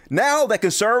 now that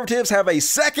conservatives have a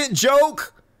second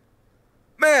joke,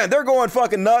 man, they're going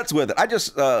fucking nuts with it. I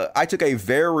took a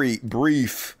very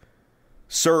brief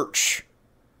search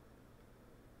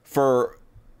for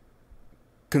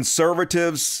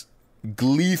conservatives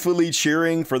gleefully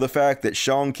cheering for the fact that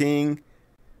Shaun King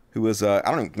who is not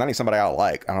even somebody I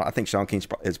like. I think Shaun King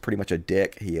is pretty much a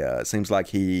dick. He seems like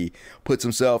he puts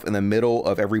himself in the middle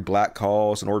of every black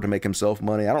cause in order to make himself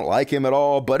money. I don't like him at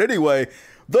all. But anyway,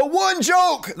 the one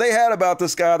joke they had about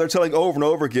this guy, they're telling over and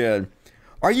over again.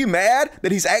 Are you mad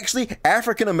that he's actually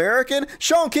African American?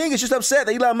 Shaun King is just upset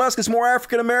that Elon Musk is more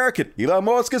African American. Elon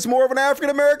Musk is more of an African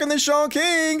American than Shaun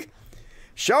King.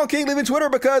 Shaun King leaving Twitter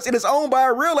because it is owned by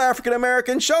a real African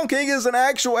American. Shaun King is an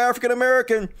actual African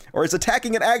American, or is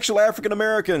attacking an actual African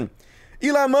American.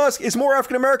 Elon Musk is more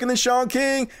African American than Shaun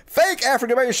King. Fake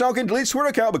African American Shaun King deletes Twitter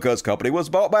account because company was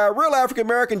bought by a real African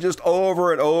American, just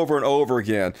over and over and over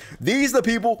again. These are the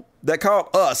people that call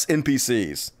us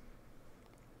NPCs.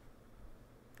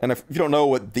 And if you don't know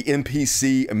what the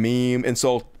NPC meme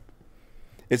insult,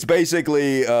 it's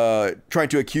basically trying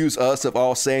to accuse us of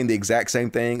all saying the exact same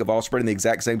thing, of all spreading the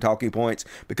exact same talking points,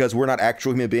 because we're not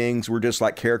actual human beings. We're just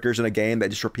like characters in a game that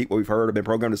just repeat what we've heard or been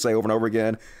programmed to say over and over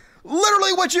again.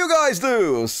 Literally what you guys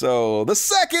do. So the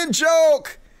second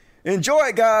joke. Enjoy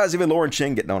it, guys. Even Lauren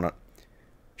Ching getting on it.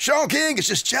 Shaun King is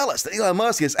just jealous that Elon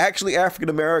Musk is actually African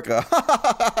American.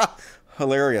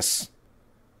 Hilarious.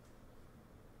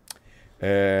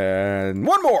 And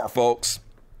one more, folks.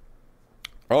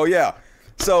 Oh, yeah.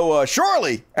 So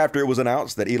shortly after it was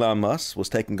announced that Elon Musk was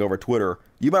taking over Twitter,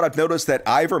 you might have noticed that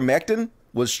ivermectin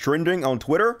was trending on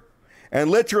Twitter. And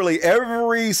literally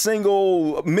every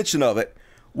single mention of it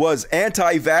was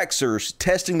anti-vaxxers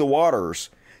testing the waters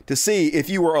to see if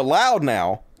you were allowed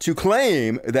now to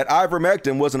claim that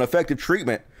ivermectin was an effective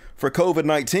treatment for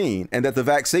COVID-19 and that the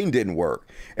vaccine didn't work.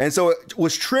 And so it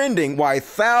was trending why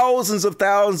thousands of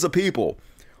people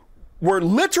were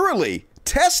literally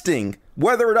testing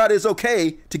whether or not it's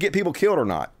okay to get people killed or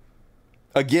not.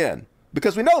 Again,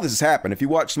 because we know this has happened. If you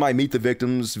watch my Meet the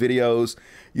Victims videos,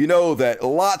 you know that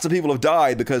lots of people have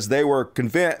died because they were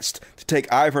convinced to take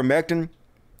ivermectin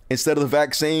instead of the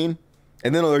vaccine.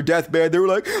 And then on their deathbed, they were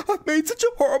like, I made such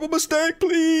a horrible mistake.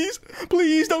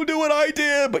 Please don't do what I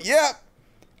did. But yeah,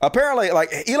 apparently,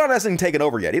 like, Elon hasn't taken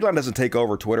over yet. Elon doesn't take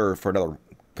over Twitter for another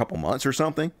couple months or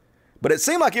something. But it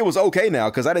seemed like it was okay now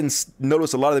because I didn't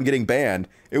notice a lot of them getting banned.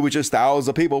 It was just thousands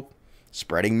of people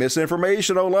spreading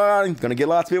misinformation online. Going to get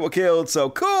lots of people killed. So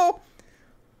cool.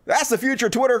 That's the future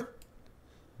of Twitter.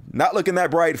 Not looking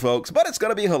that bright, folks. But it's going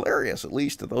to be hilarious, at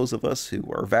least to those of us who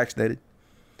are vaccinated.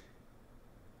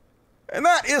 And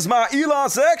that is my Elon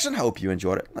section. Hope you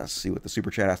enjoyed it. Let's see what the super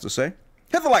chat has to say.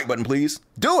 Hit the like button, please.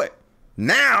 Do it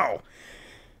now.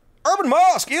 Urban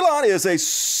Musk, Elon is a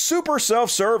super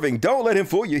self-serving. Don't let him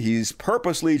fool you. He's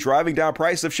purposely driving down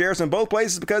price of shares in both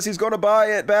places because he's going to buy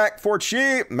it back for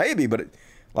cheap. Maybe, but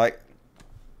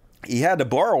he had to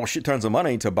borrow shit tons of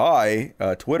money to buy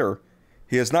Twitter.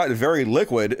 He is not very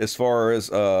liquid as far as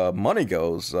money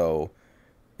goes. So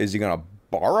is he going to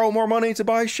borrow more money to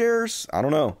buy shares? I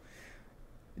don't know.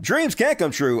 Dreams can't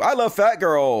come true. I love fat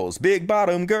girls, big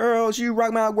bottom girls. You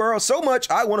rock my world so much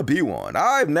I want to be one.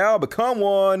 I've now become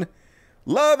one.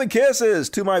 Love and kisses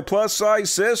to my plus size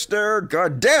sister.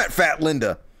 God damn it, Fat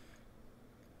Linda.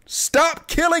 Stop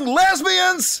killing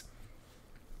lesbians.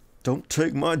 Don't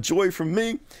take my joy from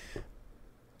me.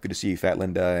 Good to see you, Fat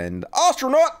Linda. And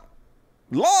Astronaut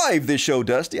live this show,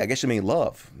 Dusty. I guess you mean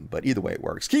love, but either way it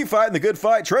works. Keep fighting the good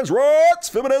fight. Trans rights,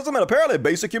 feminism, and apparently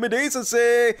basic human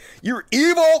decency. You're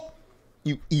evil.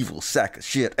 You evil sack of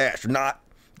shit, astronaut.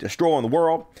 Destroying the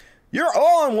world. You're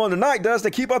on one tonight,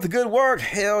 Dusty. Keep up the good work.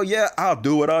 Hell yeah, I'll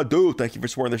do what I do. Thank you for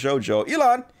supporting the show, Joe.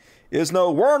 Elon is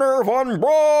no Werner von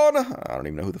Braun. I don't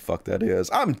even know who the fuck that is.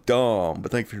 I'm dumb,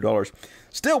 but thank you for your $2.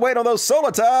 Still waiting on those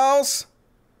solar towels.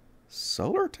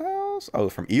 Solar towels? Oh,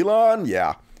 from Elon?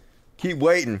 Yeah. Keep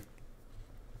waiting.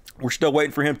 We're still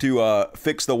waiting for him to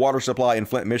fix the water supply in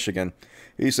Flint, Michigan.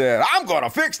 He said, I'm going to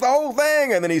fix the whole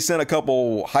thing. And then he sent a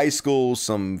couple high schools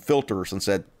some filters and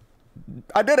said,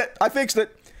 I did it. I fixed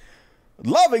it.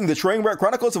 Loving the Trainwreck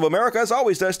Chronicles of America as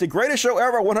always, Dusty. Greatest show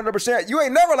ever, 100%. You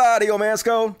ain't never lied, Eo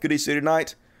Mansco. Good to see you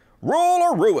tonight. Rule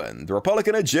or ruin. The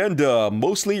Republican agenda,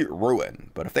 mostly ruin.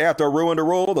 But if they have to ruin to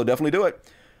rule, they'll definitely do it.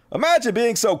 Imagine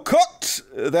being so cooked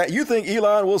that you think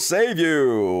Elon will save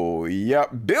you.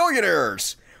 Yep,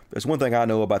 billionaires. There's one thing I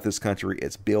know about this country.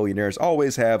 It's billionaires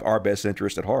always have our best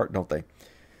interest at heart, don't they?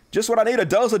 Just when I need a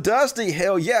dose of Dusty,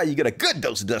 hell yeah, you get a good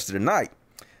dose of Dusty tonight.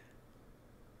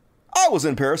 I was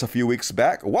in Paris a few weeks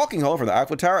back, walking home from the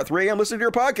Eiffel Tower at 3 a.m. listening to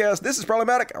your podcast. This is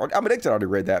problematic. I'm addicted. I already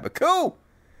read that, but cool.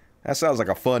 That sounds like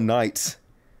a fun night.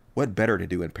 What better to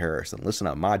do in Paris than listen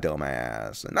to my dumb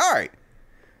ass? And all right.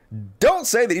 Don't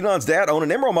say that Elon's dad owned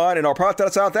an emerald mine in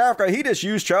apartheid South Africa. He just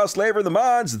used child slavery in the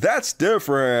mines. That's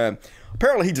different.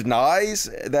 Apparently, he denies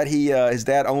that his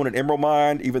dad owned an emerald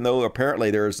mine, even though apparently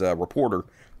there's a reporter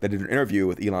that did an interview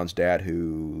with Elon's dad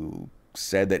who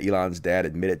said that Elon's dad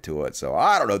admitted to it. So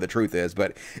I don't know what the truth is,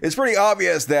 but it's pretty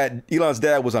obvious that Elon's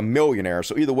dad was a millionaire.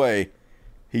 So either way,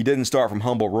 he didn't start from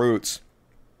humble roots.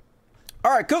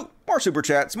 All right, cool. More super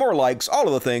chats, more likes, all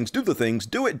of the things. Do the things.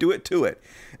 Do it to it.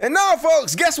 And now,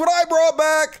 folks, guess what I brought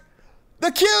back?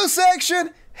 The Q section.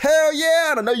 Hell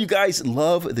yeah. And I know you guys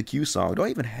love the Q song. Do I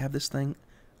even have this thing?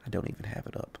 I don't even have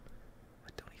it up.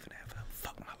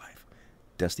 Fuck my life.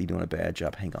 Dusty doing a bad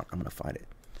job. Hang on. I'm going to find it.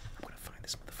 I'm going to find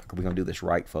this motherfucker. We're going to do this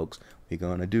right, folks. We're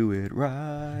going to do it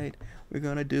right. We're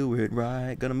going to do it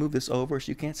right. Going to move this over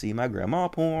so you can't see my grandma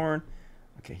porn.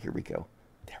 Okay, here we go.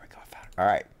 There we go. I found it. All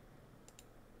right.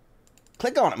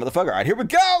 Click on it, motherfucker. All right, here we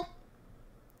go.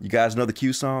 You guys know the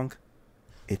Q song?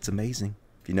 It's amazing.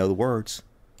 If you know the words,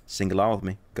 sing along with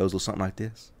me. Goes a little something like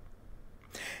this.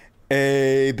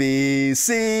 A, B,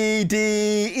 C,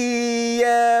 D, E,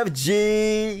 F,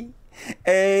 G,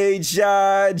 H,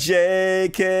 I,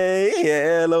 J,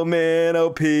 K, L, M, N,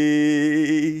 O,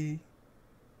 P.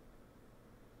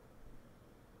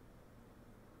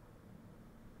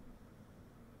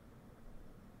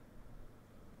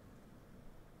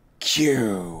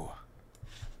 Q.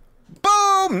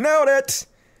 Boom! Nailed it!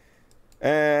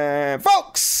 And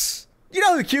folks, you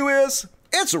know who Q is?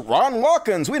 It's Ron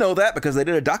Watkins. We know that because they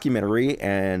did a documentary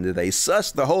and they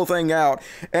sussed the whole thing out.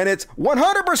 And it's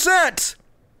 100%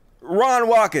 Ron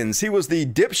Watkins. He was the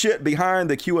dipshit behind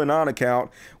the QAnon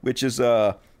account, which is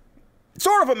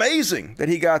sort of amazing that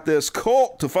he got this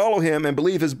cult to follow him and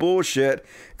believe his bullshit,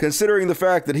 considering the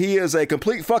fact that he is a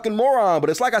complete fucking moron. But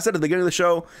it's like I said at the beginning of the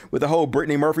show with the whole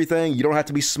Brittany Murphy thing. You don't have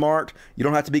to be smart. You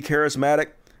don't have to be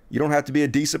charismatic. You don't have to be a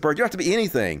decent person. You don't have to be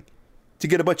anything to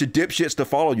get a bunch of dipshits to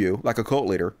follow you like a cult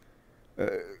leader.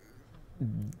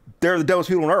 They're the dumbest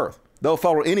people on earth. They'll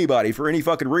follow anybody for any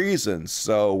fucking reason.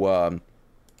 So,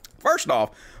 first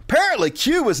off, apparently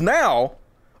Q is now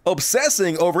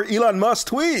obsessing over Elon Musk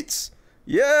tweets.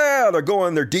 Yeah,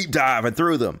 they're deep diving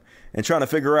through them and trying to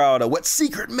figure out what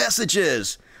secret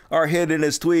messages are hidden in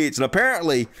his tweets. And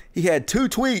apparently he had 2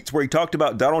 tweets where he talked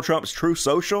about Donald Trump's Truth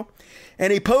Social,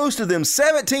 and he posted them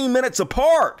 17 minutes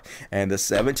apart. And the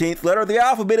 17th letter of the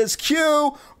alphabet is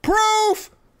Q.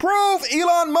 Proof!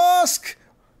 Elon Musk.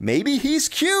 Maybe he's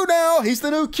Q now. He's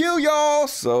the new Q, y'all.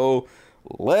 So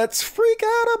let's freak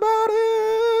out about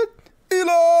it,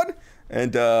 Elon.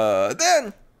 And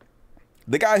then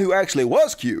the guy who actually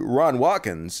was Q, Ron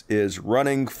Watkins, is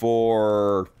running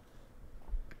for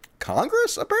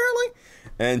Congress, apparently.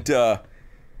 And,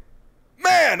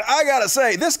 man, I gotta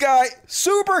say, this guy,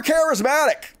 super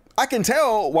charismatic. I can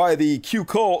tell why the Q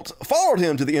cult followed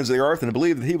him to the ends of the earth and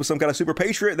believed that he was some kind of super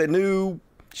patriot that knew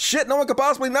shit no one could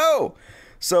possibly know.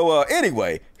 So,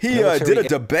 anyway, he did a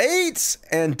debate,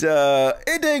 and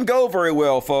it didn't go very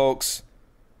well, folks.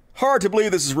 Hard to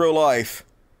believe this is real life.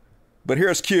 But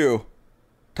here's Q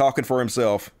talking for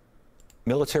himself.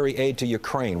 Military aid to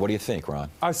Ukraine. What do you think, Ron?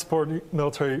 I support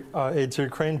military aid to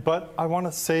Ukraine, but I want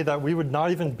to say that we would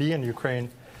not even be in Ukraine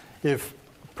if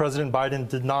President Biden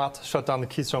did not shut down the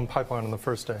Keystone Pipeline on the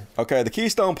first day. Okay, the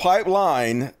Keystone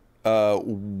Pipeline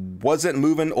wasn't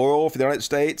moving oil for the United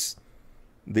States.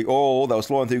 The oil that was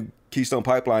flowing through Keystone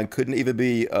Pipeline couldn't even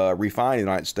be refined in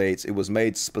the United States. It was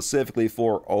made specifically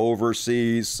for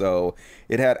overseas, so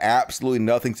it had absolutely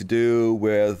nothing to do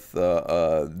with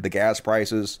the gas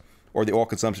prices or the oil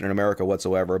consumption in America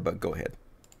whatsoever, but go ahead.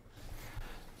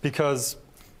 Because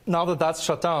now that that's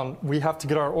shut down, we have to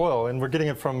get our oil, and we're getting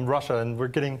it from Russia, and we're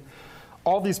getting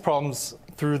all these problems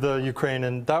through the Ukraine,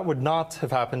 and that would not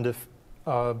have happened if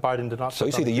Biden did not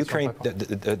shut down the Ukraine,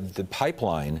 the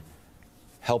pipeline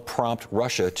help prompt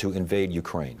Russia to invade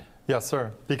Ukraine. Yes,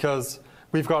 sir, because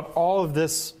we've got all of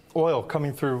this oil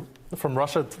coming through from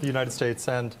Russia to the United States,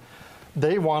 and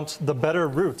they want the better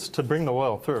routes to bring the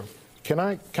oil through. Can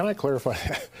I clarify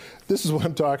that? This is what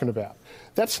I'm talking about.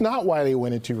 That's not why they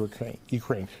went into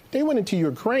Ukraine. They went into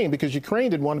Ukraine because Ukraine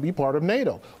didn't want to be part of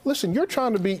NATO. Listen, you're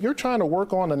trying to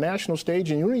work on a national stage,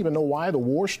 and you don't even know why the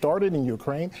war started in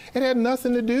Ukraine. It had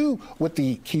nothing to do with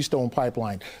the Keystone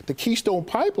Pipeline. The Keystone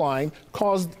Pipeline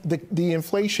caused the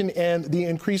inflation and the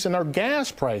increase in our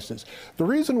gas prices. The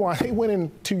reason why they went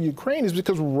into Ukraine is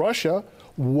because Russia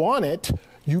wanted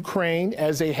Ukraine,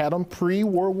 as they had them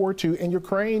pre-World War II, and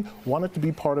Ukraine wanted to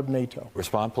be part of NATO.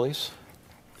 Respond, please.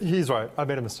 He's right. I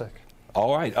made a mistake.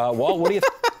 All right. Walt, what do you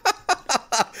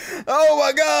Oh,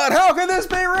 my God. How can this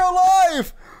be real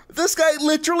life? This guy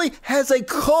literally has a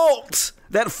cult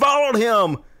that followed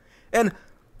him. And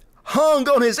hung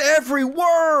on his every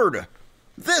word.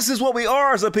 This is what we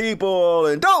are as a people.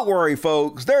 And don't worry,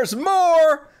 folks. There's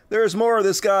more. There's more of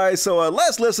this guy. So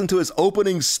let's listen to his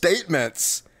opening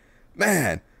statements.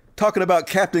 Man, talking about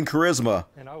Captain Charisma.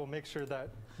 And I will make sure that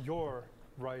your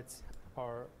rights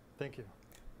are... Thank you.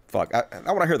 Fuck, I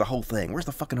want to hear the whole thing. Where's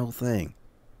the fucking whole thing?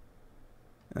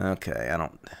 Okay, I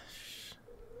don't...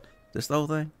 This the whole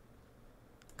thing?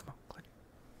 Come on, click.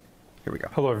 Here we go.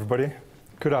 Hello, everybody.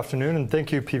 Good afternoon, and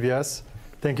thank you, PBS.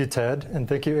 Thank you, TED, and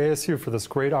thank you, ASU, for this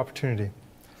great opportunity.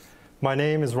 My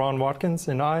name is Ron Watkins,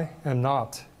 and I am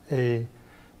not a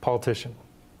politician.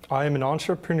 I am an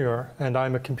entrepreneur, and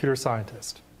I'm a computer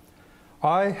scientist.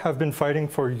 I have been fighting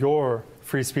for your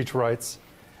free speech rights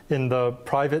in the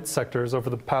private sectors over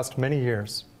the past many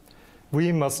years.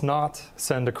 We must not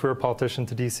send a career politician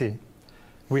to DC.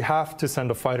 We have to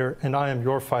send a fighter, and I am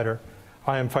your fighter.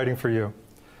 I am fighting for you.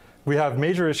 We have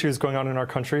major issues going on in our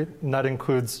country, and that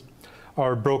includes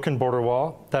our broken border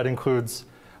wall. That includes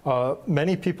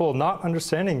many people not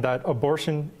understanding that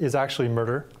abortion is actually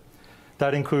murder.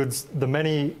 That includes the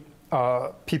many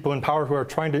people in power who are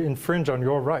trying to infringe on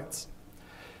your rights.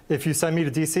 If you send me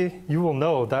to DC, you will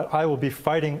know that I will be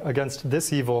fighting against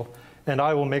this evil, and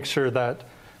I will make sure that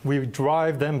we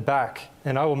drive them back,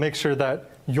 and I will make sure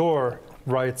that your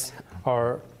rights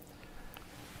are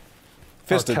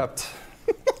kept.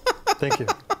 Thank you.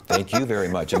 Thank you very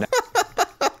much. And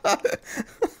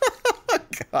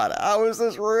God, how is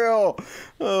this real?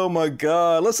 Oh my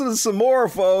God. Listen to some more,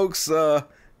 folks. All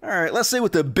right, let's see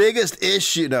what the biggest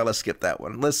issue... No, let's skip that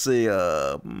one. Let's see.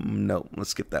 No,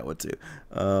 let's skip that one too.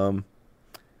 Oh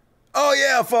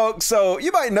yeah, folks. So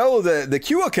you might know that the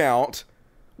Q account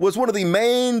was one of the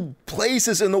main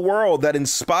places in the world that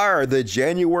inspired the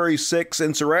January 6th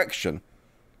insurrection.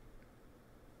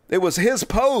 It was his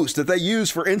post that they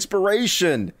used for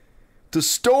inspiration to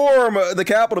storm the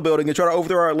Capitol building and try to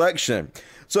overthrow our election.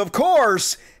 So, of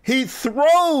course, he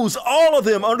throws all of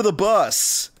them under the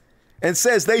bus and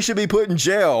says they should be put in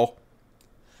jail.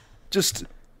 Just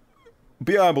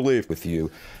beyond belief. With you,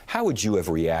 how would you have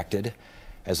reacted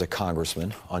as a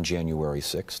congressman on January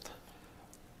 6th?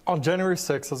 On January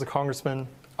 6th, as a congressman,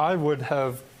 I would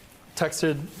have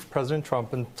texted President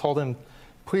Trump and told him,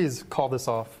 please call this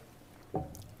off,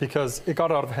 because it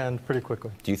got out of hand pretty quickly.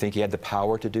 Do you think he had the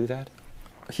power to do that?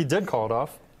 He did call it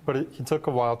off, but he took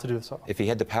a while to do so. If he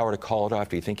had the power to call it off,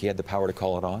 do you think he had the power to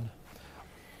call it on?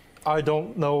 I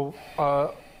don't know.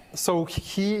 So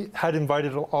he had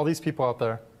invited all these people out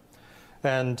there,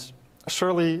 and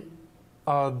surely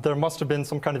there must have been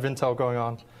some kind of intel going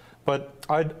on, but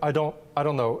I don't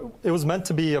know. It was meant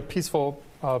to be a peaceful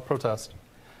protest,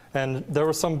 and there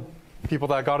were some people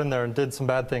that got in there and did some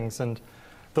bad things, and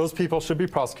those people should be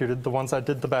prosecuted, the ones that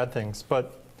did the bad things.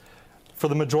 But for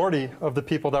the majority of the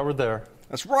people that were there,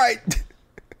 that's right.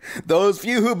 Those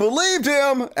few who believed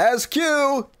him as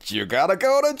Q, you gotta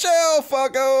go to jail,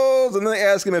 fuckos. And then they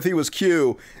asked him if he was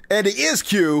Q. And he is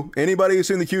Q. Anybody who's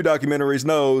seen the Q documentaries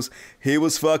knows he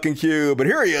was fucking Q. But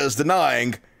here he is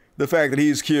denying the fact that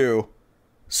he's Q.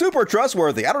 Super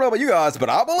trustworthy. I don't know about you guys, but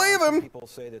I believe him. People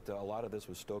say that a lot of this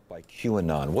was stoked by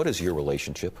QAnon. What is your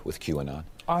relationship with QAnon?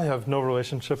 I have no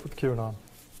relationship with QAnon.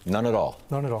 None at all?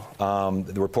 None at all.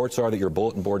 The reports are that your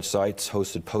bulletin board sites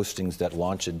hosted postings that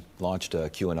launched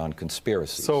QAnon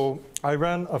conspiracies. So I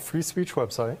ran a free speech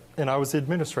website, and I was the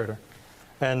administrator.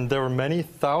 And there were many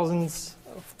thousands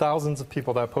of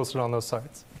people that posted on those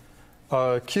sites.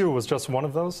 Q was just one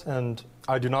of those, and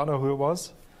I do not know who it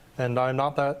was, and I'm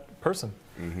not that person.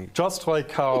 Mm-hmm. Just like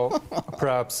how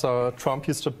perhaps Trump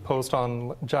used to post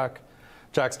on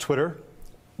Jack's Twitter,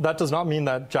 that does not mean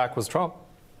that Jack was Trump.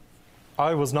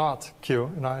 I was not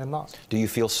Q, and I am not. Do you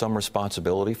feel some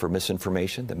responsibility for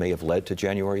misinformation that may have led to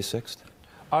January 6th?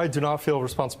 I do not feel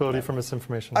responsibility for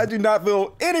misinformation. I do not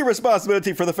feel any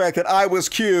responsibility for the fact that I was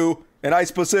Q, and I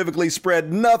specifically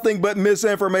spread nothing but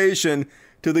misinformation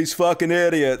to these fucking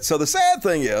idiots. So the sad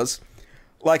thing is,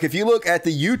 like, if you look at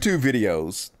the YouTube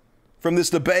videos from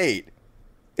this debate,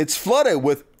 it's flooded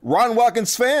with Ron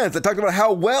Watkins fans that talked about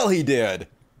how well he did.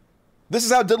 This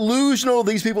is how delusional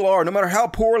these people are, no matter how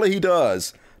poorly he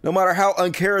does, no matter how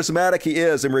uncharismatic he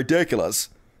is and ridiculous.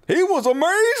 He was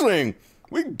amazing.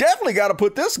 We definitely got to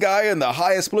put this guy in the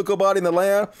highest political body in the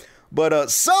land. But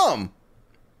some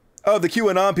of the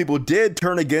QAnon people did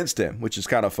turn against him, which is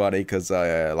kind of funny because,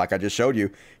 like I just showed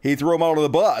you, he threw them all to the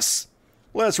bus.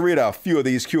 Let's read a few of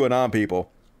these QAnon people.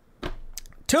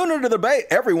 Tune into the debate,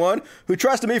 everyone who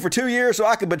trusted me for 2 years so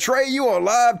I could betray you on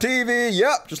live TV.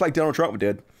 Yep, just like Donald Trump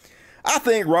did. I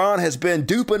think Ron has been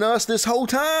duping us this whole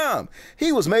time.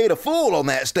 He was made a fool on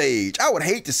that stage. I would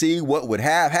hate to see what would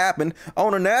have happened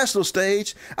on a national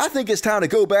stage. I think it's time to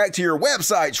go back to your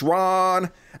websites, Ron.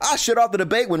 I shut off the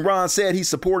debate when Ron said he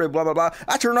supported blah, blah, blah.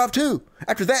 I turned off too.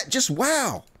 After that, just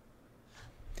wow.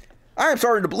 I am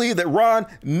starting to believe that Ron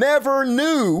never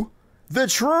knew the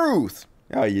truth.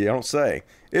 Oh, you don't say.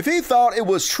 If he thought it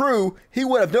was true, he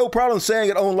would have no problem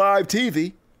saying it on live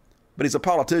TV. But he's a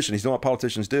politician. He's doing what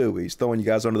politicians do. He's throwing you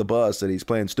guys under the bus and he's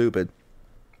playing stupid.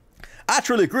 I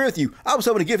truly agree with you. I was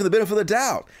hoping to give him the benefit of the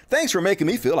doubt. Thanks for making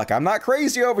me feel like I'm not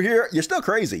crazy over here. You're still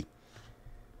crazy.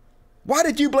 Why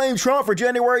did you blame Trump for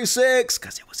January 6th?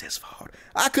 Because it was his fault.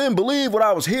 I couldn't believe what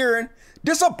I was hearing.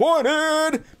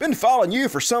 Disappointed. Been following you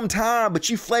for some time, but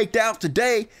you flaked out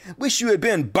today. Wish you had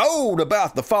been bold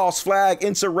about the false flag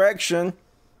insurrection.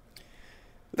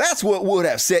 That's what would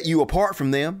have set you apart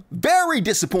from them. Very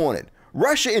disappointed.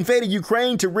 Russia invaded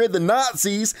Ukraine to rid the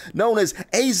Nazis, known as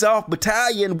Azov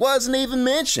Battalion, wasn't even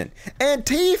mentioned.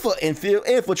 Antifa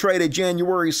infiltrated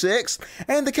January 6th,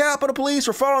 and the Capitol Police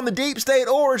were following the deep state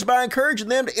orders by encouraging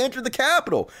them to enter the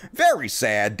Capitol. Very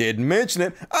sad, didn't mention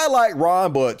it. I like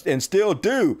Ron, and still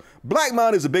do. Black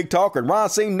Mind is a big talker, and Ron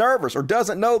seemed nervous or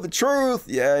doesn't know the truth.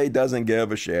 Yeah, he doesn't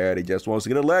give a shit. He just wants to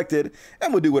get elected,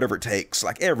 and will do whatever it takes,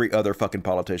 like every other fucking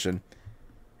politician.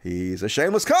 He's a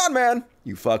shameless con man,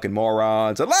 you fucking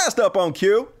morons. And last up on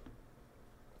cue,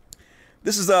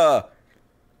 this is, what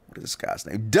is this guy's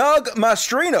name? Doug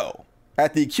Mastrino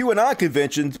at the QAnon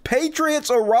convention, Patriots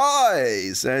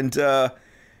Arise. And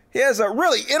he has a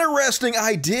really interesting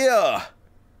idea.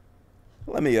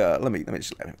 Let me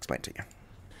just let him explain it to you.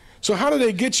 So how do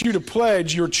they get you to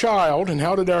pledge your child, and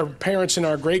how did our parents and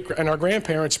our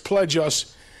grandparents pledge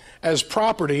us as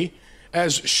property,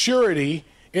 as surety,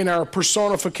 in our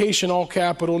personification, all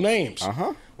capital names?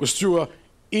 Was through a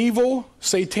evil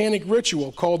satanic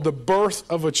ritual called the birth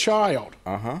of a child.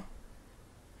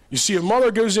 You see, a mother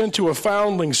goes into a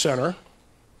foundling center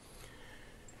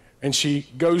and she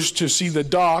goes to see the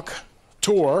dock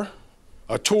tour.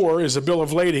 A tour is a bill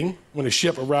of lading when a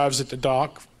ship arrives at the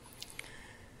dock.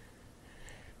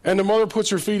 And the mother puts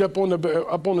her feet up on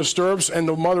the stirrups, and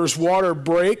the mother's water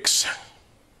breaks.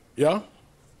 Yeah?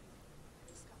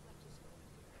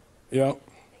 Yeah,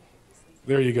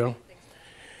 there you go.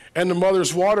 And the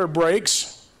mother's water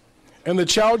breaks, and the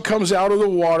child comes out of the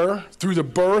water through the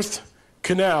birth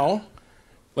canal,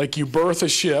 like you birth a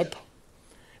ship,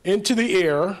 into the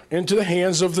air, into the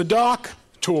hands of the dock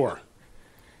tour.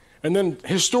 And then,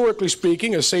 historically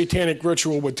speaking, a satanic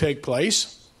ritual would take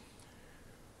place.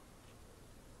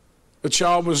 The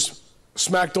child was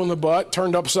smacked on the butt,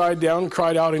 turned upside down,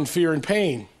 cried out in fear and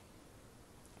pain.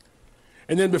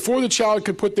 And then before the child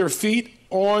could put their feet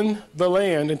on the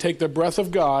land and take the breath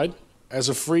of God as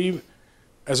a free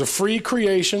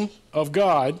creation of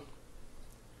God,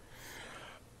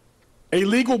 a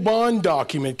legal bond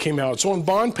document came out. It's on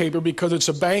bond paper because it's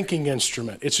a banking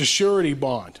instrument. It's a surety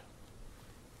bond.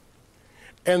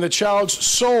 And the child's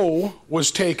soul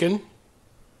was taken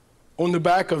on the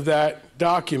back of that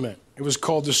document. It was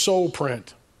called the soul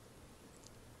print.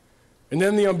 And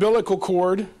then the umbilical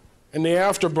cord and the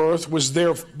afterbirth was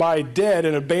thereby dead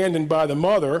and abandoned by the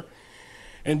mother.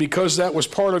 And because that was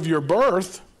part of your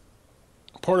birth,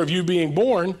 part of you being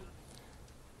born,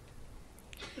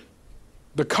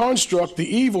 the construct, the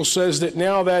evil, says that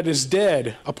now that is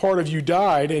dead. A part of you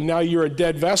died, and now you're a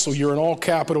dead vessel. You're an all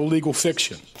capital legal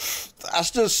fiction.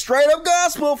 That's just straight up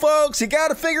gospel, folks. You got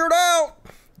to figure it out.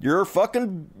 Your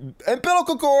fucking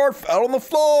umbilical cord fell on the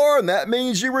floor, and that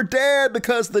means you were dead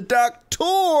because the doctor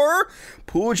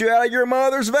pulled you out of your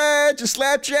mother's vag and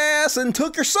slapped your ass and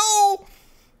took your soul.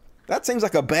 That seems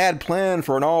like a bad plan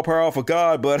for an all-powerful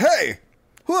God, but hey,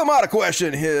 who am I to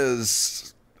question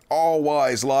his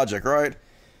all-wise logic, right?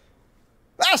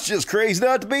 That's just crazy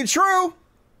not to be true.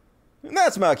 And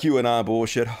that's my QAnon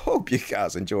bullshit. Hope you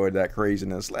guys enjoyed that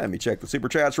craziness. Let me check the super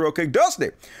chats real quick. Dusty,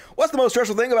 what's the most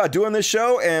stressful thing about doing this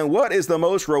show, and what is the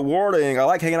most rewarding? I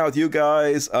like hanging out with you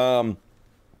guys.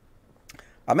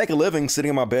 I make a living sitting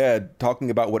in my bed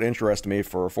talking about what interests me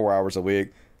for 4 hours a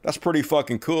week. That's pretty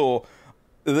fucking cool.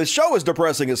 The show is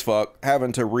depressing as fuck,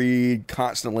 having to read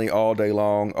constantly all day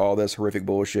long, all this horrific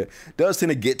bullshit. Does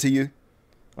tend to get to you.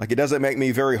 Like, it doesn't make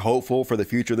me very hopeful for the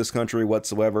future of this country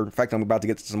whatsoever. In fact, I'm about to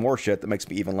get to some more shit that makes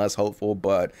me even less hopeful.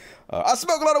 But I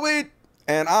smoke a lot of weed,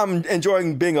 and I'm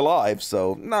enjoying being alive,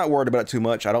 so not worried about it too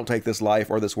much. I don't take this life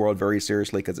or this world very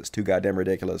seriously because it's too goddamn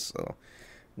ridiculous. So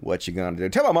what you gonna do?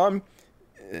 Tell my mom,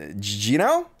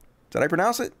 Gino? Did I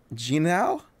pronounce it?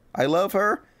 Gino? I love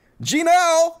her.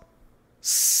 Gino!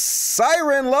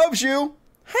 Siren loves you.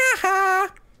 Ha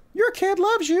ha! Your kid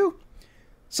loves you.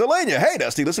 Selenia, hey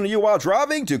Dusty, listen to you while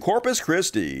driving to Corpus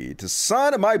Christi to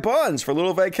sun my buns for a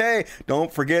little vacay. Don't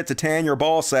forget to tan your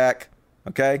ball sack,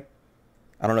 okay?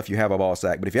 I don't know if you have a ball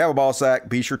sack, but if you have a ball sack,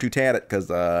 be sure to tan it because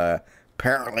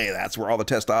apparently that's where all the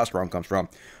testosterone comes from.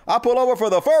 I'll pull over for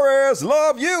the Forest.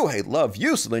 Love you. Hey, love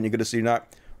you, Selenia. Good to see you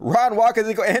not. Ron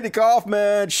Watkins, Andy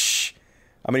Kaufman. Shh.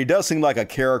 I mean, he does seem like a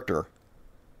character,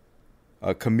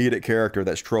 a comedic character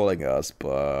that's trolling us,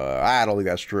 but I don't think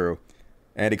that's true.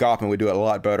 Andy Kaufman would do it a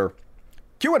lot better.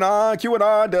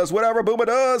 QAnon does whatever Boomer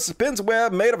does. Spins a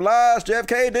web made of lies.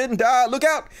 JFK didn't die. Look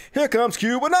out. Here comes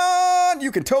QAnon. You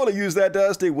can totally use that,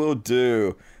 Dusty. Will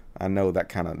do. I know that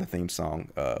kind of the theme song.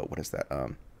 What is that?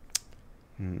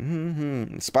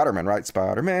 Spider-Man, right?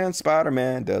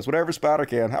 Spider-Man does whatever Spider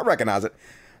can. I recognize it.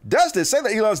 Dusty, say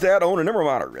that Elon's dad owned a number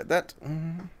monitor. Read that.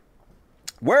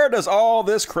 Where does all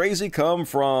this crazy come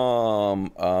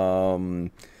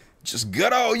from? Just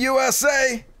good old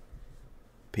USA.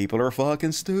 People are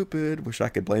fucking stupid. Wish I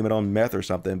could blame it on meth or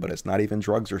something, but it's not even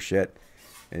drugs or shit.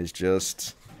 It's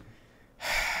just,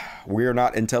 we're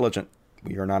not intelligent.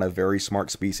 We are not a very smart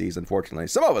species, unfortunately.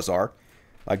 Some of us are.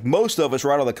 Like, most of us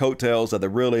ride on the coattails of the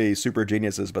really super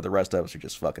geniuses, but the rest of us are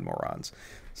just fucking morons.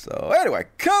 So, anyway,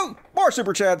 cool. More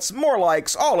super chats, more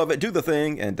likes, all of it. Do the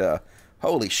thing. And,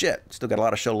 holy shit. Still got a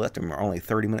lot of show left, and we're only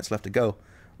 30 minutes left to go.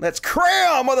 Let's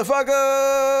cram,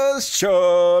 motherfuckers!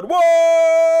 Chud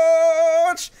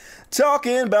Watch!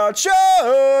 Talking about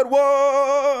Chud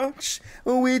Watch.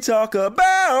 We talk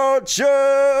about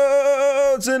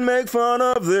chuds and make fun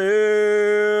of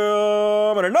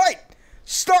them. And tonight,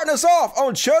 starting us off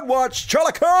on Chud Watch,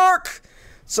 Charlie Kirk.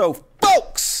 So,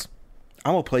 folks,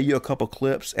 I'm going to play you a couple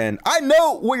clips, and I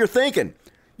know what you're thinking.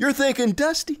 You're thinking,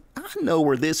 Dusty, I know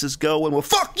where this is going. Well,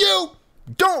 fuck you!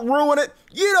 Don't ruin it.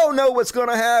 You don't know what's going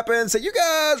to happen. So you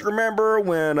guys remember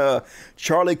when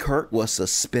Charlie Kirk was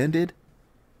suspended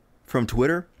from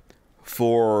Twitter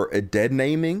for dead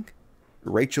naming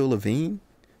Rachel Levine,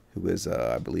 who is,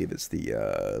 I believe, it's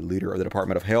the leader of the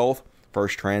Department of Health,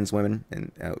 first trans woman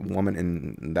and woman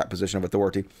in that position of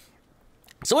authority.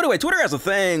 So anyway, Twitter has a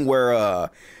thing where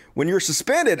when you're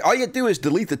suspended, all you have to do is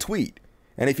delete the tweet.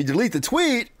 And if you delete the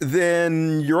tweet,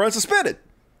 then you're unsuspended.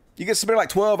 You get suspended like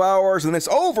 12 hours and then it's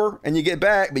over and you get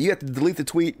back, but you have to delete the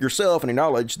tweet yourself and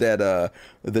acknowledge that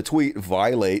the tweet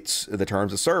violates the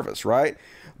terms of service, right?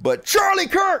 But Charlie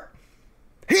Kirk,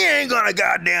 he ain't gonna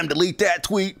goddamn delete that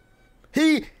tweet.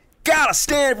 He gotta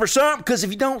stand for something, because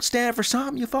if you don't stand for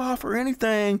something, you fall for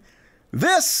anything.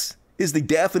 This is the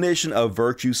definition of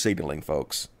virtue signaling,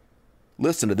 folks.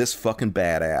 Listen to this fucking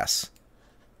badass.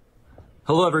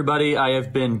 Hello, everybody. I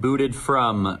have been booted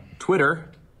from Twitter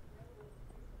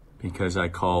because I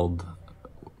called,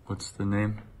 what's the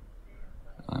name?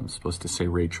 I'm supposed to say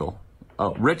Rachel.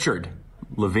 Oh, Richard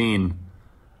Levine,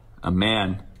 a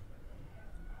man.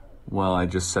 Well, I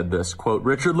just said this, quote,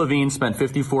 Richard Levine spent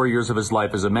 54 years of his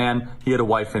life as a man. He had a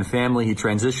wife and family. He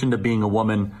transitioned to being a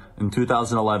woman. In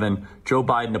 2011, Joe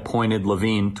Biden appointed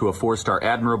Levine to a 4-star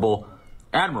admiral.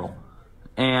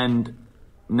 And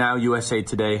now USA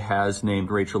Today has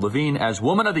named Rachel Levine as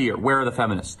Woman of the Year. Where are the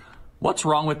feminists? What's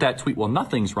wrong with that tweet? Well,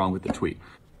 nothing's wrong with the tweet.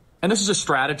 And this is a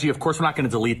strategy. Of course, we're not going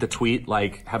to delete the tweet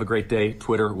like, have a great day,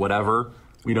 Twitter, whatever.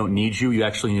 We don't need you. You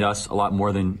actually need us a lot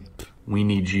more than we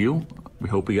need you. We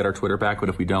hope we get our Twitter back, but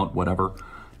if we don't, whatever.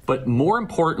 But more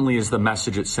importantly is the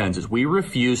message it sends is we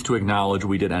refuse to acknowledge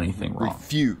we did anything wrong.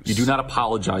 Refuse. You do not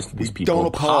apologize to these people. Don't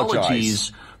apologize.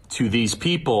 Apologies to these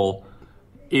people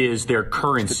is their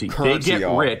currency. They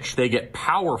get rich, they get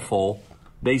powerful,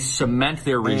 they cement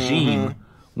their regime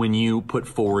when you put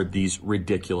forward these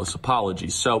ridiculous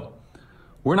apologies. So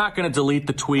we're not going to delete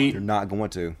the tweet. You're not going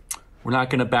to. We're not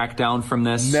going to back down from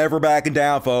this. Never backing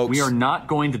down, folks. We are not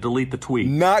going to delete the tweet.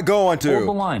 Not going to. Hold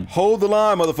the line. Hold the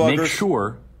line, motherfuckers. Make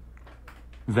sure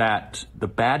that the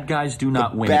bad guys do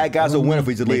not win. Bad guys will win if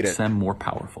we delete it. Makes them more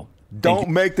powerful. Don't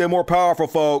make them more powerful,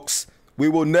 folks. We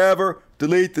will never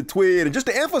delete the tweet. And just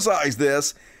to emphasize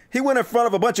this, he went in front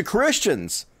of a bunch of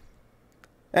Christians.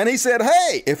 And he said,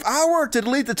 hey, if I were to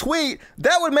delete the tweet,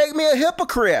 that would make me a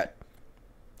hypocrite.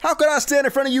 How could I stand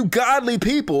in front of you godly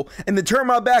people and then turn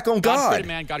my back on God? God created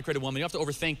man, God created woman. You don't have to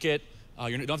overthink it.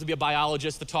 You don't have to be a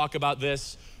biologist to talk about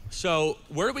this. So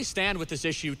where do we stand with this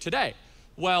issue today?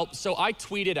 Well, so I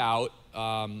tweeted out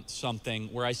something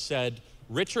where I said,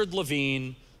 Richard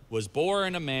Levine was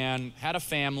born a man, had a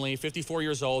family, 54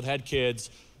 years old, had kids,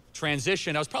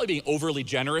 transitioned. I was probably being overly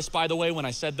generous, by the way, when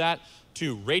I said that,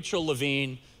 to Rachel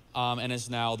Levine, and is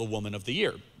now the Woman of the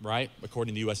Year, right?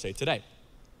 According to USA Today.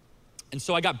 And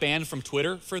so I got banned from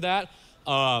Twitter for that.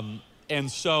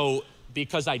 And so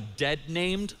because I dead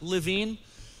named Levine,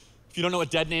 If you don't know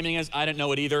what dead naming is, I didn't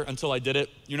know it either until I did it.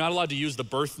 You're not allowed to use the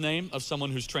birth name of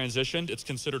someone who's transitioned. It's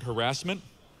considered harassment.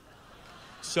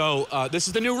 So this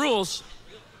is the new rules.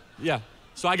 Yeah.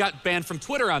 So I got banned from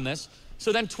Twitter on this.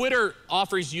 So then Twitter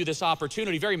offers you this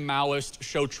opportunity, very Maoist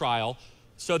show trial.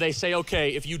 So they say,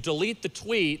 okay, if you delete the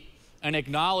tweet and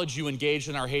acknowledge you engaged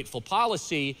in our hateful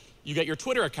policy, you get your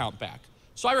Twitter account back.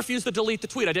 So I refused to delete the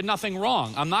tweet. I did nothing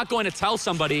wrong. I'm not going to tell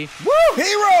somebody, woo,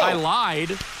 hero! I lied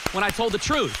when I told the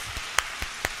truth.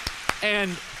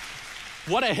 And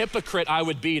what a hypocrite I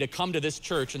would be to come to this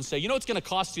church and say, you know, it's going to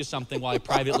cost you something while I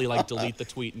privately delete the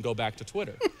tweet and go back to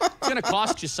Twitter. It's going to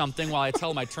cost you something while I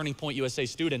tell my Turning Point USA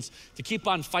students to keep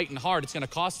on fighting hard. It's going to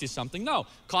cost you something. No,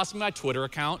 cost me my Twitter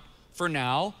account. For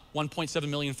now, 1.7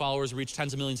 million followers, reach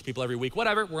tens of millions of people every week.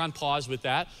 Whatever, we're on pause with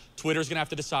that. Twitter's going to have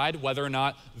to decide whether or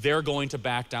not they're going to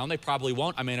back down. They probably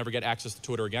won't. I may never get access to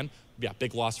Twitter again. Yeah,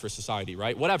 big loss for society,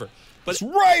 right? Whatever. But that's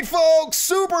right, folks.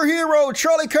 Superhero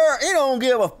Charlie Kirk, he don't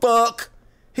give a fuck.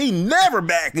 He never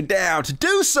backed down. To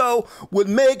do so would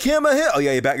make him a hit. Oh,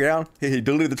 yeah, he backed down? He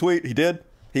deleted the tweet? He did?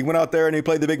 He went out there and he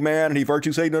played the big man and he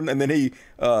virtue signaled and then he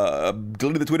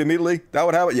deleted the tweet immediately? That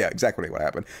would happen? Yeah, exactly what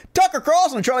happened. Tucker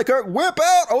Carlson and Charlie Kirk whip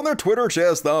out on their Twitter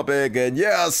chest thumping. And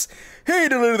yes, he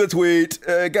deleted the tweet,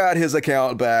 got his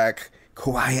account back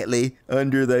quietly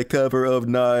under the cover of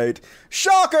night.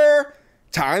 Shocker!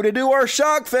 Time to do our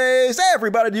shock face.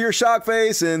 Everybody do your shock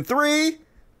face in 3,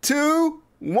 2,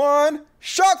 1.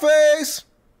 Shock face!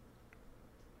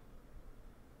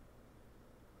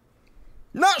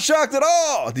 Not shocked at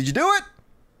all. Did you do it?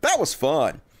 That was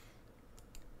fun.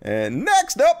 And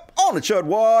next up on the Chud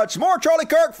Watch, more Charlie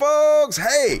Kirk, folks.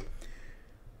 Hey,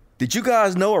 did you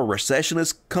guys know a recession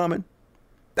is coming?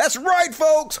 That's right,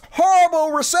 folks.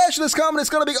 Horrible recession is coming. It's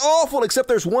going to be awful, except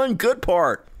there's one good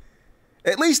part.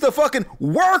 At least the fucking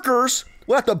workers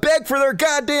will have to beg for their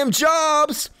goddamn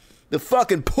jobs. The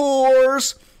fucking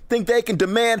poors think they can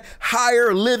demand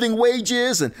higher living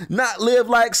wages and not live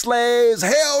like slaves.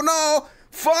 Hell no.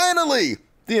 Finally,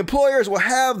 the employers will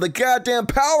have the goddamn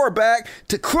power back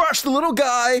to crush the little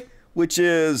guy, which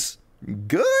is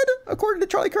good, according to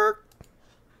Charlie Kirk.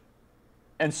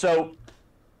 And so,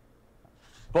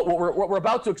 but what we're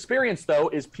about to experience, though,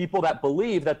 is people that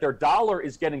believe that their dollar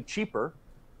is getting cheaper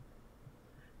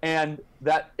and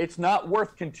that it's not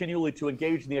worth continually to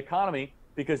engage in the economy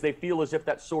because they feel as if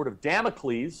that sword of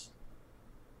Damocles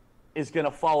is going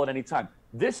to fall at any time.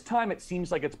 This time, it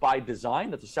seems like it's by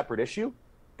design. That's a separate issue.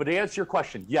 But to answer your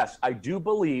question, yes, I do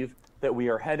believe that we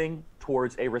are heading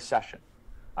towards a recession.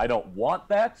 I don't want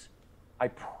that. I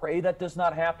pray that does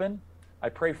not happen. I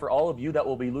pray for all of you that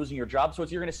will be losing your jobs. So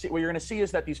what you're going to see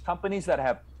is that these companies that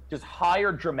have just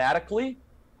hired dramatically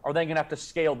are then going to have to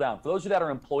scale down. For those of you that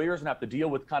are employers and have to deal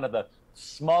with kind of the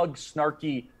smug,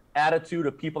 snarky attitude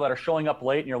of people that are showing up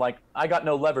late and you're like, I got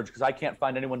no leverage because I can't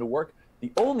find anyone to work.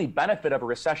 The only benefit of a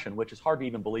recession, which is hard to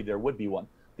even believe there would be one,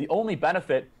 the only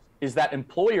benefit is that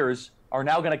employers are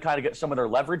now going to kind of get some of their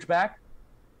leverage back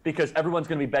because everyone's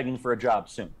going to be begging for a job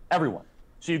soon. Everyone.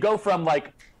 So you go from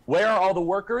like, where are all the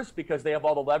workers because they have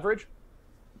all the leverage,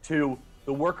 to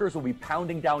the workers will be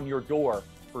pounding down your door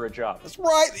for a job. That's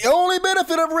right. The only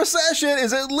benefit of recession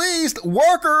is at least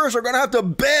workers are going to have to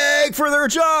beg for their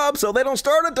job so they don't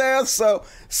starve to death. So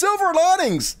silver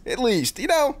linings, at least. You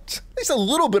know, at least a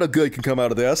little bit of good can come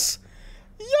out of this.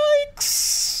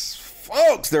 Yikes.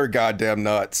 Folks, they're goddamn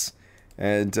nuts.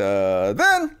 And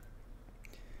then,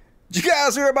 did you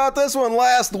guys hear about this one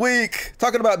last week?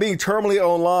 Talking about being terminally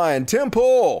online. Tim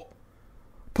Pool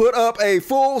put up a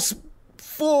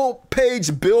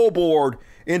full-page billboard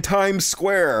in Times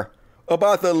Square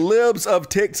about the Libs of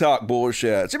TikTok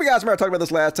bullshit. So you guys remember I talked about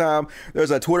this last time?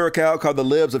 There's a Twitter account called the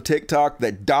Libs of TikTok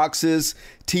that doxes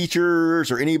teachers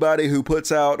or anybody who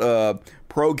puts out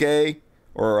pro-gay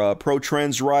or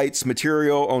pro-trans rights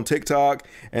material on TikTok,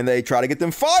 and they try to get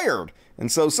them fired. And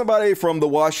so somebody from the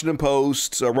Washington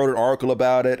Post wrote an article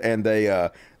about it, and they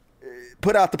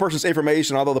put out the person's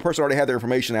information, although the person already had their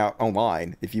information out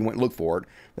online. If you went and looked for it,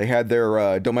 they had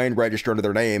their domain registered under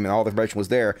their name, and all the information was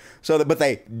there. But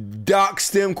they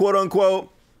doxed him, quote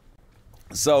unquote.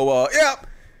 So, yeah,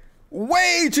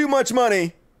 way too much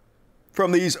money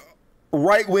from these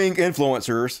right-wing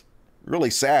influencers.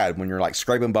 Really sad when you're like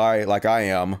scraping by like I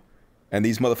am, and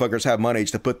these motherfuckers have money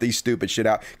to put these stupid shit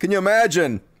out. Can you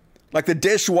imagine, like the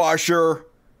dishwasher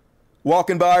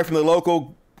walking by from the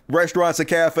local restaurants and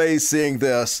cafes seeing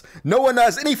this? No one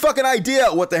has any fucking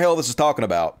idea what the hell this is talking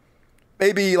about.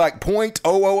 Maybe like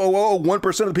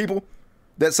 0.00001% of the people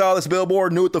that saw this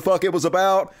billboard knew what the fuck it was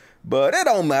about, but it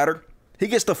don't matter. He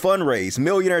gets to fundraise.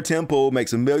 Millionaire Tim Pool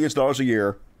makes $1 million a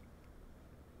year.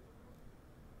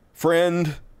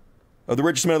 Friend of the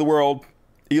richest man in the world,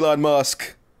 Elon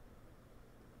Musk.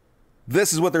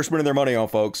 This is what they're spending their money on,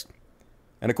 folks.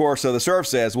 And of course, The Surf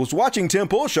says, was watching Tim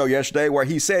Pool's show yesterday where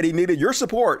he said he needed your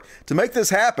support to make this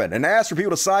happen and asked for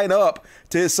people to sign up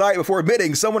to his site before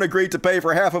admitting someone agreed to pay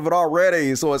for half of it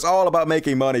already. So it's all about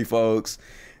making money, folks.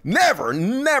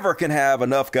 Never can have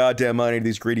enough goddamn money to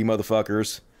these greedy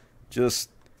motherfuckers. Just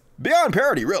beyond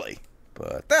parody, really.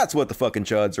 But that's what the fucking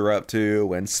chuds are up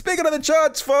to. And speaking of the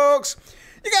chuds, folks,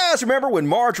 you guys remember when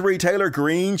Marjorie Taylor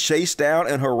Greene chased down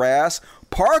and harassed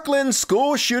Parkland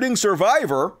school shooting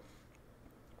survivor?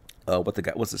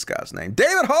 What's this guy's name?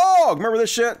 David Hogg! Remember this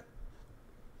shit?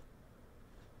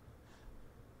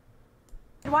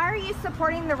 Why are you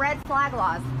supporting the red flag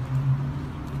laws?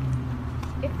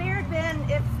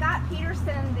 If Scott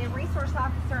Peterson, the resource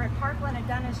officer at Parkland, had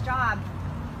done his job,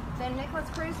 then Nicholas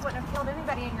Cruz wouldn't have killed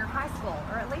anybody in your high school,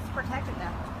 or at least protected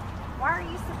them. Why are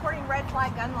you supporting red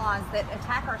flag gun laws that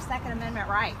attack our Second Amendment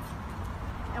rights?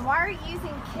 And why are you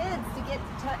using kids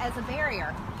as a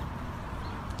barrier?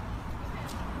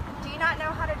 Do you not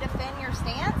know how to defend your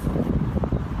stance?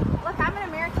 Look, I'm an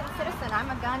American citizen. I'm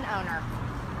a gun owner.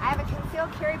 I have a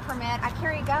concealed carry permit. I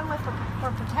carry a gun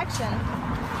for protection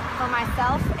for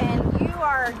myself, and you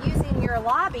are using your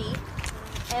lobby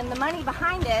and the money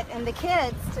behind it and the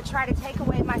kids to try to take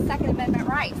away my Second Amendment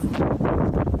rights.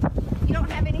 You don't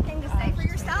have anything to say for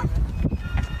yourself? You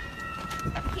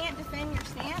can't defend your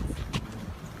stance?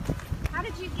 How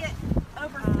did you get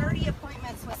over 30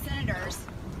 appointments with senators?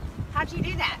 How'd you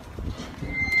do that?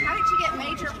 How did you get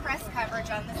major press coverage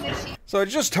on this issue? So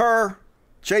it's just her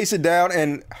chasing down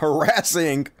and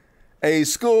harassing a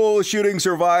school shooting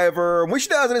survivor. When she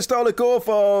does it, it's totally cool,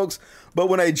 folks. But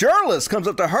when a journalist comes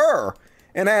up to her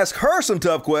and asks her some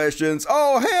tough questions,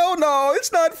 oh, hell no,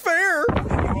 it's not fair.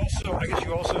 I guess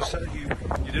you also said you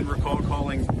didn't recall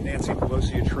calling Nancy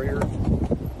Pelosi a traitor.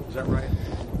 Is that right?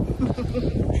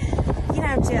 You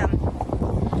know, Jim,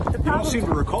 you don't seem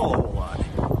to recall a whole lot.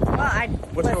 Well,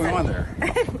 What's going on there?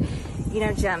 You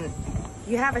know, Jim,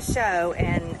 you have a show,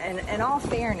 and in all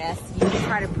fairness, you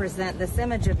try to present this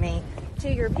image of me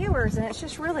to your viewers, and it's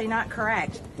just really not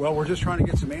correct. Well, we're just trying to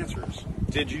get some answers.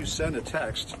 Did you send a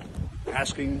text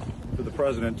asking for the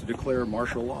president to declare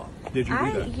martial law? Did you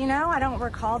do that? You know, I don't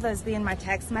recall those being my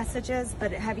text messages,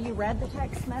 but have you read the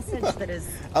text message that is...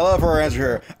 I love her answer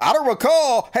here. I don't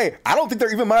recall. Hey, I don't think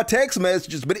they're even my text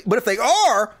messages, but if they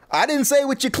are, I didn't say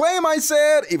what you claim I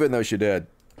said, even though she did.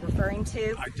 Referring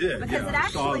to? I did. Because it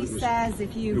actually says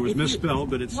if you... It was misspelled,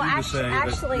 but it seemed to say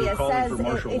that you were calling for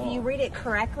martial law. If you read it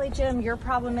correctly, Jim, your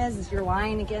problem is you're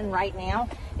lying again right now.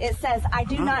 It says, I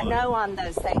do not know on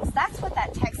those things. That's what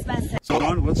that text message So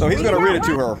he's going to read it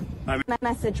to her.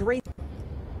 Message read.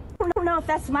 I don't know if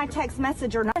that's my text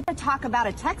message or not. To talk about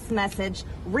a text message,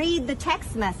 read the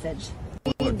text message.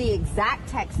 Read the exact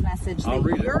text message that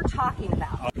you're talking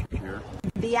about.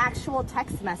 The actual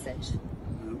text message.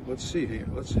 Let's see here.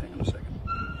 Let's hang on a second.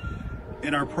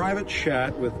 In our private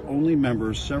chat with only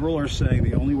members, several are saying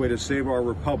the only way to save our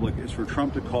republic is for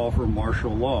Trump to call for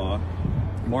martial law.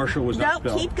 Martial was not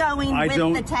spelled. Keep going with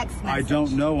the text message. I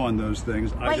don't know on those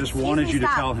things. I just wanted you to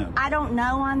tell him. I don't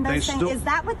know on those things. Is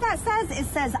that what that says? It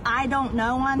says, I don't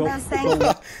know on those things.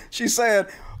 She said,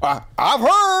 I've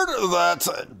heard that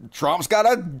Trump's got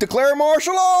to declare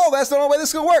martial law. That's the only way this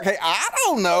is going to work. Hey, I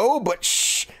don't know, but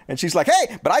shh. And she's like,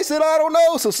 hey, but I said I don't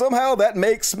know. So somehow that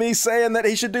makes me saying that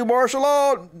he should do martial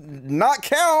law not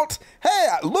count. Hey,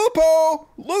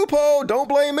 loophole, don't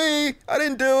blame me. I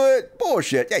didn't do it.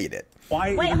 Bullshit. Yeah, you did.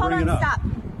 Wait, hold on, stop.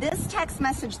 This text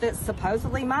message that's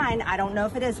supposedly mine, I don't know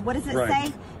if it is. What does it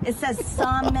say? It says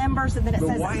some members, and then it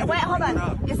says, wait, hold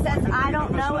on. It says, I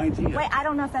don't know. Wait, I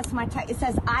don't know if that's my text. It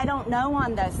says, I don't know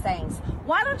on those things.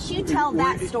 Why don't you tell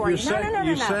that story? No.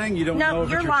 You're saying you don't know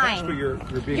if it's your text, but you're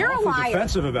being awfully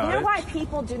defensive about it. You know why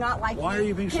people do not like you? Why are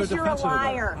you being so defensive about it? Because you're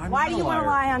a liar. Why do you want to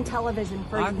lie on television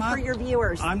for your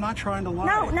viewers? I'm not trying to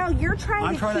lie. No, you're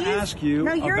trying to ask you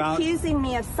No, you're accusing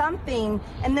me of something,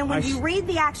 and then when you read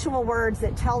the actual words,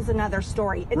 it tells another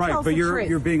story. It tells the truth.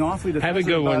 You're being awfully defensive. Have a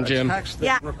good one, Jim.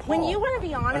 Yeah, when you want to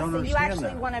be honest and you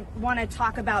actually want to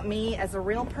talk about me as a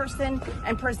real person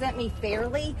and present me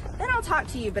fairly, then I'll talk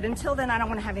to you. But until then, I don't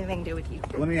want to have anything to do with you.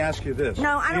 Let me ask you this.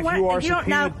 No, I don't want. You don't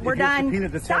know. We're done.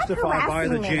 Stop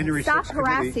harassing me. Stop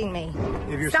harassing me.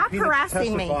 Stop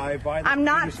harassing me. I'm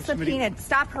not subpoenaed.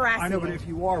 Stop harassing me. I know, but if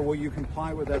you are, will you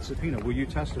comply with that subpoena? Will you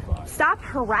testify? Stop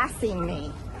harassing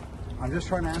me. I'm just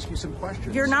trying to ask you some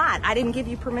questions. You're not. I didn't give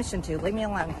you permission to. Leave me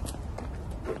alone.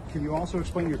 Can you also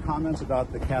explain your comments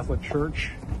about the Catholic Church?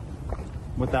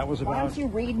 What that was about? Why don't you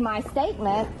read my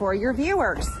statement for your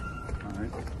viewers? All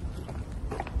right.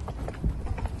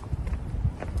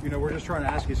 know, we're just trying to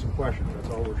ask you some questions. That's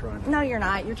all we're trying to do. No, you're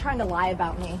not. You're trying to lie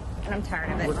about me, and I'm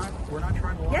tired of it. We're not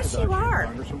trying to lie Yes, about you are.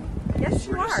 Congresswoman. Yes,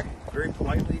 you We're just are. Very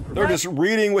politely. They're just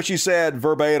reading what she said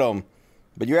verbatim.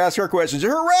 But you ask her questions,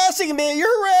 you're harassing me,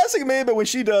 but when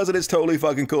she does it, it's totally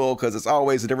fucking cool, because it's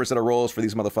always a different set of rules for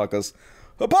these motherfuckers.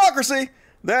 Hypocrisy!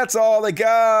 That's all they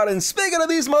got. And speaking of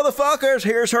these motherfuckers,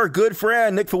 here's her good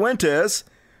friend, Nick Fuentes,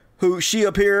 who she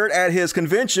appeared at his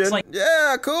convention.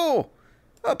 Yeah, cool.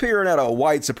 Appearing at a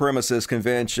white supremacist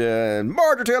convention.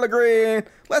 Marjorie Taylor Greene.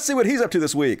 Let's see what he's up to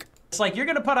this week. It's like, you're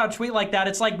going to put out a tweet like that.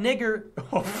 It's like, nigger.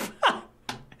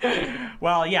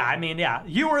 Well, yeah, I mean, yeah.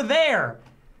 You were there.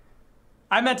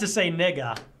 I meant to say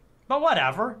nigga. But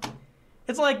whatever.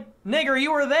 It's like, nigger,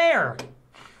 you were there.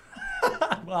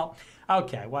 Well,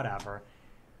 okay, whatever.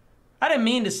 I didn't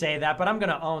mean to say that, but I'm going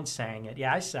to own saying it.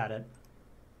 Yeah, I said it.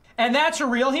 And that's a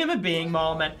real human being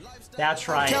moment. That's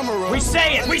right. We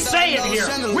say it. We say it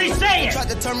here. We say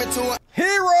it.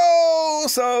 Hero!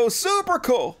 So super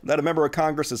cool that a member of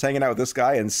Congress is hanging out with this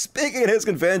guy and speaking at his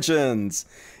conventions.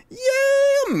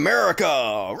 Yeah, America!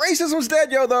 Racism's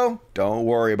dead, yo, though. Don't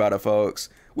worry about it, folks.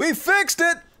 We fixed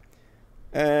it!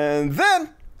 And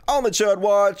then, on the Chud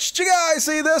Watch, did you guys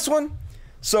see this one?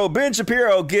 So Ben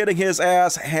Shapiro getting his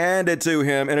ass handed to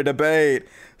him in a debate.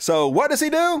 So what does he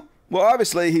do? Well,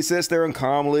 obviously, he sits there and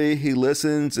calmly, he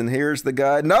listens and hears the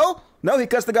guy. No, he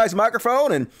cuts the guy's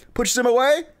microphone and pushes him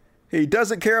away. He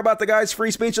doesn't care about the guy's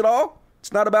free speech at all.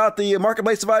 It's not about the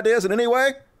marketplace of ideas in any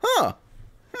way.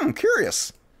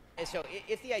 Curious. And so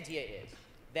if the idea is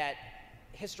that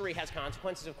history has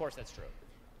consequences, of course that's true.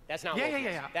 That's not wokeness.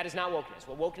 Yeah. That is not wokeness.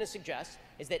 What wokeness suggests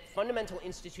is that fundamental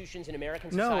institutions in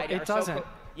American No, society it are doesn't. so...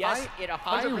 Yes, it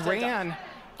 100% does.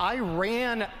 I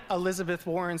ran Elizabeth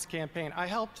Warren's campaign. I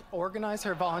helped organize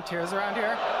her volunteers around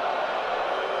here.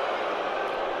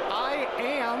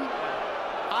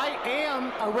 I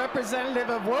am a representative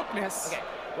of wokeness. Okay,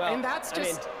 well, and that's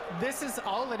just, this is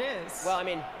all it is. Well, I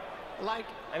mean... Like...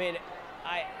 I mean,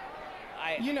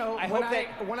 you know, I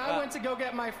when I went to go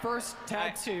get my first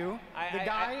tattoo, the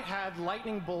guy had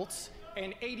lightning bolts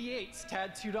and 88s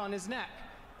tattooed on his neck.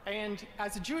 And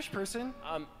as a Jewish person,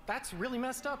 that's really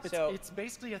messed up. It's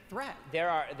basically a threat. There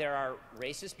are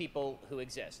racist people who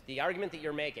exist. The argument that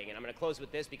you're making, and I'm going to close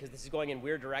with this because this is going in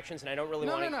weird directions, and I don't really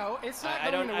want to. No, it's not I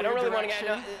going in a I don't weird really want to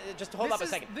direction. get. Just hold up a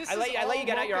second. I let you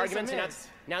get out your arguments, and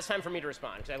now it's time for me to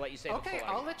respond because I let you say. Okay,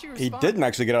 I'll let you He respond. didn't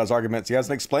actually get out his arguments. He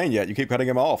hasn't explained yet. You keep cutting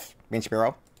him off, Ben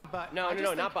Shapiro. But no,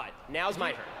 not but. Now's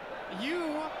my turn.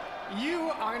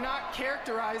 You are not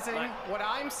characterizing what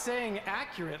I'm saying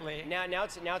accurately. Now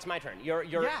it's my turn.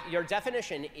 Your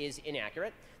definition is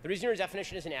inaccurate. The reason your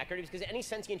definition is inaccurate is because any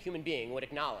sentient human being would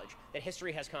acknowledge that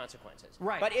history has consequences.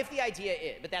 Right. But if the idea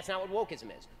is, but that's not what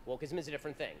wokeism is. Wokeism is a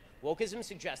different thing. Wokeism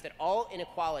suggests that all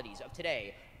inequalities of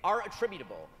today are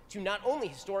attributable to not only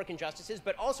historic injustices,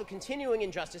 but also continuing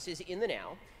injustices in the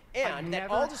now. And that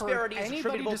all disparity is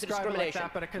attributable to discrimination.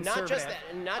 Like that, but a not just conservative.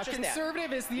 that. Not just that. A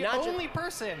conservative is the only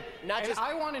person. Not just.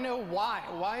 I want to know why.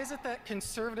 Why is it that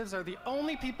conservatives are the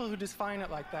only people who define it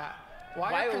like that?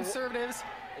 Why are conservatives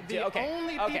the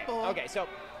only people? Okay, so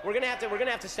we're gonna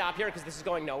have to stop here because this is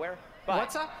going nowhere. But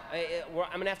what's up?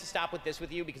 I'm gonna have to stop with this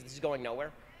with you because this is going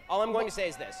nowhere. All I'm going to say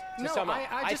is this. To sum up,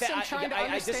 I just am trying to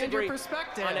understand your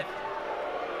perspective. On it.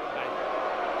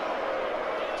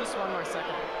 Just one more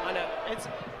second.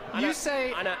 On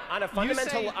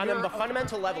a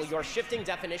fundamental level, you're shifting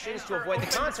definitions to avoid the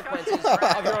consequences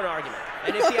of your own argument.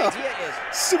 And if the idea is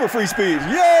super free speech,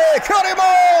 yay! Cut him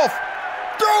off!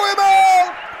 Throw him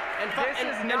out! And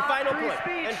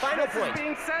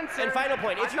final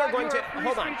point. If you are going to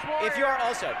hold on, if you are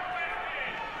also.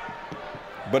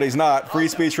 But he's not. Free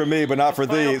speech for me, but not for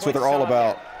thee. It's what they're all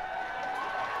about.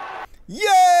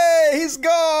 Yay! He's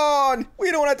gone!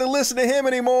 We don't have to listen to him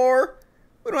anymore.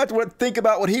 We don't have to think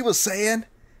about what he was saying.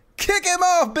 Kick him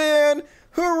off, Ben!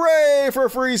 Hooray for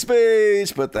free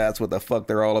speech! But that's what the fuck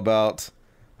they're all about.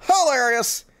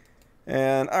 Hilarious!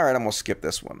 And, alright, I'm gonna skip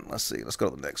this one. Let's see. Let's go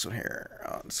to the next one here.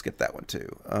 Skip that one, too.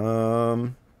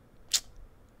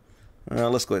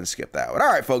 Let's go ahead and skip that one.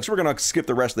 Alright, folks, we're gonna skip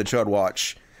the rest of the Chud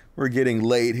Watch. We're getting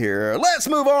late here. Let's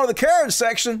move on to the Karen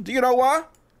section. Do you know why?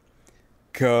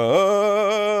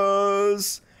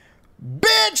 'Cause...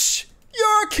 Bitch!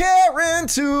 You're caring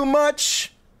too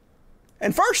much.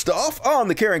 And first off, on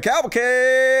the Karen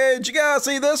Cavalcade, you guys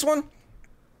see this one?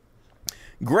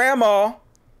 Grandma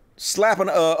slapping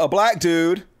a black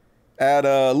dude at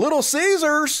Little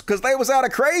Caesars because they was out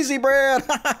of crazy bread.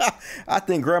 I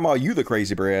think, Grandma, you the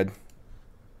crazy bread.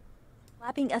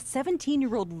 Slapping a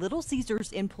 17-year-old Little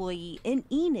Caesars employee in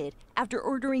Enid after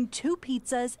ordering 2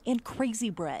 pizzas and crazy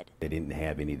bread. They didn't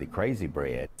have any of the crazy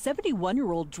bread.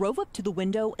 71-year-old drove up to the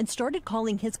window and started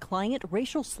calling his client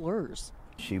racial slurs.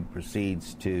 She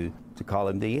proceeds to call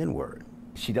him the N-word.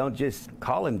 She don't just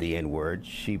call him the N-word,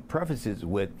 she prefaces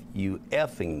with, "You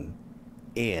effing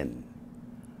N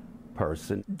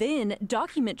person." Then,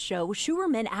 documents show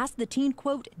Schuerman asked the teen,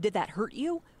 quote, "Did that hurt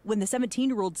you?" When the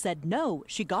 17-year-old said no,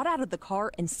 she got out of the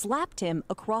car and slapped him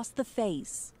across the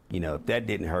face. You know, if that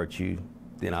didn't hurt you,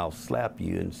 then I'll slap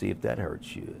you and see if that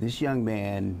hurts you. This young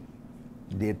man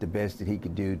did the best that he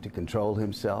could do to control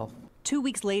himself. 2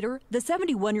 weeks later, the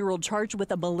 71-year-old charged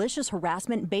with a malicious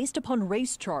harassment based upon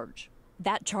race charge.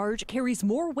 That charge carries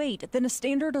more weight than a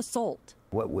standard assault.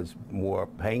 What was more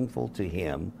painful to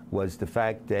him was the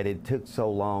fact that it took so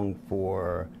long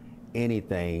for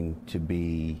anything to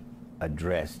be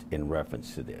addressed in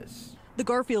reference to this. The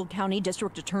Garfield County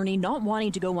District Attorney not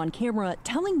wanting to go on camera,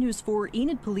 telling News 4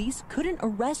 Enid police couldn't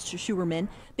arrest Schuerman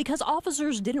because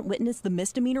officers didn't witness the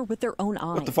misdemeanor with their own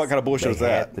eyes. What the fuck kind of bullshit is They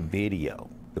that? had the video.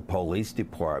 The police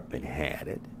department had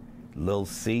it. Little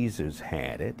Caesars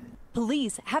had it.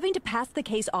 Police having to pass the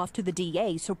case off to the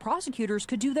DA so prosecutors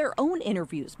could do their own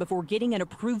interviews before getting an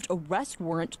approved arrest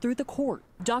warrant through the court.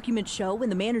 Documents show when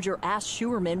the manager asked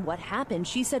Schuerman what happened,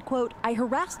 she said, quote, "I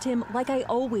harassed him like I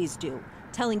always do,"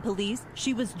 telling police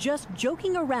she was just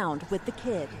joking around with the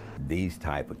kid. These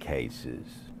type of cases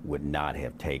would not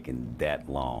have taken that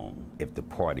long if the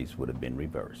parties would have been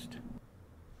reversed.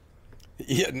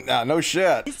 Yeah, nah, no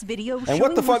shit. This video And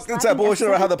what the fuck is that bullshit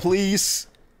about how the police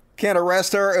can't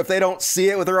arrest her if they don't see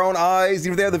it with their own eyes?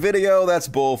 Even if they have the video, that's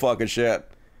bull fucking shit.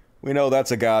 We know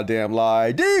that's a goddamn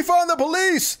lie. Defund the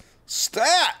police!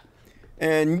 Stat!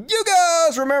 And you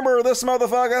guys remember this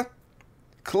motherfucker?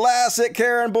 Classic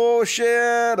Karen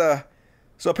bullshit.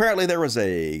 So apparently there was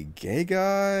a gay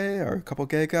guy, or a couple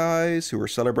gay guys, who were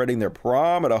celebrating their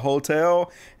prom at a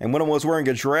hotel, and one of them was wearing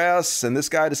a dress, and this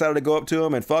guy decided to go up to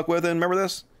him and fuck with him. Remember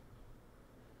this?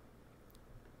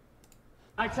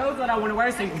 I chose what I want to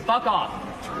wear, so you can fuck off.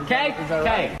 Okay?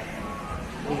 Okay.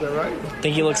 Is that right?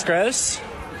 Think he looks gross?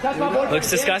 Looks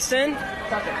disgusting?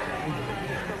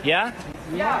 Yeah?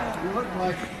 Yeah. You look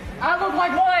like. I look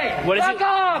like what? What is fuck he-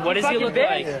 off! what you does he fucking look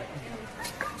bitch. like?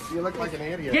 You look like an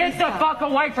idiot. Get the fuck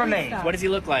away from me! What does he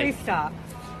look like? Please stop.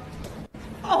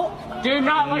 Oh, do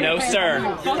not look No, at me. sir.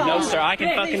 Fuck No, off. sir. I can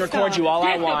Please fucking stop. record you all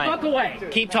I Get want. the fuck away.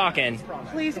 Keep talking.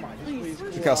 Please, please.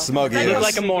 Look how smug he You is. look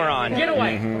like a moron. Get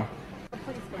away.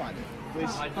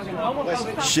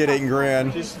 Shit-eating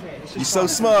grin. You so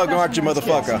smug, aren't you,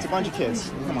 motherfucker? It's a bunch of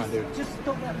kids. Come on, dude. Just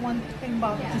don't let one thing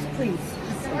bother. Just please.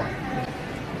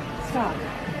 Just stop.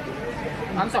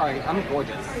 I'm sorry. I'm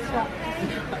gorgeous.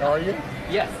 Are you?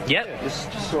 Yes. Yep.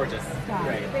 Just gorgeous.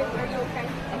 Great. Are you okay?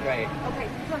 I'm great. Okay,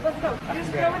 let's go.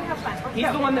 Just go and have fun. Let's He's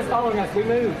go. the one that's following us. We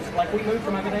moved. Like, we moved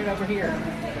from over there to over here.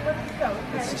 Let's go.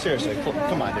 Okay. Seriously,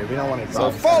 come on, dude. We don't want to.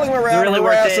 So following him around, really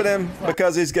worth harassing it. him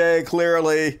because he's gay,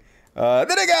 clearly.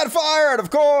 Then he got fired, of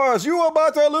course. You were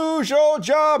about to lose your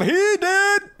job. He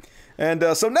did. And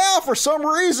so now, for some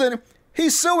reason,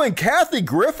 he's suing Kathy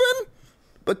Griffin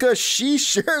because she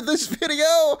shared this video.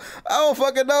 I don't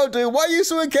fucking know, dude. Why are you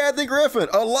suing Kathy Griffin?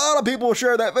 A lot of people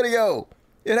shared that video.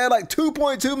 It had like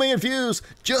 2.2 million views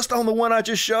just on the one I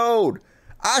just showed.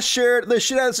 I shared the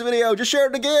shit out of this video. Just share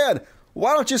it again.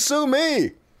 Why don't you sue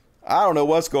me? I don't know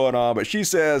what's going on, but she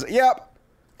says, yep,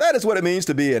 that is what it means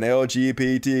to be an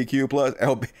LGBTQ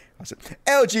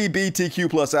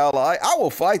plus ally. I will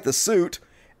fight the suit,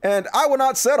 and I will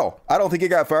not settle. I don't think he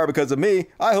got fired because of me.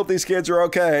 I hope these kids are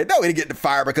okay. No, he didn't get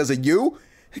fired because of you.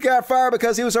 He got fired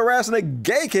because he was harassing a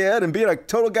gay kid and being a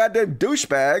total goddamn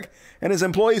douchebag, and his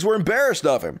employees were embarrassed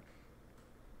of him.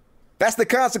 That's the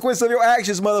consequence of your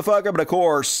actions, motherfucker. But of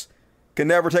course, can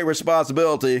never take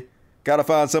responsibility. Gotta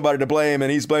find somebody to blame,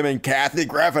 and he's blaming Kathy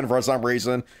Griffin for some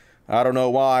reason. I don't know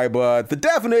why, but the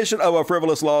definition of a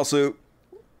frivolous lawsuit,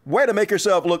 way to make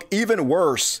yourself look even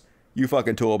worse, you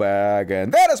fucking tool bag.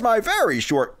 And that is my very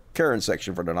short Karen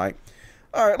section for tonight.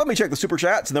 All right, let me check the super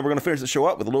chats, and then we're going to finish the show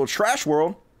up with a little trash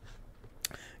world.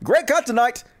 Great cut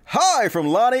tonight. Hi from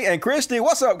Lonnie and Christy.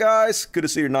 What's up, guys? Good to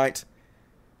see you tonight.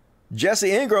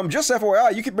 Jesse Ingram, just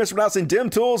FYI, you keep mispronouncing Dim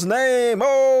Tool's name.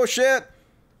 Oh, shit.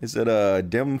 Is it a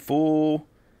Dim Fool?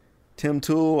 Tim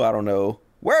Tool? I don't know.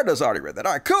 Where does I already read that?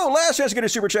 All right, cool. Last chance to get your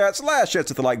super chats. Last chance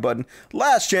to hit the like button.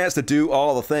 Last chance to do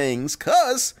all the things,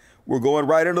 because we're going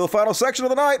right into the final section of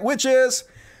the night, which is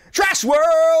Trash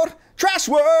World! Trash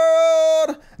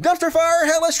World! Dumpster Fire,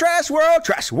 Hellish Trash World!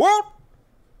 Trash World!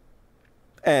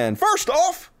 And first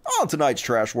off, on tonight's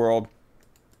Trash World,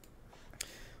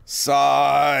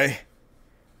 sigh.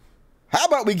 How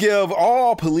about we give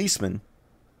all policemen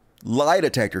lie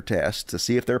detector tests to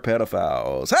see if they're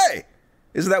pedophiles? Hey,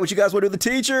 isn't that what you guys want to do to the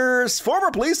teachers? Former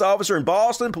police officer and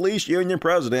Boston Police Union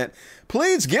president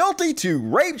pleads guilty to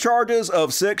rape charges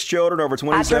of 6 children over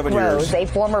 27 Patrick years. Rose, a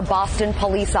former Boston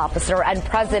police officer and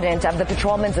president of the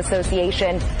Patrolmen's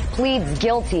Association, pleads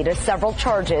guilty to several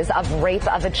charges of rape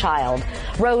of a child.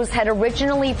 Rose had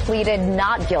originally pleaded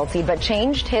not guilty, but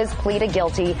changed his plea to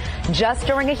guilty just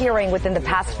during a hearing within the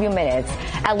past few minutes.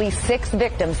 At least 6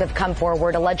 victims have come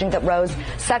forward alleging that Rose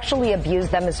sexually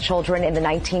abused them as children in the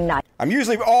 1990s. I'm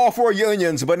usually all for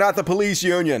unions, but not the police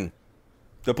union.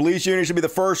 The police union should be the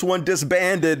first one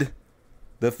disbanded.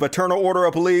 The Fraternal Order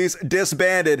of Police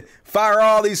disbanded. Fire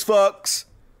all these fucks.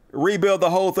 Rebuild the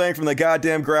whole thing from the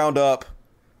goddamn ground up.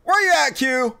 Where you at,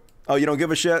 Q? Oh, you don't give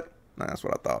a shit? Nah, that's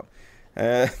what I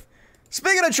thought.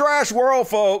 Speaking of trash world,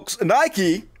 folks,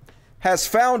 Nike has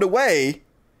found a way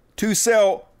to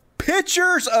sell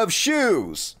pictures of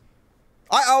shoes.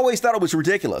 I always thought it was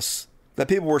ridiculous that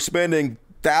people were spending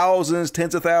thousands,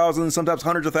 tens of thousands, sometimes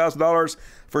hundreds of thousands of dollars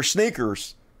for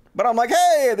sneakers. But I'm like,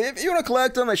 hey, if you want to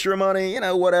collect them, that's your money,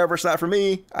 whatever. It's not for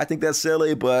me. I think that's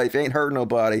silly, but if it ain't hurting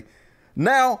nobody.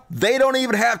 Now, they don't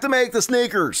even have to make the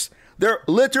sneakers. They're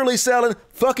literally selling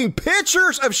fucking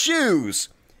pictures of shoes.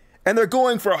 And they're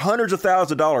going for hundreds of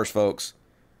thousands of dollars, folks.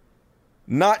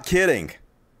 Not kidding.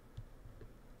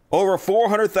 Over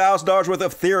 $400,000 worth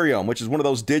of Ethereum, which is one of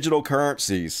those digital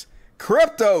currencies.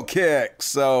 Crypto kick.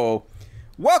 So,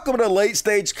 welcome to late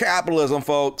stage capitalism,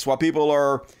 folks. While people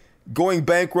are going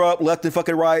bankrupt left and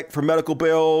fucking right for medical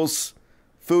bills,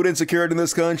 food insecurity in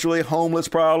this country, homeless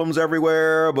problems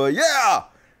everywhere. But yeah,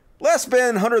 let's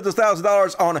spend hundreds of thousands of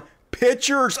dollars on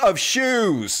pictures of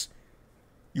shoes.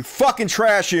 You fucking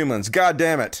trash humans. God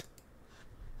damn it.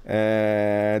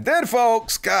 And then,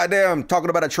 folks, goddamn, talking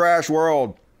about a trash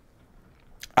world.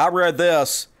 I read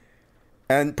this,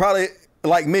 and probably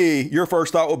like me, your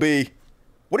first thought will be,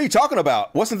 what are you talking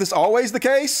about? Wasn't this always the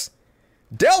case?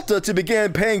 Delta to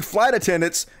begin paying flight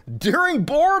attendants during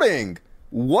boarding.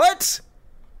 What?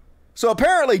 So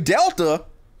apparently Delta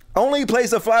only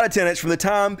pays the flight attendants from the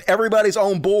time everybody's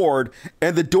on board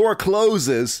and the door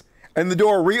closes and the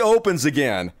door reopens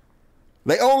again.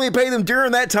 They only pay them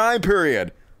during that time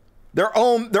period. They're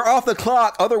off the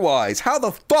clock otherwise. How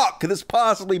the fuck could this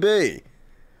possibly be?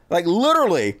 Like,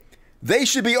 literally, they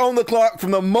should be on the clock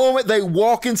from the moment they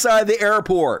walk inside the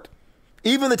airport.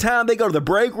 Even the time they go to the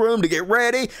break room to get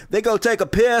ready, they go take a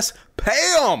piss,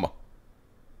 pay them.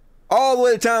 All the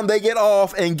way to the time they get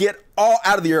off and get all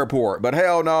out of the airport. But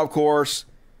hell no, of course.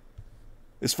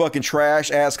 This fucking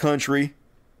trash-ass country.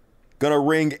 Gonna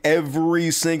wring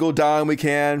every single dime we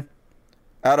can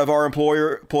out of our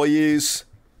employees.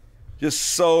 Just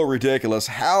so ridiculous.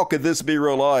 How could this be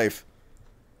real life?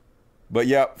 But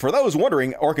yeah, for those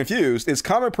wondering or confused, it's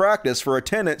common practice for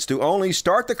attendants to only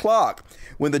start the clock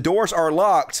when the doors are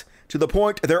locked to the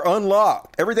point they're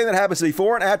unlocked. Everything that happens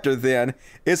before and after then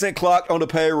isn't clocked on the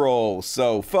payroll.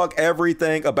 So fuck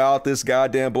everything about this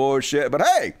goddamn bullshit. But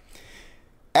hey,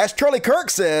 as Charlie Kirk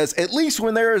says, at least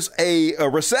when there's a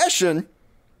recession,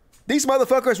 these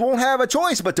motherfuckers won't have a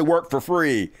choice but to work for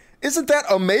free. Isn't that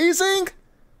amazing?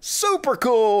 Super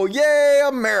cool. Yay,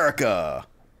 America.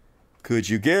 Could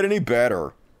you get any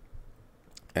better?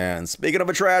 And speaking of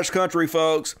a trash country,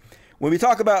 folks, when we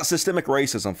talk about systemic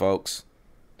racism, folks,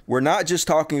 we're not just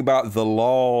talking about the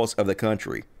laws of the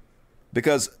country,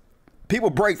 because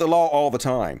people break the law all the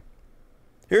time.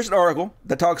 Here's an article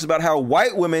that talks about how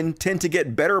white women tend to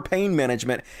get better pain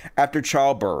management after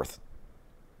childbirth.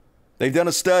 They've done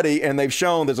a study and they've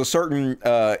shown there's a certain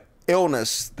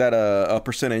illness that a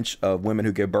percentage of women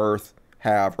who give birth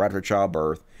have right after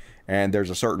childbirth. And there's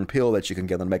a certain pill that you can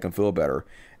give them to make them feel better.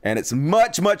 And it's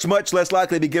much, much, much less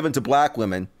likely to be given to black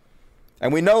women.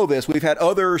 And we know this. We've had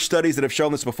other studies that have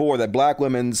shown this before, that black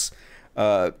women's,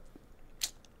 their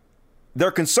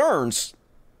concerns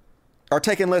are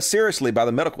taken less seriously by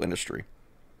the medical industry.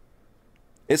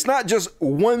 It's not just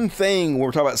one thing when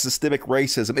we're talking about systemic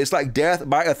racism. It's like death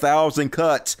by 1,000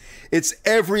 cuts. It's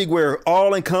everywhere,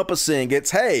 all encompassing.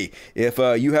 It's, hey, if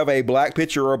you have a black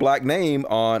picture or a black name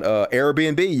on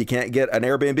Airbnb, you can't get an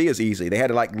Airbnb as easy. They had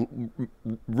to like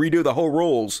redo the whole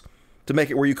rules to make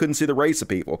it where you couldn't see the race of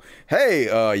people.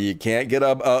 Hey, you can't get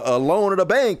a loan at a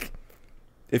bank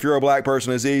if you're a black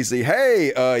person as easy.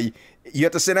 Hey, you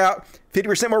have to send out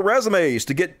 50% more resumes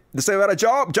to get the same amount of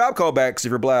job callbacks if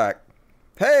you're black.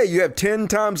 Hey, you have 10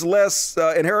 times less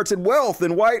inherited wealth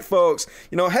than white folks.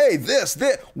 Hey, this,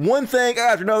 one thing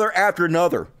after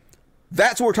another.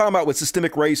 That's what we're talking about with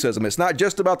systemic racism. It's not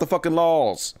just about the fucking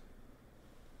laws.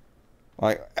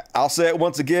 Like, I'll say it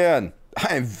once again.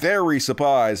 I am very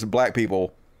surprised black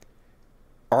people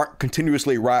aren't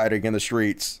continuously rioting in the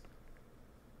streets.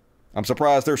 I'm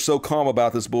surprised they're so calm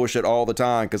about this bullshit all the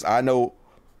time, because I know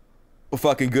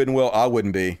fucking good and well I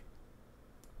wouldn't be.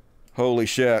 Holy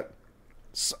shit.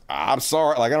 I'm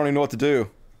sorry. Like, I don't even know what to do.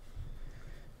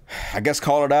 I guess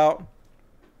call it out.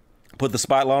 Put the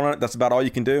spotlight on it. That's about all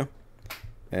you can do.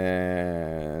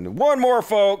 And one more,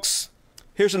 folks.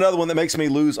 Here's another one that makes me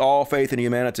lose all faith in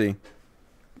humanity.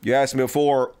 You asked me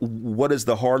before, what is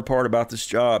the hard part about this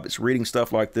job? It's reading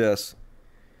stuff like this.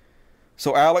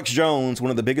 So Alex Jones,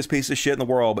 one of the biggest pieces of shit in the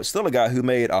world, but still a guy who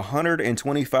made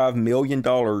 $125 million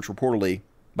reportedly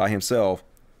by himself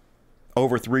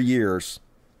over 3 years,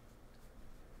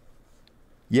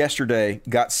 yesterday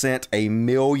got sent $1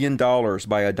 million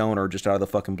by a donor just out of the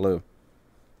fucking blue.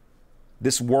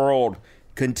 This world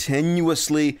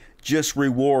continuously just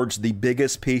rewards the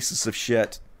biggest pieces of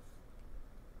shit.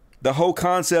 The whole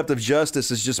concept of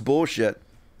justice is just bullshit.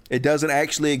 It doesn't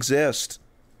actually exist.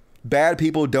 Bad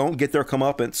people don't get their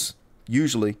comeuppance,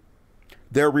 usually.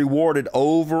 They're rewarded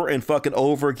over and fucking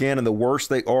over again, and the worse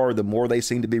they are, the more they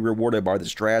seem to be rewarded by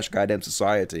this trash goddamn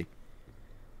society.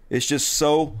 It's just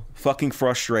so fucking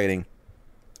frustrating.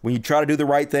 When you try to do the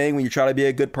right thing, when you try to be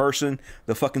a good person,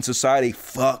 the fucking society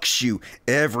fucks you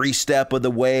every step of the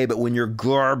way. But when you're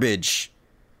garbage,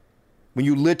 when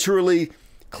you literally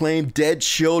claim dead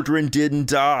children didn't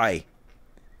die,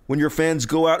 when your fans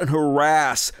go out and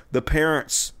harass the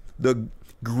parents, the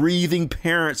grieving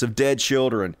parents of dead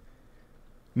children,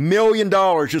 $1 million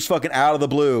just fucking out of the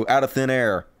blue, out of thin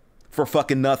air, for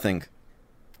fucking nothing.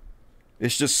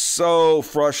 It's just so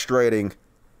frustrating.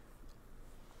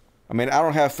 I mean, I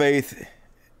don't have faith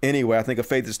anyway. I think a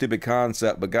faith is a stupid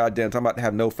concept, but goddamn, I'm about to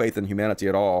have no faith in humanity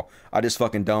at all. I just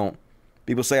fucking don't.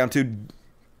 People say I'm too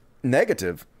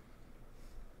negative.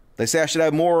 They say I should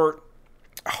have more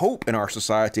hope in our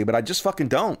society, but I just fucking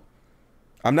don't.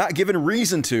 I'm not given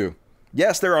reason to.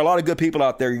 Yes, there are a lot of good people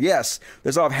out there. Yes,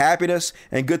 there's a lot of happiness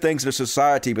and good things in our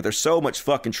society, but there's so much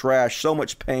fucking trash, so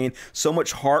much pain, so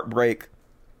much heartbreak,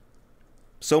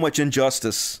 so much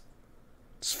injustice.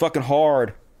 It's fucking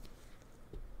hard.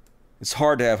 It's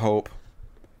hard to have hope.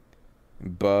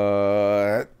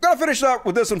 But gonna finish up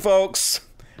with this one, folks.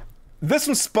 This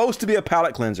one's supposed to be a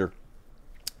palate cleanser.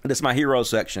 This is my hero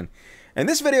section. And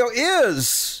this video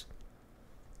is,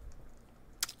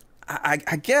 I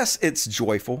guess it's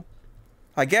joyful.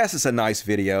 I guess it's a nice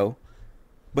video.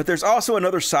 But there's also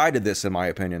another side to this, in my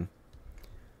opinion.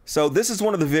 So this is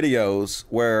one of the videos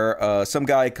where some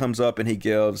guy comes up and he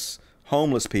gives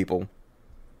homeless people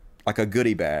like a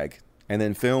goodie bag, and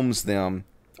then films them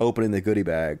opening the goodie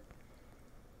bag.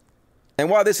 And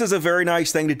while this is a very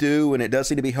nice thing to do, and it does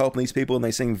seem to be helping these people, and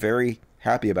they seem very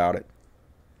happy about it,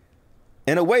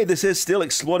 in a way, this is still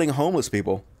exploiting homeless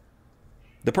people.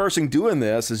 The person doing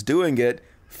this is doing it,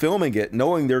 filming it,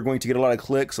 knowing they're going to get a lot of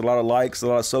clicks, a lot of likes, a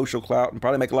lot of social clout, and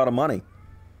probably make a lot of money.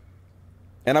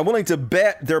 And I'm willing to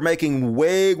bet they're making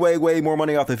way, way, way more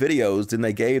money off the videos than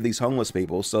they gave these homeless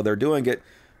people. So they're doing it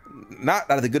not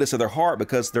out of the goodness of their heart,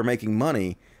 because they're making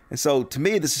money. And so to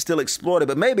me, this is still exploited.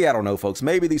 But maybe, I don't know, folks,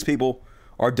 maybe these people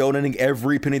are donating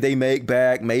every penny they make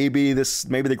back. Maybe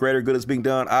the greater good is being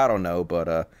done. I don't know.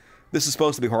 But this is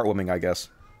supposed to be heartwarming, I guess.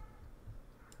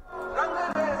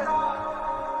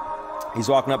 He's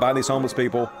walking up behind these homeless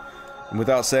people, and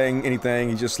without saying anything,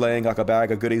 he's just laying like a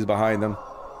bag of goodies behind them.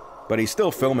 But he's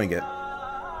still filming it.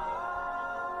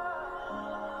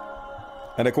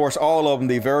 And of course, all of them,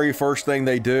 the very first thing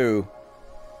they do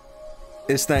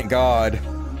is thank God.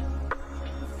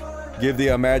 Give the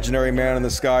imaginary man in the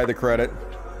sky the credit.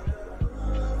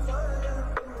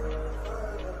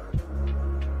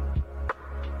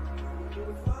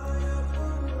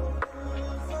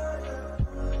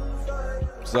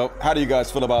 So, how do you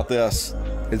guys feel about this?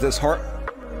 Is this heart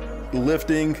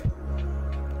lifting?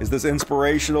 Is this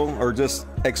inspirational, or just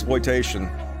exploitation?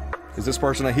 Is this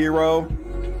person a hero,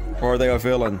 or are they a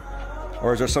villain?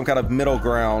 Or is there some kind of middle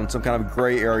ground, some kind of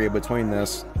gray area between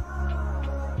this?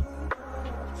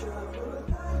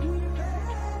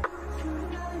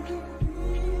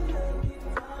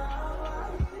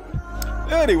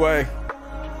 Anyway,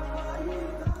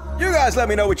 you guys let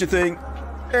me know what you think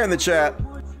in the chat.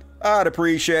 I'd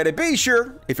appreciate it. Be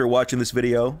sure, if you're watching this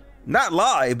video, not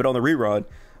live, but on the rerun,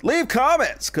 leave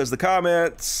comments, because the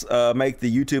comments make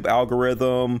the YouTube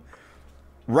algorithm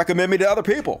recommend me to other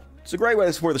people. It's a great way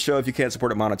to support the show if you can't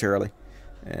support it monetarily.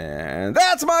 And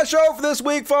that's my show for this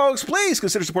week, folks. Please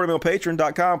consider supporting me on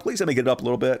patreon.com. Please let me get it up a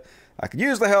little bit. I could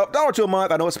use the help. $1 a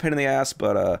month. I know it's a pain in the ass,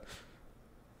 but,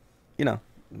 you know,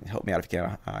 help me out if you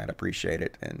can. I'd appreciate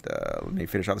it. And let me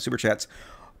finish off the super chats.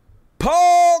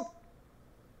 Paul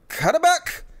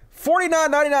Cutterback,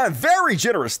 $49.99. Very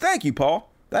generous. Thank you,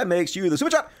 Paul. That makes you the super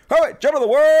chat. All right, gentleman of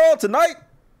the world tonight.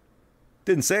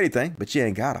 Didn't say anything, but you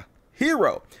ain't gotta.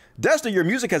 Hero. Destiny, your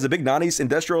music has a big 90s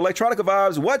industrial electronica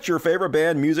vibes. What's your favorite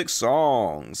band music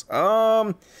songs?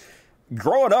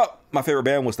 Growing up, my favorite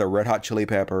band was the Red Hot Chili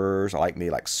Peppers. I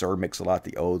like Sir Mix-a-Lot,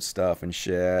 the old stuff and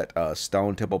shit.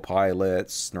 Stone Temple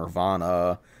Pilots,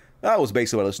 Nirvana. That was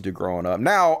basically what I listened to growing up.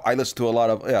 Now, I listen to a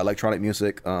lot of electronic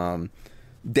music,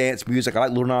 dance music. I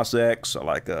like Lil Nas X. I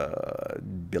like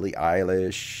Billie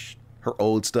Eilish, her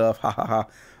old stuff. Ha ha ha.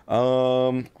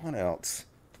 What else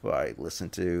do I listen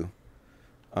to?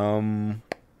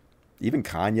 Even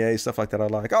Kanye, stuff like that I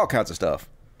like. All kinds of stuff.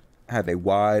 I have a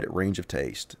wide range of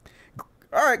taste.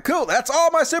 All right, cool. That's all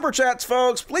my super chats,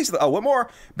 folks. Please, one more.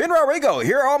 Ben Rodrigo,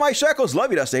 here are all my shekels.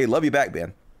 Love you, Dusty. Love you back,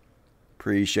 Ben.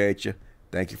 Appreciate you.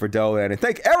 Thank you for donating.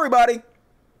 Thank everybody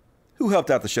who helped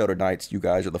out the show tonight. You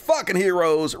guys are the fucking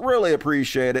heroes. Really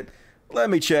appreciate it. Let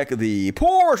me check the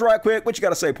pours right quick. What you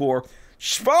got to say, Poor?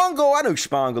 Spangle. I know who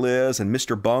Spangle is. And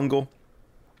Mr. Bungle.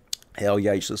 Hell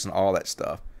yeah, you should listen to all that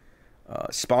stuff.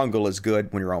 Spangle is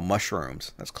good when you're on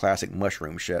mushrooms. That's classic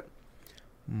mushroom shit.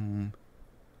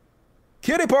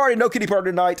 Kitty party. No kitty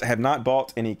party tonight. I have not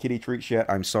bought any kitty treats yet.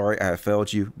 I'm sorry. I have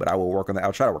failed you, but I will work on that.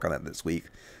 I'll try to work on that this week.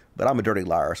 But I'm a dirty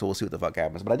liar, so we'll see what the fuck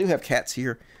happens. But I do have cats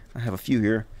here. I have a few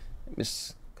here.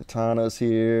 Miss Katana's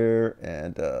here,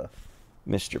 and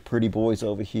Mr. Pretty Boy's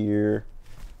over here.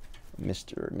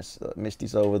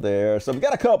 Misty's over there. So we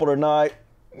got a couple tonight.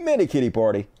 Mini kitty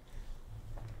party.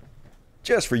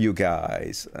 Just for you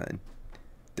guys.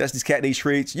 Destiny's cat needs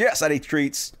treats. Yes, I need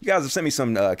treats. You guys have sent me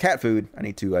some cat food. I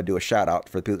need to do a shout out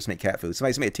for the people that sent me cat food.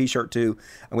 Somebody sent me a t-shirt too.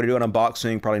 I'm going to do an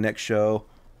unboxing probably next show.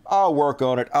 I'll work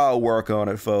on it,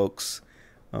 folks.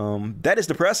 That is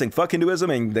depressing. Fuck Hinduism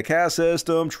and the caste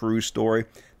system. True story.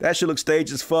 That shit looks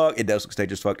staged as fuck. It does look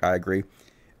staged as fuck. I agree.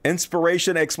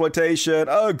 Inspiration, exploitation.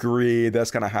 Agree.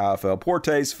 That's kind of how I feel. Poor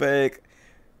taste, fake.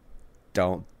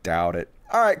 Don't doubt it.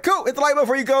 All right, cool. Hit the like button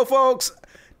before you go, folks.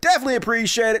 Definitely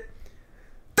appreciate it.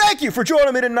 Thank you for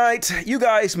joining me tonight. You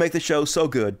guys make the show so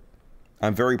good.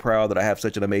 I'm very proud that I have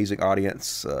such an amazing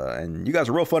audience, and you guys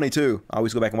are real funny too. I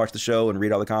always go back and watch the show and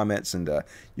read all the comments, and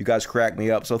you guys crack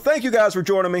me up. So thank you guys for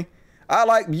joining me. I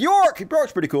like Bjork.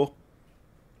 Bjork's pretty cool.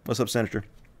 What's up, Senator?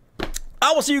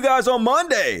 I will see you guys on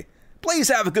Monday. Please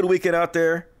have a good weekend out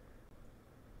there.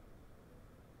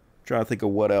 Trying to think of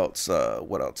what else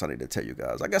I need to tell you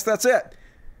guys. I guess that's it.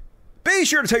 Be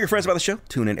sure to tell your friends about the show.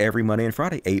 Tune in every Monday and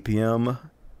Friday, 8 p.m.,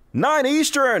 9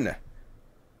 Eastern.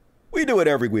 We do it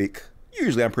every week.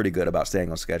 Usually I'm pretty good about staying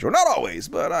on schedule. Not always,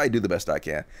 but I do the best I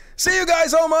can. See you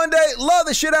guys on Monday. Love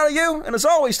the shit out of you. And as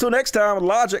always, till next time with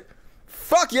Logic.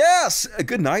 Fuck yes.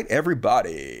 Good night,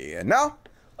 everybody. And now,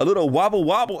 a little Wobble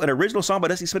Wobble, an original song by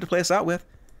Dusty Smith to play us out with.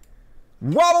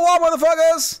 Wobble Wobble,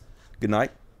 motherfuckers. Good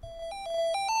night.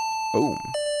 Boom.